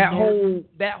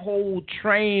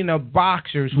train of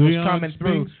boxers was coming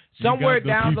through, somewhere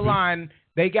down the line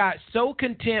they got so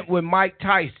content with Mike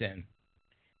Tyson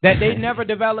that they never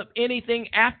developed anything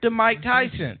after Mike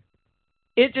Tyson.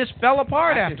 It just fell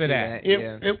apart after that.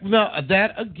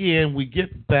 That again, we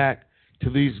get back to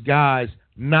these guys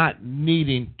not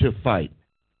needing to fight.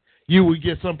 You would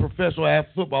get some professional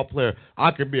football player.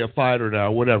 I could be a fighter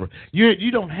now, whatever.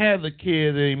 You don't have the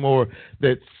kid anymore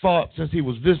that fought since he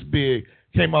was this big.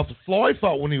 Came off the Floyd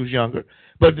fought when he was younger,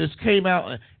 but this came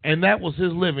out and that was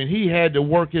his living. He had to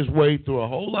work his way through a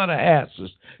whole lot of asses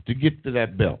to get to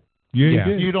that belt. Yeah.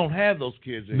 You don't have those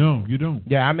kids anymore. No, you don't.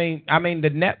 Yeah, I mean, the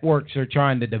networks are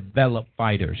trying to develop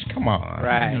fighters. Come on.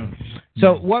 Right. No.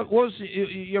 So what was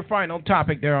your final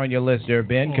topic there on your list there,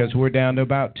 Ben? Because we're down to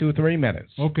about 2 or 3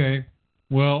 minutes. Okay.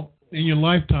 Well, in your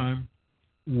lifetime,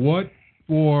 what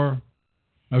 4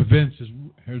 events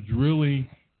has really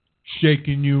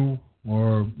shaken you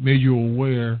or made you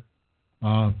aware?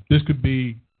 This could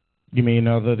be. You mean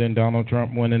other than Donald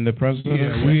Trump winning the presidency?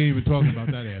 Yeah, we ain't even talking about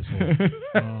that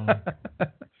asshole.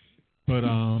 But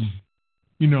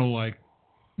like,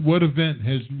 what event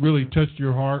has really touched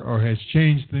your heart or has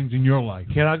changed things in your life?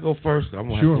 Can I go first?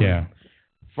 Sure. Yeah.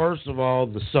 First of all,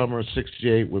 the summer of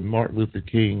 '68 when Martin Luther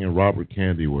King and Robert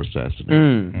Kennedy were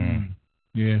assassinated.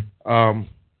 Yeah.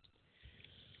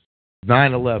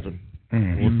 9/11,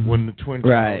 when the Twin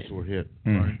Towers were hit.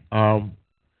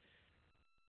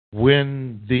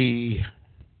 When the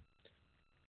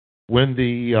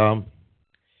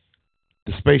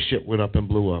spaceship went up and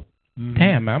blew up.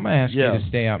 Damn, I'm gonna ask you to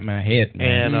stay out my head,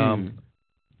 man. And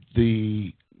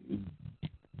the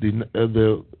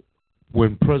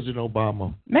when President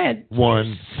Obama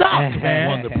won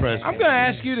the presidency. I'm gonna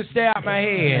ask you to stay out my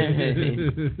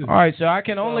head. All right, so I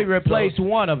can only replace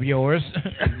one of yours.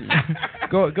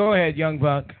 Go ahead, young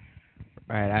buck.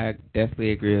 Right, I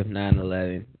definitely agree with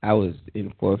 9/11. I was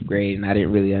in 4th grade, and I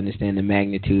didn't really understand the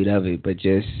magnitude of it, but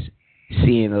just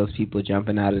seeing those people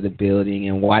jumping out of the building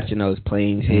and watching those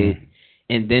planes hit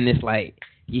and then it's like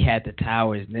you had the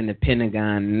towers, then the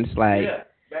Pentagon, and it's like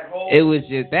it was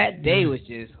just that day was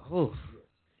just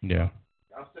yeah.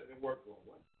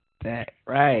 That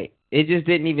right. It just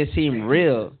didn't even seem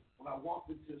real.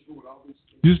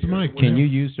 Use the mic. Can you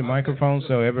use the microphone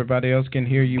so everybody else can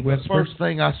hear you whisper? The first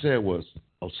thing I said was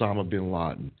Osama bin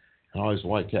Laden. And all these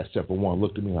white cats, except for one,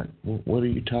 looked at me like, what are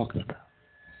you talking about?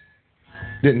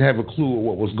 Didn't have a clue of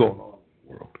what was going on in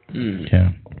the world.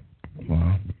 Yeah.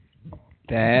 Wow.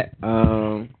 That,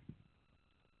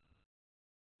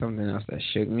 something else that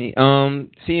shook me.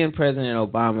 Seeing President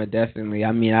Obama, definitely.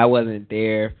 I mean, I wasn't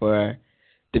there for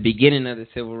the beginning of the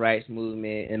civil rights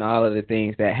movement and all of the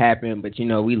things that happened, but,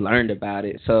 we learned about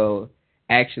it. So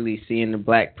actually seeing the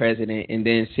black president and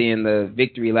then seeing the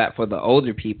victory lap for the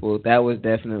older people, that was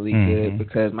definitely good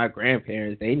because my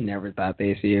grandparents, they never thought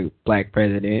they'd see a black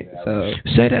president. So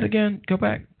say that again. Go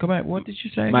back. What did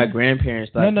you say? My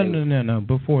grandparents thought No.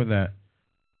 Before that,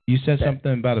 you said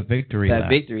something about a victory lap. That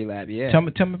victory lap, yeah. Tell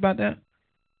me about that.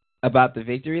 About the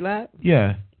victory lap?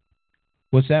 Yeah.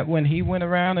 Was that when he went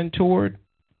around and toured?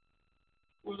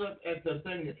 Was that at the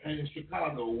thing in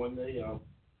Chicago when they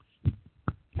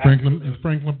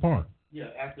Franklin Park? Yeah,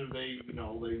 after they,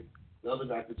 the other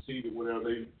guy conceded, whatever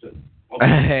they said.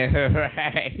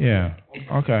 Right. Yeah.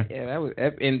 Okay. Yeah, that was,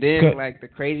 and then like the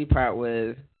crazy part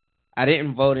was, I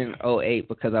didn't vote in 2008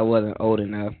 because I wasn't old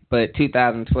enough. But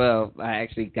 2012, I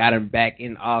actually got him back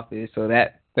in office, so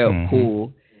that felt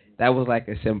cool. That was like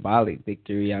a symbolic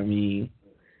victory. I mean,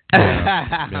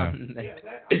 yeah.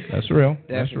 That's real.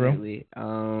 Definitely.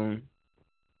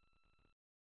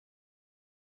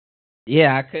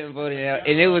 Yeah, I couldn't vote it out.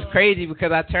 And it was crazy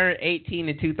because I turned 18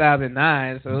 in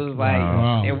 2009, so it was like,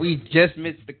 and we just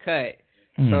missed the cut.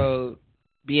 So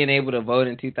being able to vote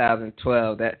in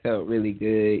 2012, that felt really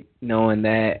good, knowing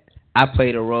that I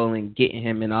played a role in getting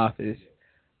him in office.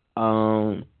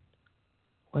 What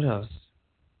else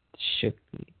shook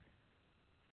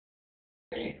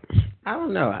me? I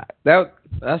don't know.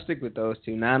 I'll stick with those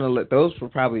two. Those were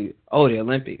probably the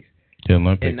Olympics. The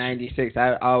Olympics in '96.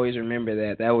 I always remember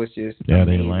that. That was just the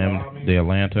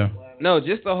Atlanta. No,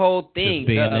 just the whole thing. Just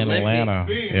being in Atlanta.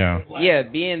 Yeah,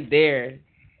 being there.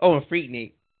 Oh, and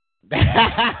Freaknik. You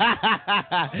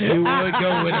would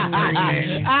go with a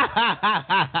Freaknik.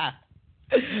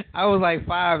 I was like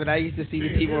 5, and I used to see the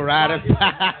people ride up.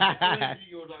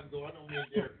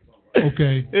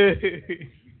 Okay.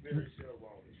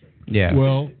 Yeah.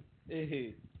 Well,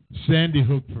 Sandy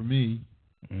Hook for me.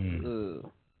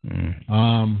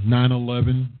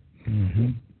 9/11.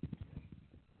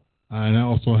 And I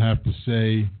also have to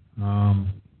say,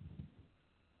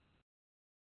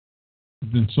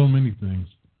 there's been so many things.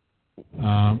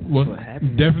 Well,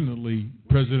 definitely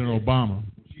President Obama.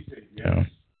 Yeah.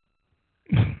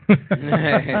 Yeah,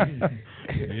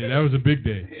 that was a big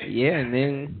day. Yeah, and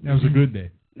then that was a good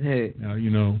day. Hey.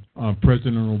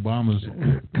 President Obama's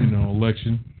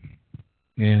election,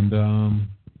 and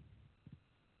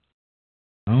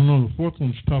I don't know. The fourth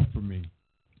one's tough for me.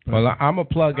 Well, I'm a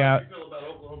plug out. How do you feel about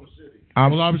Oklahoma City?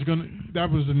 That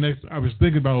was the next. I was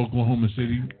thinking about Oklahoma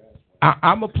City.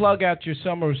 I'm a plug out your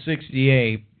summer of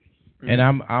 '68, and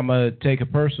I'm gonna take a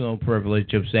personal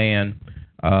privilege of saying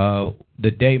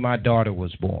the day my daughter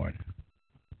was born,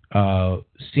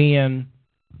 seeing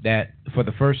that for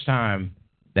the first time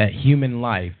that human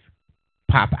life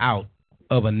pop out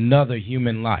of another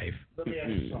human life. Let me ask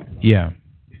you something. Yeah.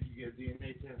 Did you get a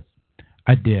DNA test?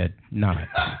 I did not.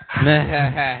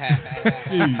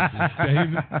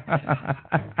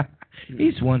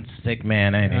 He's one sick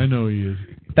man, ain't he? I know he is.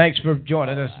 Thanks for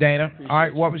joining us, Dana. All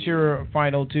right, what was your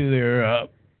final two there,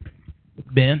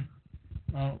 Ben?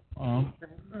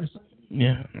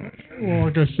 Yeah. Well,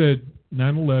 like I said,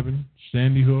 9/11,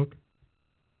 Sandy Hook,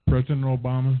 President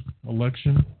Obama's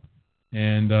election,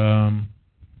 and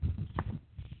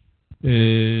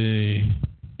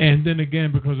then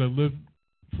again, because I lived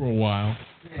for a while,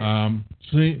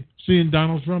 seeing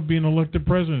Donald Trump being elected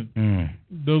president.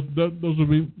 Those would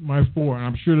be my four, and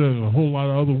I'm sure there's a whole lot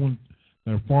of other ones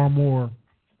that are far more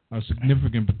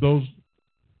significant. But those,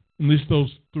 at least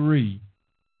those three,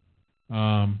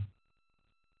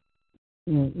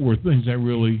 were things that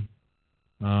really,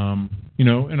 and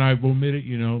I've omitted,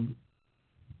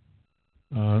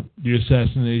 the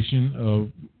assassination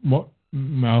of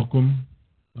Malcolm,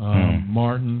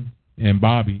 Martin, and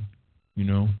Bobby.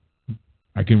 And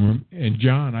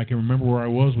John. I can remember where I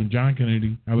was when John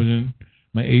Kennedy. I was in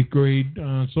my 8th grade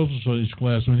social studies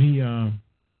class when he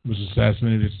was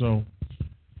assassinated. So,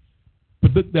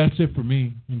 but that's it for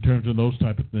me in terms of those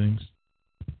type of things.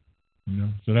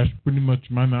 So that's pretty much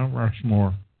my Mount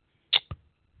Rushmore.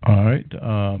 All right.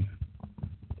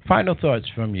 Final thoughts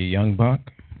from you, young buck.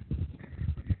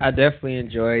 I definitely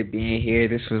enjoyed being here.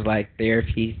 This was like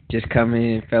therapy, just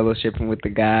coming and fellowshipping with the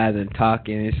guys and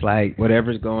talking. It's like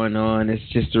whatever's going on, it's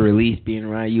just a release being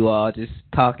around you all, just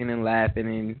talking and laughing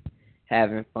and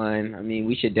having fun. I mean,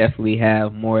 we should definitely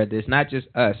have more of this, not just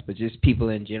us, but just people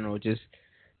in general, just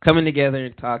coming together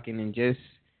and talking and just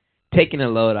taking a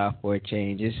load off for a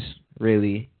change. It's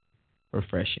really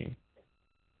refreshing.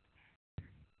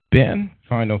 Ben,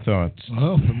 final thoughts.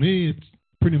 Well, for me, it's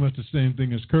pretty much the same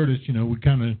thing as Curtis. You know, we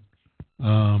kind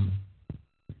of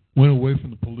went away from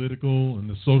the political and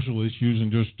the social issues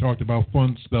and just talked about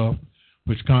fun stuff,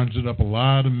 which conjured up a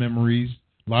lot of memories,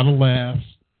 a lot of laughs,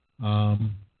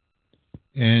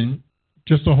 and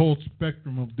just a whole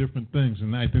spectrum of different things.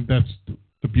 And I think that's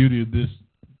the beauty of this,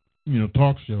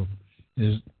 talk show,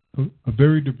 is a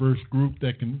very diverse group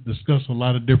that can discuss a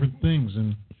lot of different things,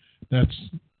 and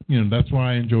that's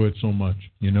why I enjoy it so much.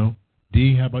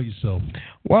 D, how about yourself?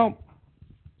 Well,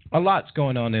 a lot's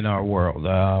going on in our world.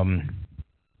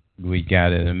 We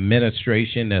got an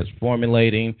administration that's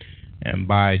formulating, and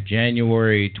by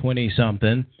January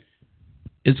 20-something,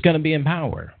 it's going to be in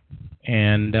power.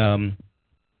 And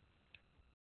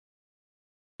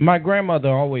my grandmother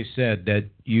always said that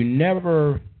you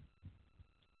never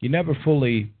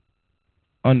fully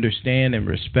understand and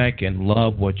respect and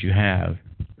love what you have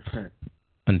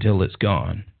until it's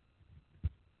gone.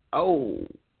 Oh.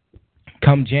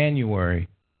 Come January,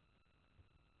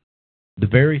 the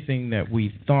very thing that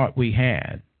we thought we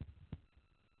had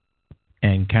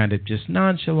and kind of just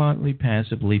nonchalantly,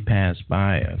 passively passed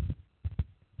by it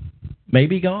may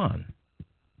be gone.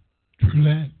 True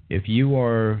that. If you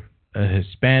are a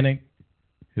Hispanic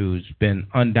who's been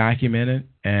undocumented,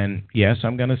 and yes,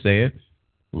 I'm going to say it,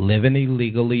 living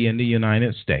illegally in the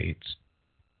United States,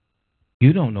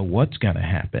 you don't know what's going to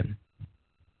happen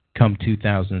come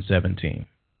 2017.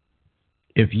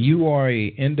 If you are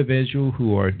an individual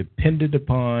who are dependent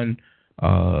upon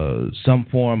some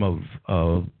form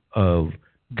of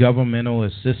governmental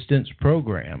assistance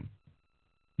program,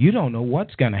 you don't know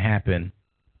what's going to happen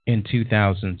in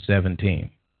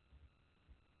 2017.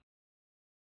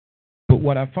 But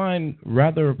what I find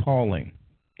rather appalling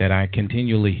that I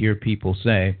continually hear people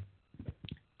say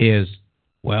is,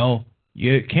 well,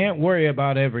 you can't worry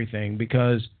about everything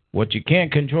because what you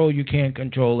can't control, you can't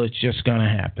control. It's just going to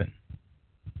happen.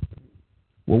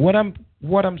 Well,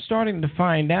 what I'm starting to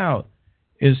find out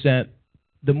is that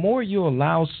the more you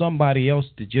allow somebody else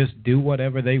to just do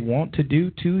whatever they want to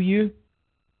do to you,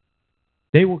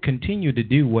 they will continue to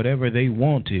do whatever they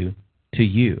want to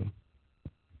you.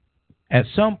 At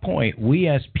some point, we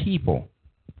as people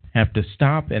have to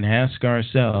stop and ask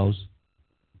ourselves,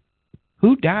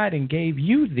 who died and gave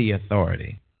you the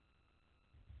authority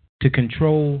to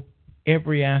control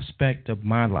every aspect of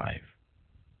my life?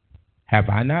 Have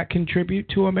I not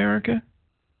contributed to America?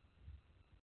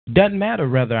 Doesn't matter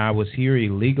whether I was here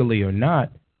illegally or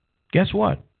not. Guess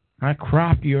what? I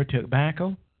cropped your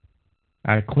tobacco.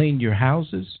 I cleaned your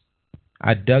houses.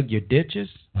 I dug your ditches.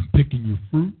 I'm picking your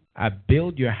fruit. I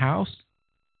built your house.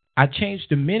 I changed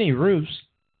the many roofs.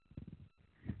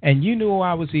 And you knew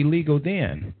I was illegal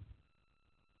then.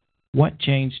 What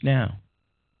changed now?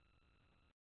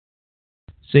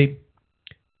 See,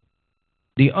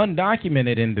 the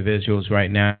undocumented individuals right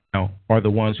now are the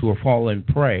ones who are falling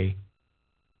prey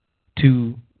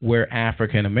to where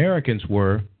African Americans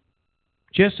were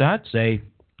just, I'd say,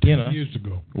 years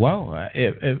ago. Well,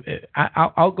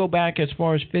 I'll go back as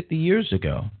far as 50 years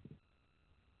ago.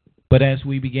 But as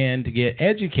we began to get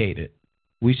educated,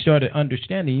 we started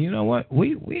understanding, you know what,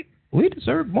 we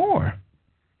deserve more.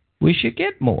 We should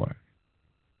get more.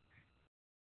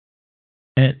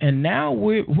 And now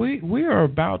we are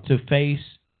about to face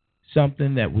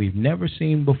something that we've never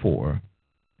seen before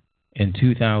in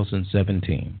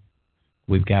 2017.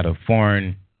 We've got a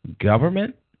foreign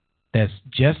government that's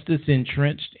just as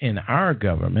entrenched in our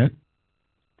government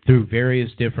through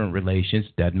various different relations.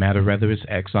 Doesn't matter whether it's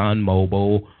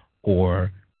ExxonMobil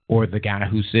or the guy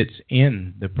who sits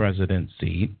in the president's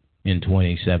seat in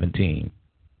 2017.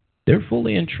 They're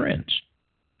fully entrenched.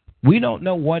 We don't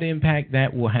know what impact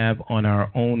that will have on our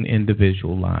own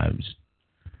individual lives.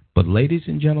 But ladies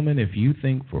and gentlemen, if you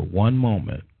think for one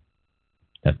moment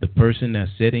that the person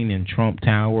that's sitting in Trump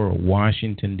Tower or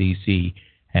Washington, D.C.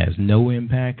 has no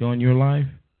impact on your life,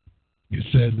 you're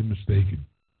sadly mistaken.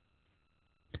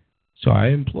 So I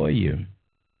implore you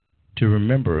to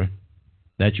remember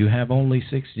that you have only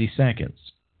 60 seconds.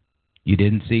 You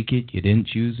didn't seek it, you didn't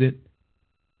choose it,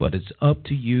 but it's up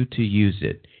to you to use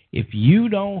it. If you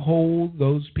don't hold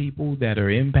those people that are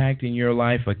impacting your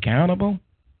life accountable,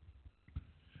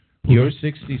 Your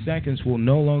 60 seconds will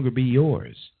no longer be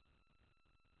yours.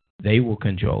 They will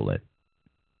control it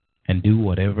and do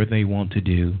whatever they want to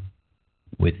do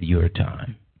with your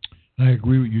time. I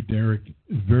agree with you, Derek.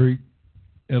 Very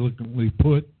eloquently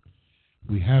put.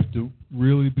 We have to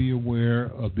really be aware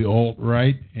of the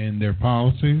alt-right and their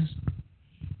policies.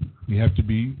 We have to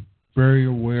be very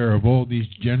aware of all these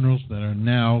generals that are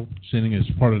now sitting as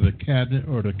part of the cabinet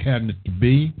or the cabinet to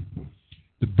be.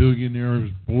 The Billionaires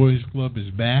Boys Club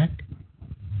is back.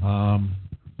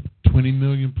 20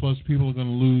 million plus people are going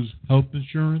to lose health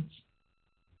insurance.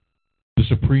 The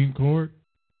Supreme Court.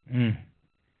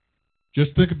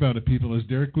 Just think about it, people. As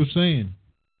Derek was saying,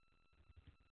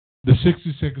 the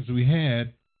 60 seconds we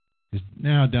had is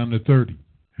now down to 30.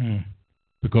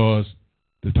 Because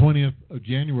the 20th of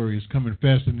January is coming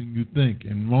faster than you think.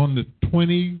 And on the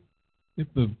 20th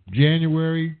of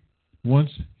January,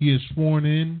 once he is sworn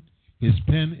in, his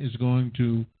pen is going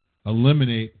to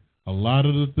eliminate a lot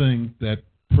of the things that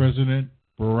President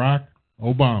Barack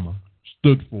Obama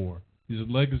stood for. His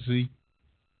legacy,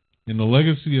 and the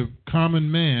legacy of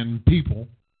common man, people,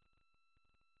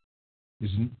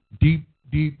 is in deep,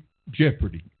 deep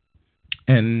jeopardy.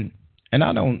 And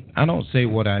I don't say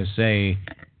what I say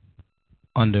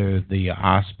under the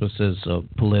auspices of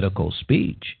political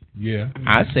speech. Yeah.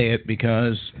 I say it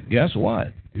because guess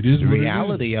what? It is the what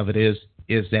reality of it is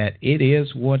that it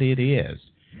is what it is.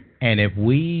 And if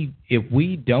we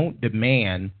don't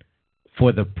demand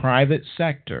for the private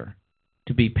sector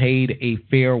to be paid a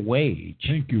fair wage,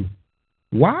 thank you.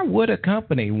 Why would a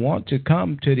company want to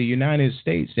come to the United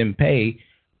States and pay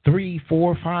 3,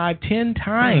 4, 5, 10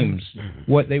 times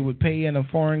what they would pay in a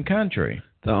foreign country?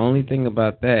 The only thing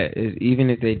about that is even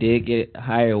if they did get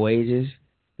higher wages,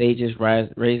 they just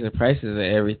raise the prices of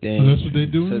everything. Well, that's what they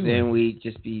do. So anyway.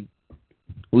 then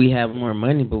we have more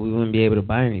money, but we wouldn't be able to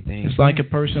buy anything. It's like a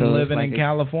person living in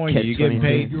California. You get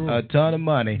paid a ton of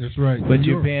money. That's right. But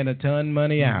you're paying a ton of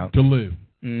money out to live.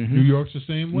 Mm-hmm. New York's the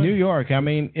same way. New York, I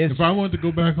mean, if I wanted to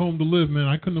go back home to live, man,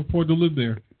 I couldn't afford to live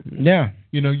there. Yeah.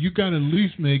 You know, you got to at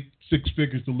least make 6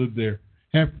 figures to live there,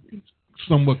 have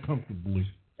somewhat comfortably.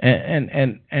 And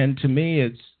to me,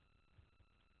 it's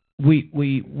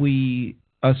we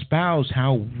espouse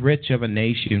how rich of a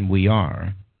nation we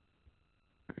are,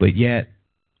 but yet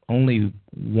only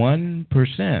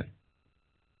 1%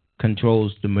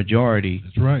 controls the majority.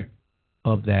 That's right.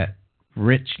 Of that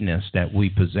richness that we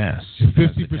possess.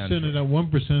 50% of that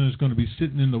 1% is going to be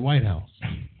sitting in the White House,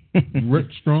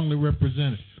 strongly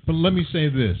represented. But let me say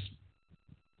this,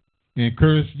 and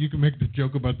Curtis, you can make the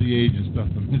joke about the age and stuff.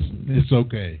 It's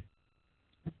okay.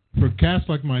 For cats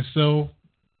like myself,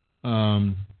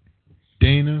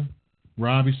 Dana,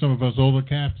 Robbie, some of us older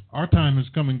cats, our time has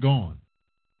come and gone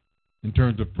in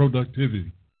terms of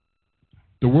productivity.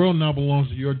 The world now belongs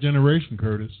to your generation,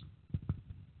 Curtis.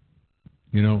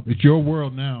 You know, it's your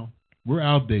world now. We're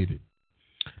outdated.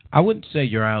 I wouldn't say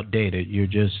you're outdated. You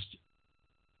just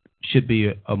should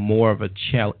be a more of a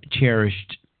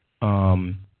cherished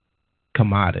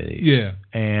commodity. Yeah.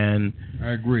 And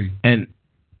I agree. And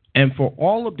for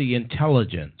all of the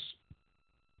intelligence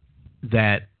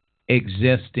that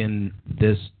exists in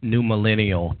this new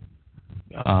millennial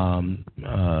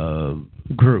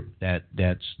group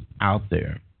that's out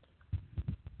there,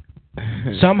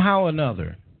 somehow or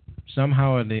another,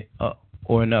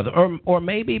 or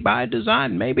maybe by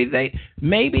design,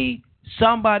 maybe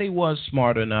somebody was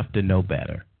smart enough to know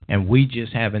better, and we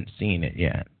just haven't seen it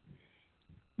yet.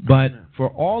 But for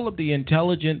all of the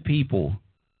intelligent people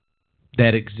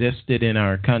that existed in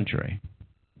our country,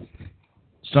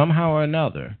 somehow or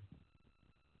another,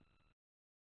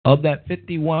 of that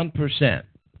 51%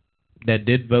 that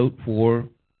did vote for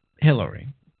Hillary,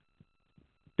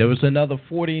 there was another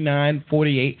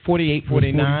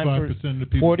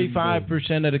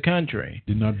 45% of the country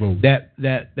did not vote.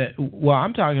 Well,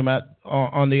 I'm talking about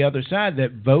on the other side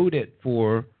that voted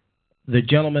for the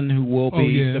gentleman who will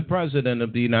be the president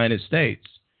of the United States.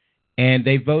 And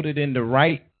they voted in the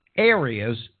right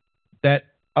areas that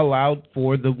allowed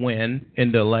for the win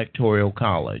in the Electoral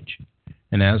College.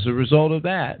 And as a result of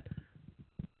that,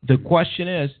 the question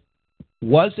is,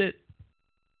 was it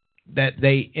that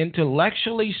they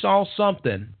intellectually saw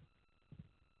something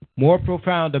more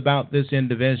profound about this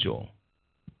individual?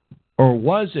 Or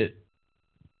was it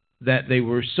that they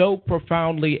were so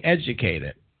profoundly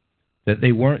educated that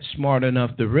they weren't smart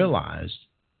enough to realize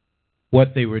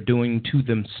what they were doing to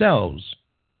themselves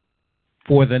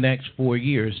for the next 4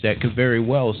 years that could very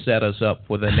well set us up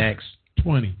for the next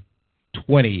 20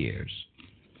 years?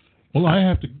 Well, I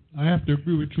have to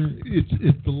agree with you.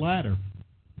 It's the latter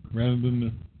rather than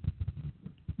the...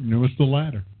 it's the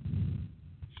latter.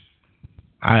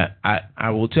 I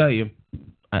will tell you,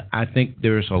 I think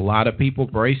there's a lot of people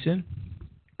bracing.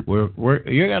 You're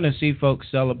going to see folks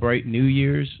celebrate New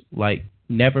Year's like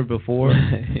never before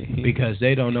because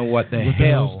they don't know what the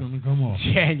hell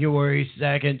January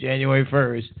 2nd, January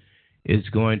 1st is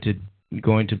going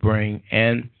to bring.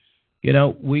 And you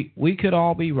know, we could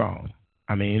all be wrong.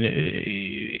 I mean,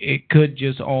 it could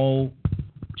just all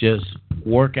just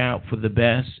work out for the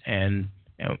best and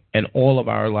all of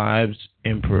our lives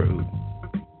improve.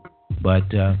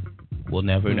 But we'll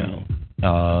never know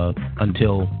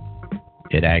until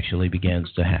it actually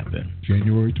begins to happen.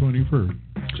 January 21st.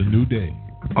 It's a new day.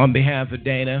 On behalf of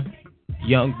Dana,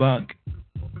 Young Buck,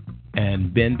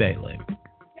 and Ben Bailey,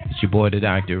 it's your boy, the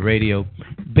Dr. Radio,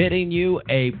 bidding you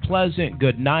a pleasant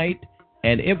good night.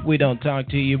 And if we don't talk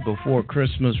to you before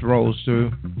Christmas rolls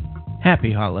through,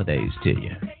 happy holidays to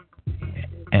you.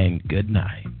 And good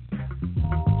night.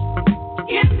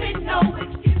 Give me no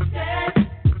excuses.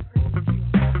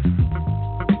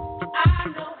 I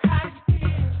know how you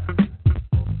feel.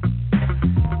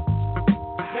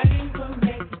 Rain will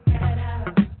make it better.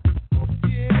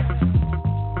 Yeah.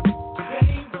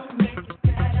 Rain will make it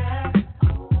better.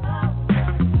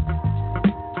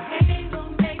 Rain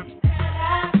will make it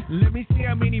better. Let me see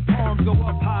how many palms go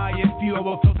up high if you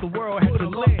ever felt the world had a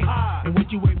leg. And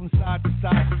what you wave from side to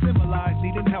side to symbolize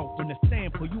needing help when the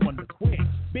stand for you under quick.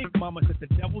 Big mama said the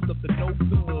devil's up to no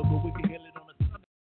good, but we